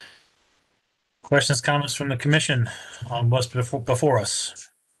 Questions, comments from the commission on what's before us?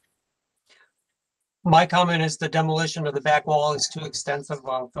 My comment is the demolition of the back wall is too extensive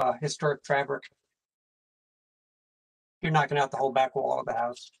of historic fabric. You're knocking out the whole back wall of the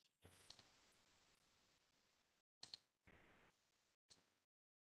house.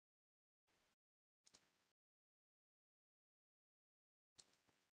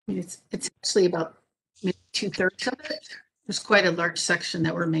 It's actually about maybe 2/3 of it. There's quite a large section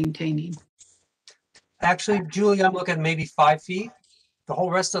that we're maintaining. Actually, Julie, I'm looking maybe 5 feet. The whole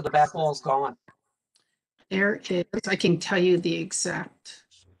rest of the back wall is gone. There is, I can tell you the exact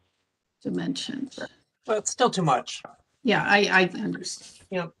dimensions. But it's still too much. Yeah, I understand.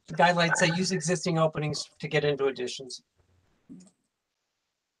 You know, the guidelines say use existing openings to get into additions.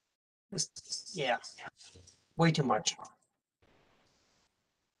 Yeah, way too much.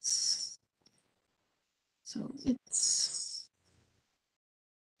 So it's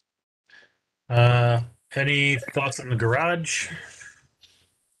Any thoughts on the garage?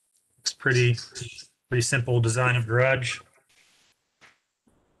 It's pretty simple design of garage.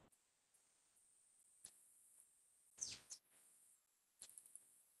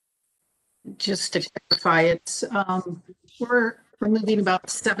 just to clarify, it's we're removing about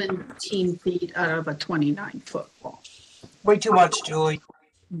 17 feet out of a 29-foot wall. Way too much, Julie.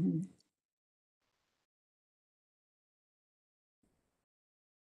 Mhm.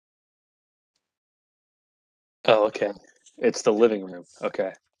 Oh, okay. It's the living room.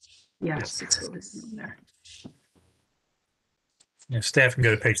 Okay. Yes, it's in there. Yeah, staff can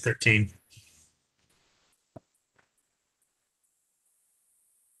go to page 13.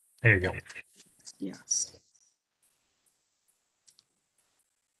 There you go. Yes.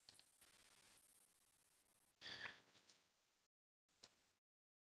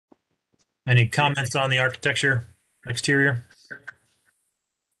 Any comments on the architecture exterior?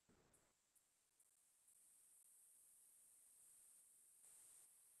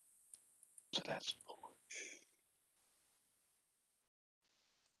 So that's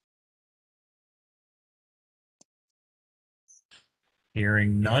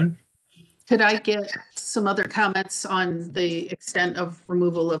Hearing none. Could I get some other comments on the extent of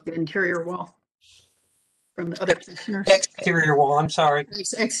removal of the interior wall from the other commissioners? Exterior wall, I'm sorry.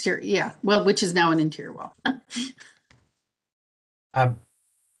 Exterior, yeah. Well, which is now an interior wall. I'm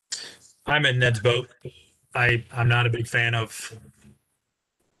in Ned's boat. I'm not a big fan of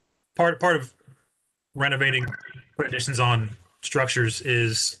part of renovating, put additions on structures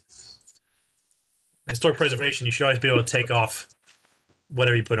is historic preservation. You should always be able to take off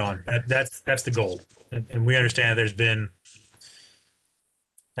whatever you put on. That's the goal. And we understand that it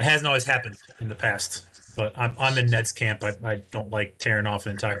hasn't always happened in the past. But I'm in Ned's camp. I don't like tearing off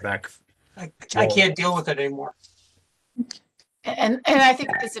an entire back. I can't deal with it anymore. And I think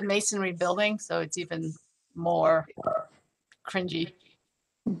it's a masonry building, so it's even more cringy.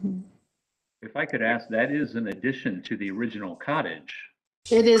 If I could ask, that is an addition to the original cottage.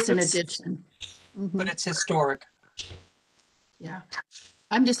 It is an addition. But it's historic. Yeah.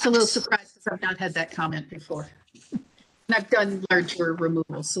 I'm just a little surprised because I've not had that comment before. And I've done larger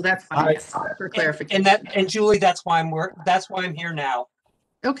removals, so that's fine for clarification. And Julie, that's why I'm here now.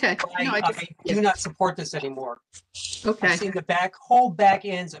 Okay. I do not support this anymore. Okay. I've seen the whole back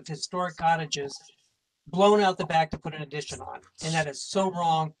ends of historic cottages blown out the back to put an addition on. And that is so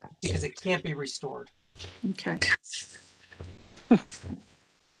wrong because it can't be restored. Okay.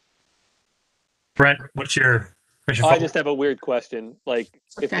 Brent, what's your question? I just have a weird question. Like,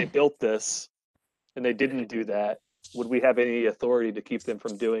 if they built this and they didn't do that, would we have any authority to keep them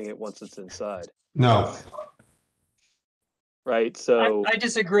from doing it once it's inside? No. Right. So I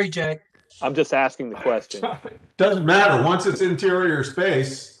disagree, Jay. I'm just asking the question. Doesn't matter. Once it's interior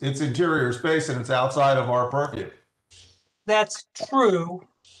space, it's interior space and it's outside of our purview. That's true.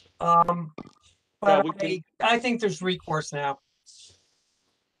 But I think there's recourse now.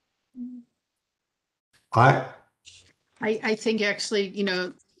 I think actually, I'm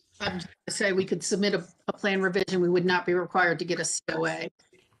going to say we could submit a plan revision. We would not be required to get a COA.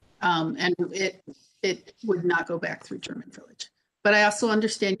 And it would not go back through German Village. But I also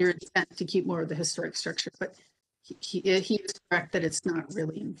understand your intent to keep more of the historic structure, but he is correct that it's not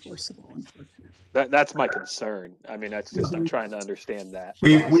really enforceable, unfortunately. That's my concern. I mean, that's just, I'm trying to understand that.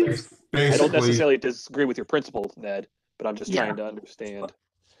 We I don't necessarily disagree with your principle, Ned, but I'm just trying to understand.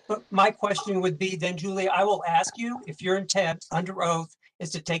 But my question would be then, Julie, I will ask you if your intent under oath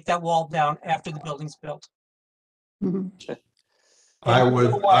is to take that wall down after the building's built. Mm-hmm. I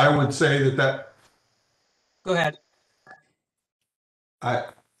would say that. Go ahead. I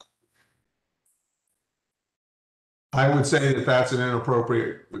would say that that's an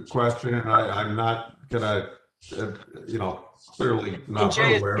inappropriate question, and I'm not gonna, clearly not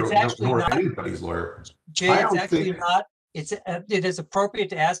Jay, her lawyer, it's actually nor not, anybody's lawyer. Jay, it's actually not. It is appropriate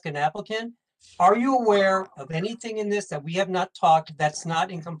to ask an applicant, are you aware of anything in this that we have not talked that's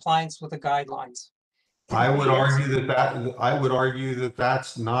not in compliance with the guidelines? I would argue that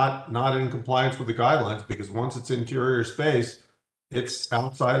that's not in compliance with the guidelines, because once it's interior space, it's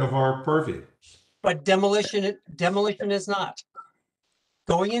outside of our purview. But demolition is not.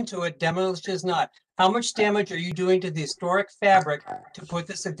 Going into it, demolition is not. How much damage are you doing to the historic fabric to put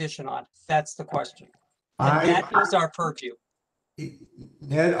this addition on? That's the question. And that is our purview.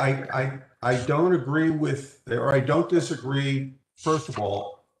 Ned, I don't agree with, or I don't disagree. First of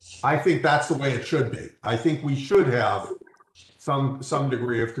all, I think that's the way it should be. I think we should have some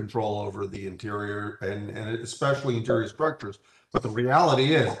degree of control over the interior and especially interior structures. But the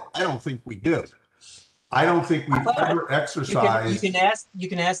reality is, I don't think we do. I don't think we've ever exercised. You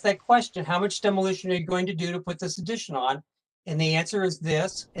can ask that question. How much demolition are you going to do to put this addition on? And the answer is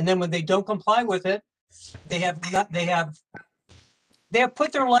this. And then when they don't comply with it, they have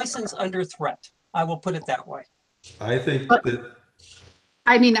put their license under threat. I will put it that way. I think that.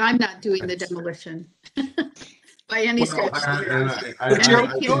 I mean, I'm not doing the demolition by any stretch.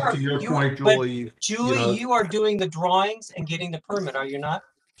 To your point, Julie. Julie, you are doing the drawings and getting the permit, are you not?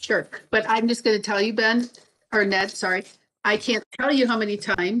 Sure, but I'm just going to tell you, Ben, or Ned, sorry. I can't tell you how many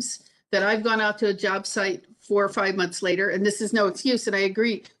times that I've gone out to a job site 4 or 5 months later, and this is no excuse, and I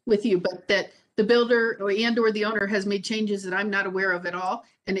agree with you, but that the builder or the owner has made changes that I'm not aware of at all.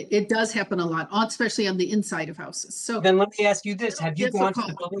 And it does happen a lot, especially on the inside of houses. So then let me ask you this. Have you gone to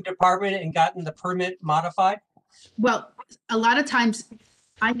the building department and gotten the permit modified? Well, a lot of times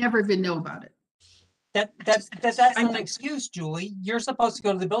I never even know about it. That's not an excuse, Julie. You're supposed to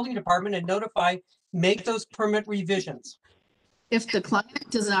go to the building department and make those permit revisions. If the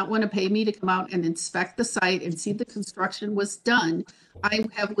client does not want to pay me to come out and inspect the site and see the construction was done, I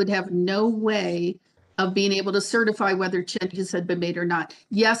would have no way of being able to certify whether changes had been made or not.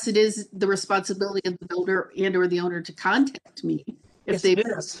 Yes, it is the responsibility of the builder and or the owner to contact me if they make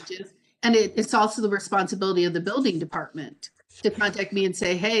changes. And it's also the responsibility of the building department to contact me and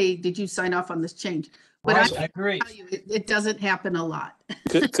say, hey, did you sign off on this change? But I agree. It doesn't happen a lot.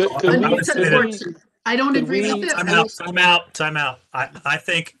 Could It's unfortunate. I don't agree with it. Time out. I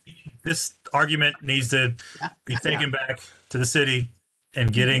think this argument needs to be taken back to the city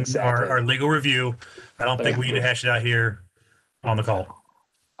and getting our legal review. I don't think we need to hash it out here on the call.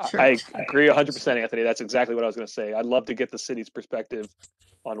 I agree 100%, Anthony. That's exactly what I was going to say. I'd love to get the city's perspective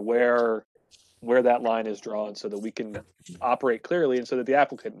on where that line is drawn so that we can operate clearly and so that the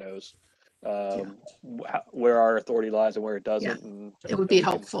applicant knows where our authority lies and where it doesn't. And it would be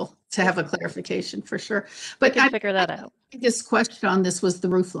helpful to have a clarification for sure. But I figure that out. The biggest question on this was the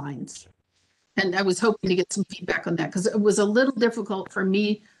roof lines. And I was hoping to get some feedback on that because it was a little difficult for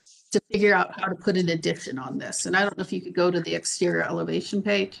me to figure out how to put an addition on this. And I don't know if you could go to the exterior elevation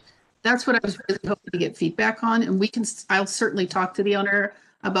page. That's what I was really hoping to get feedback on. And I'll certainly talk to the owner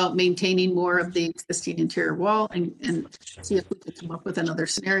about maintaining more of the existing interior wall and see if we could come up with another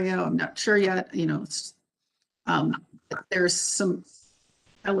scenario. I'm not sure yet, you know, there's some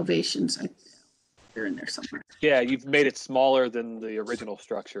elevations here in there somewhere. Yeah, you've made it smaller than the original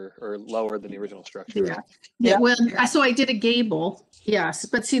structure or lower than the original structure. Yeah. Well, so I did a gable, yes,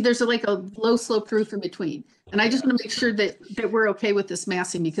 but see, there's like a low slope roof in between. And I just want to make sure that we're okay with this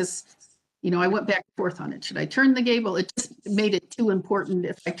massing because, you know, I went back and forth on it. Should I turn the gable? It just made it too important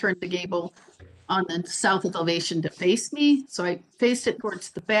if I turned the gable on the south elevation to face me. So I faced it towards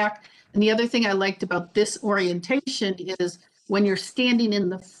the back. And the other thing I liked about this orientation is when you're standing in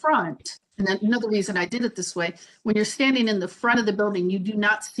the front, and then another reason I did it this way, when you're standing in the front of the building, you do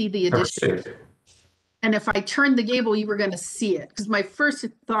not see the addition. And if I turned the gable, you were going to see it. Because my first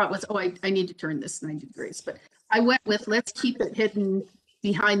thought was, oh, I need to turn this 90 degrees. But I went with, let's keep it hidden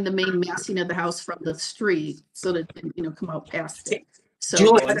behind the main massing of the house from the street so that it didn't, you know, come out past it. So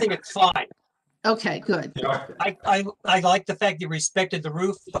Julie, I think it's fine. Okay, good. I like the fact you respected the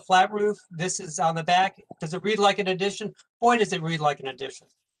roof, the flat roof. This is on the back. Does it read like an addition? Boy, does it read like an addition.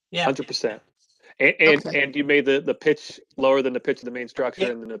 Yeah. 100%. And you made the pitch lower than the pitch of the main structure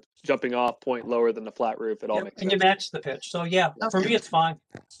and then the jumping off point lower than the flat roof. It all makes sense. And you matched the pitch. So yeah, for me, it's fine.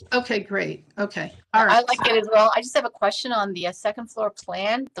 Okay, great. Okay. All right. I like it as well. I just have a question on the second floor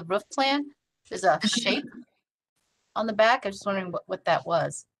plan, the roof plan. There's a shape on the back. I was just wondering what that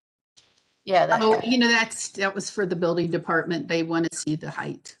was. Yeah. You know, that was for the building department. They want to see the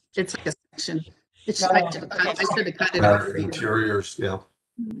height. It's like a section. I should have cut it out. Interiors, yeah.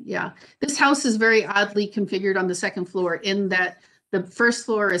 Yeah. This house is very oddly configured on the second floor in that the first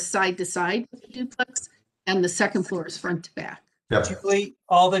floor is side to side with the duplex and the second floor is front to back. Yeah. Julie,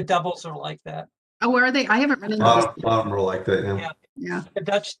 all the doubles are like that. Oh, where are they? I haven't run into A lot of them are like that, yeah. Yeah.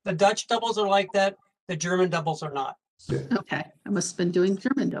 The Dutch doubles are like that. The German doubles are not. Yeah. Okay. I must have been doing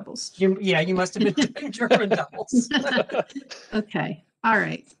German doubles. You must have been doing German doubles. Okay. All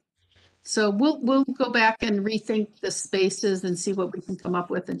right. So we'll go back and rethink the spaces and see what we can come up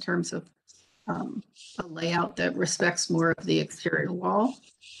with in terms of a layout that respects more of the exterior wall.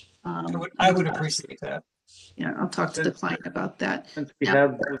 I would appreciate that. Yeah, I'll talk to the client about that. Since we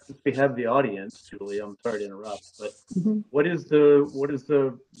have the audience, Julie, I'm sorry to interrupt, but what is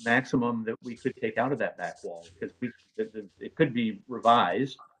the maximum that we could take out of that back wall? Because it could be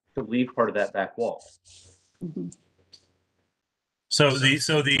revised to leave part of that back wall. So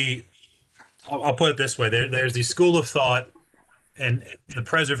I'll put it this way: there's the school of thought, and the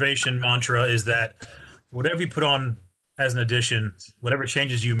preservation mantra is that whatever you put on as an addition, whatever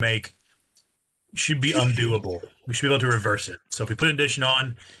changes you make, should be undoable. We should be able to reverse it. So if we put an addition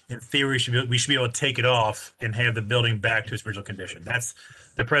on, in theory, we should be able to take it off and have the building back to its original condition. That's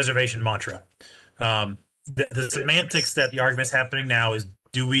the preservation mantra. The semantics that the argument's happening now is,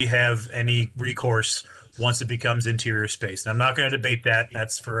 do we have any recourse once it becomes interior space? And I'm not going to debate that.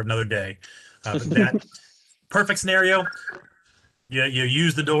 That's for another day. But that perfect scenario, you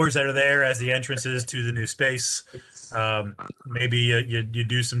use the doors that are there as the entrances to the new space. Maybe you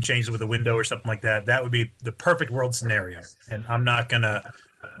do some changes with a window or something like that. That would be the perfect world scenario. And I'm not going to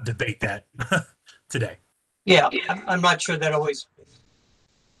debate that today. Yeah, I'm not sure that always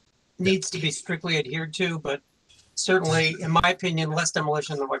needs to be strictly adhered to, but certainly, in my opinion, less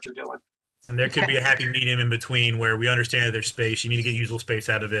demolition than what you're doing. And there could be a happy medium in between where we understand that there's space. You need to get usable space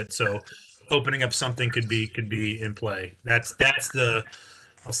out of it. So opening up something could be in play. That's the,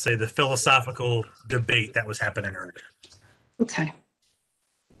 I'll say, the philosophical debate that was happening earlier. Okay.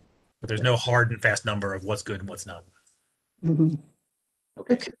 But there's no hard and fast number of what's good and what's not.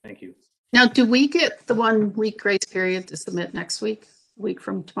 Okay, thank you. Now, do we get the 1 week grace period to submit next week, a week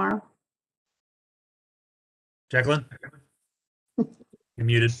from tomorrow? Jacqueline? You're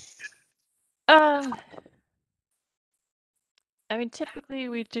muted. I mean, typically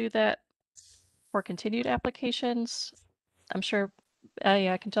we do that for continued applications. I'm sure,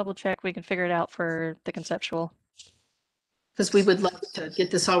 yeah, I can double check. We can figure it out for the conceptual. Because we would love to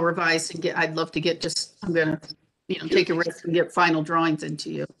get this all revised and I'd love to get I'm gonna, take a risk and get final drawings into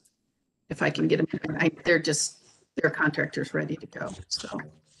you. If I can get them, their contractor's ready to go, so.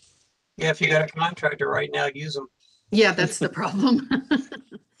 Yeah, if you got a contractor right now, use them. Yeah, that's the problem.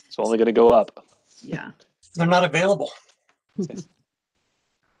 It's only going to go up. Yeah. They're not available.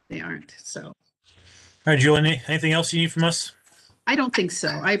 They aren't, so. All right, Julie, anything else you need from us? I don't think so.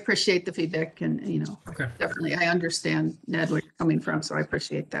 I appreciate the feedback and, okay. Definitely, I understand, Ned, where you're coming from, so I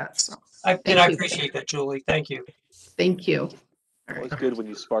appreciate that, so. I appreciate that, Julie. Thank you. Thank you. Well, it's good when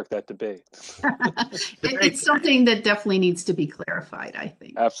you spark that debate. It's something that definitely needs to be clarified, I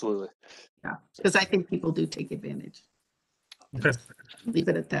think. Absolutely. Yeah, because I think people do take advantage. Okay. Leave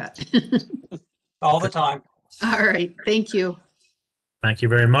it at that. All the time. All right, thank you. Thank you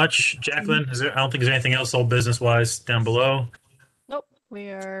very much. Jacqueline, I don't think there's anything else old business-wise down below. Nope, we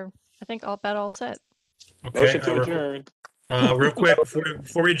are, I think, all set. Okay. Motion to adjourn. Real quick,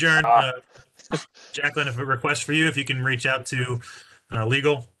 before we adjourn, Jacqueline, if a request for you, if you can reach out to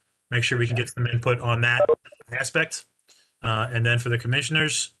legal, make sure we can get some input on that aspect. And then for the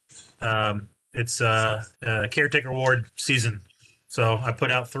commissioners, it's caretaker award season. So I put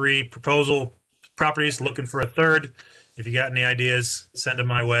out 3 proposal properties, looking for a third. If you got any ideas, send them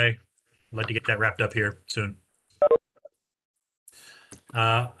my way. I'd like to get that wrapped up here soon.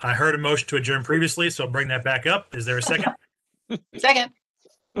 I heard a motion to adjourn previously, so I'll bring that back up. Is there a second? Second.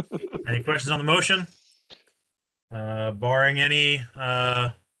 Any questions on the motion? Barring any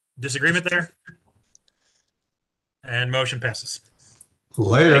disagreement there? And motion passes.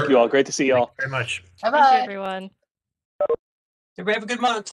 Later. Thank you all. Great to see y'all. Thank you very much. Bye-bye. Thank you, everyone. Everybody have a good month.